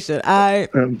manifestation.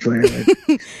 I'm playing.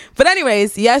 But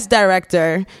anyways, yes,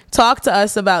 director, talk to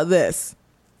us about this.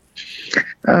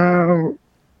 Again,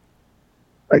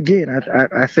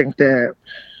 I think that.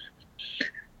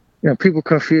 People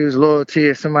confuse loyalty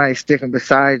as somebody sticking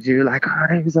beside you, like, oh,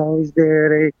 they was always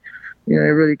there. They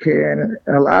really care. And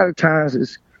a lot of times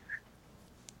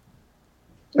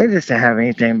they just didn't have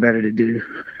anything better to do.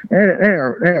 They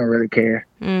don't really care.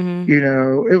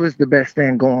 Mm-hmm. It was the best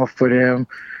thing going for them.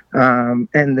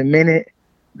 And the minute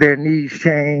their needs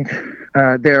change,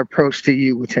 their approach to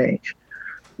you will change.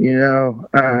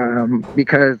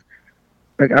 Because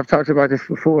like I've talked about this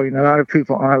before, a lot of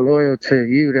people aren't loyal to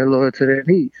you; they're loyal to their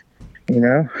needs.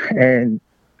 And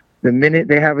the minute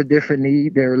they have a different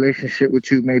need, their relationship with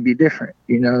you may be different,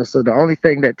 So the only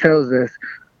thing that tells us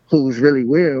who's really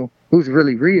real, is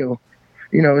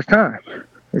time.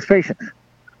 It's patience.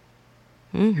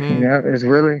 Mm-hmm. It's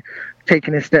really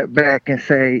taking a step back and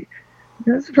say,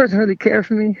 does this person really care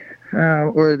for me?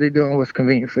 Or are they doing what's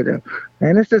convenient for them?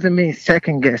 And this doesn't mean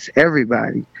second guess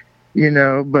everybody,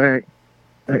 but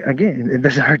again, it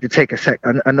doesn't hurt to take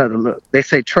another look. They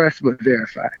say trust but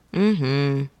verify.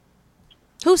 Mm-hmm.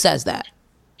 Who says that?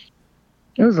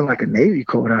 It was like a Navy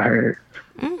quote I heard.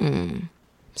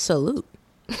 Salute.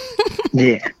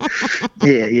 Yeah.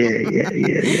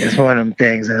 It's one of them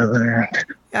things I learned.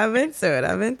 I'm into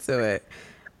it.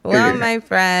 Well, my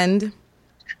friend,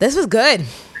 this was good.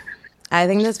 I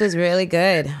think this was really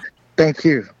good. Thank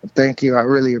you. I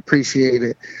really appreciate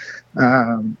it.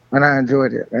 And I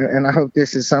enjoyed it. And I hope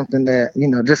this is something that,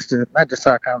 not just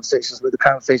our conversations, but the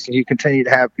conversation you continue to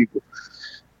have people,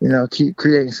 keep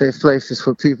creating safe places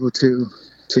for people to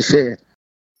share.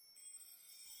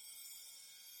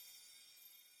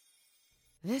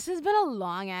 This has been a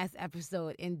long-ass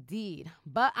episode indeed,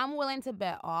 but I'm willing to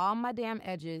bet all my damn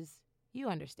edges. You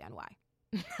understand why.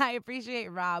 I appreciate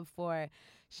Rob for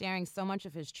sharing so much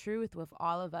of his truth with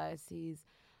all of us. He's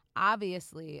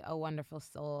obviously a wonderful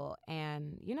soul,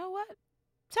 and you know what?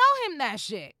 Tell him that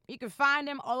shit. You can find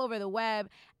him all over the web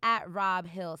at Rob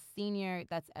Hill Sr.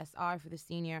 That's SR for the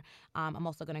senior. I'm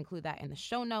also going to include that in the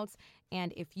show notes.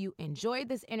 And if you enjoyed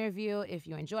this interview, if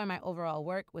you enjoy my overall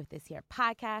work with this here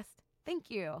podcast, thank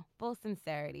you. Full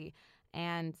sincerity.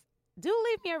 And do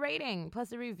leave me a rating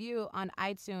plus a review on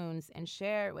iTunes and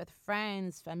share it with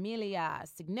friends, familia,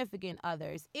 significant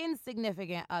others,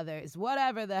 insignificant others,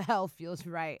 whatever the hell feels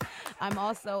right. I'm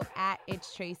also at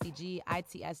It's Tracy G,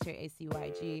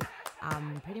 ITS-TRACYG,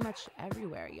 pretty much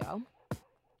everywhere, yo.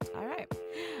 All right.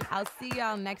 I'll see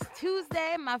y'all next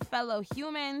Tuesday, my fellow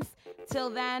humans. Till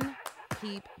then,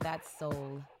 keep that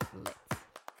soul lit.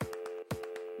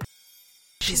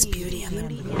 She's beauty and the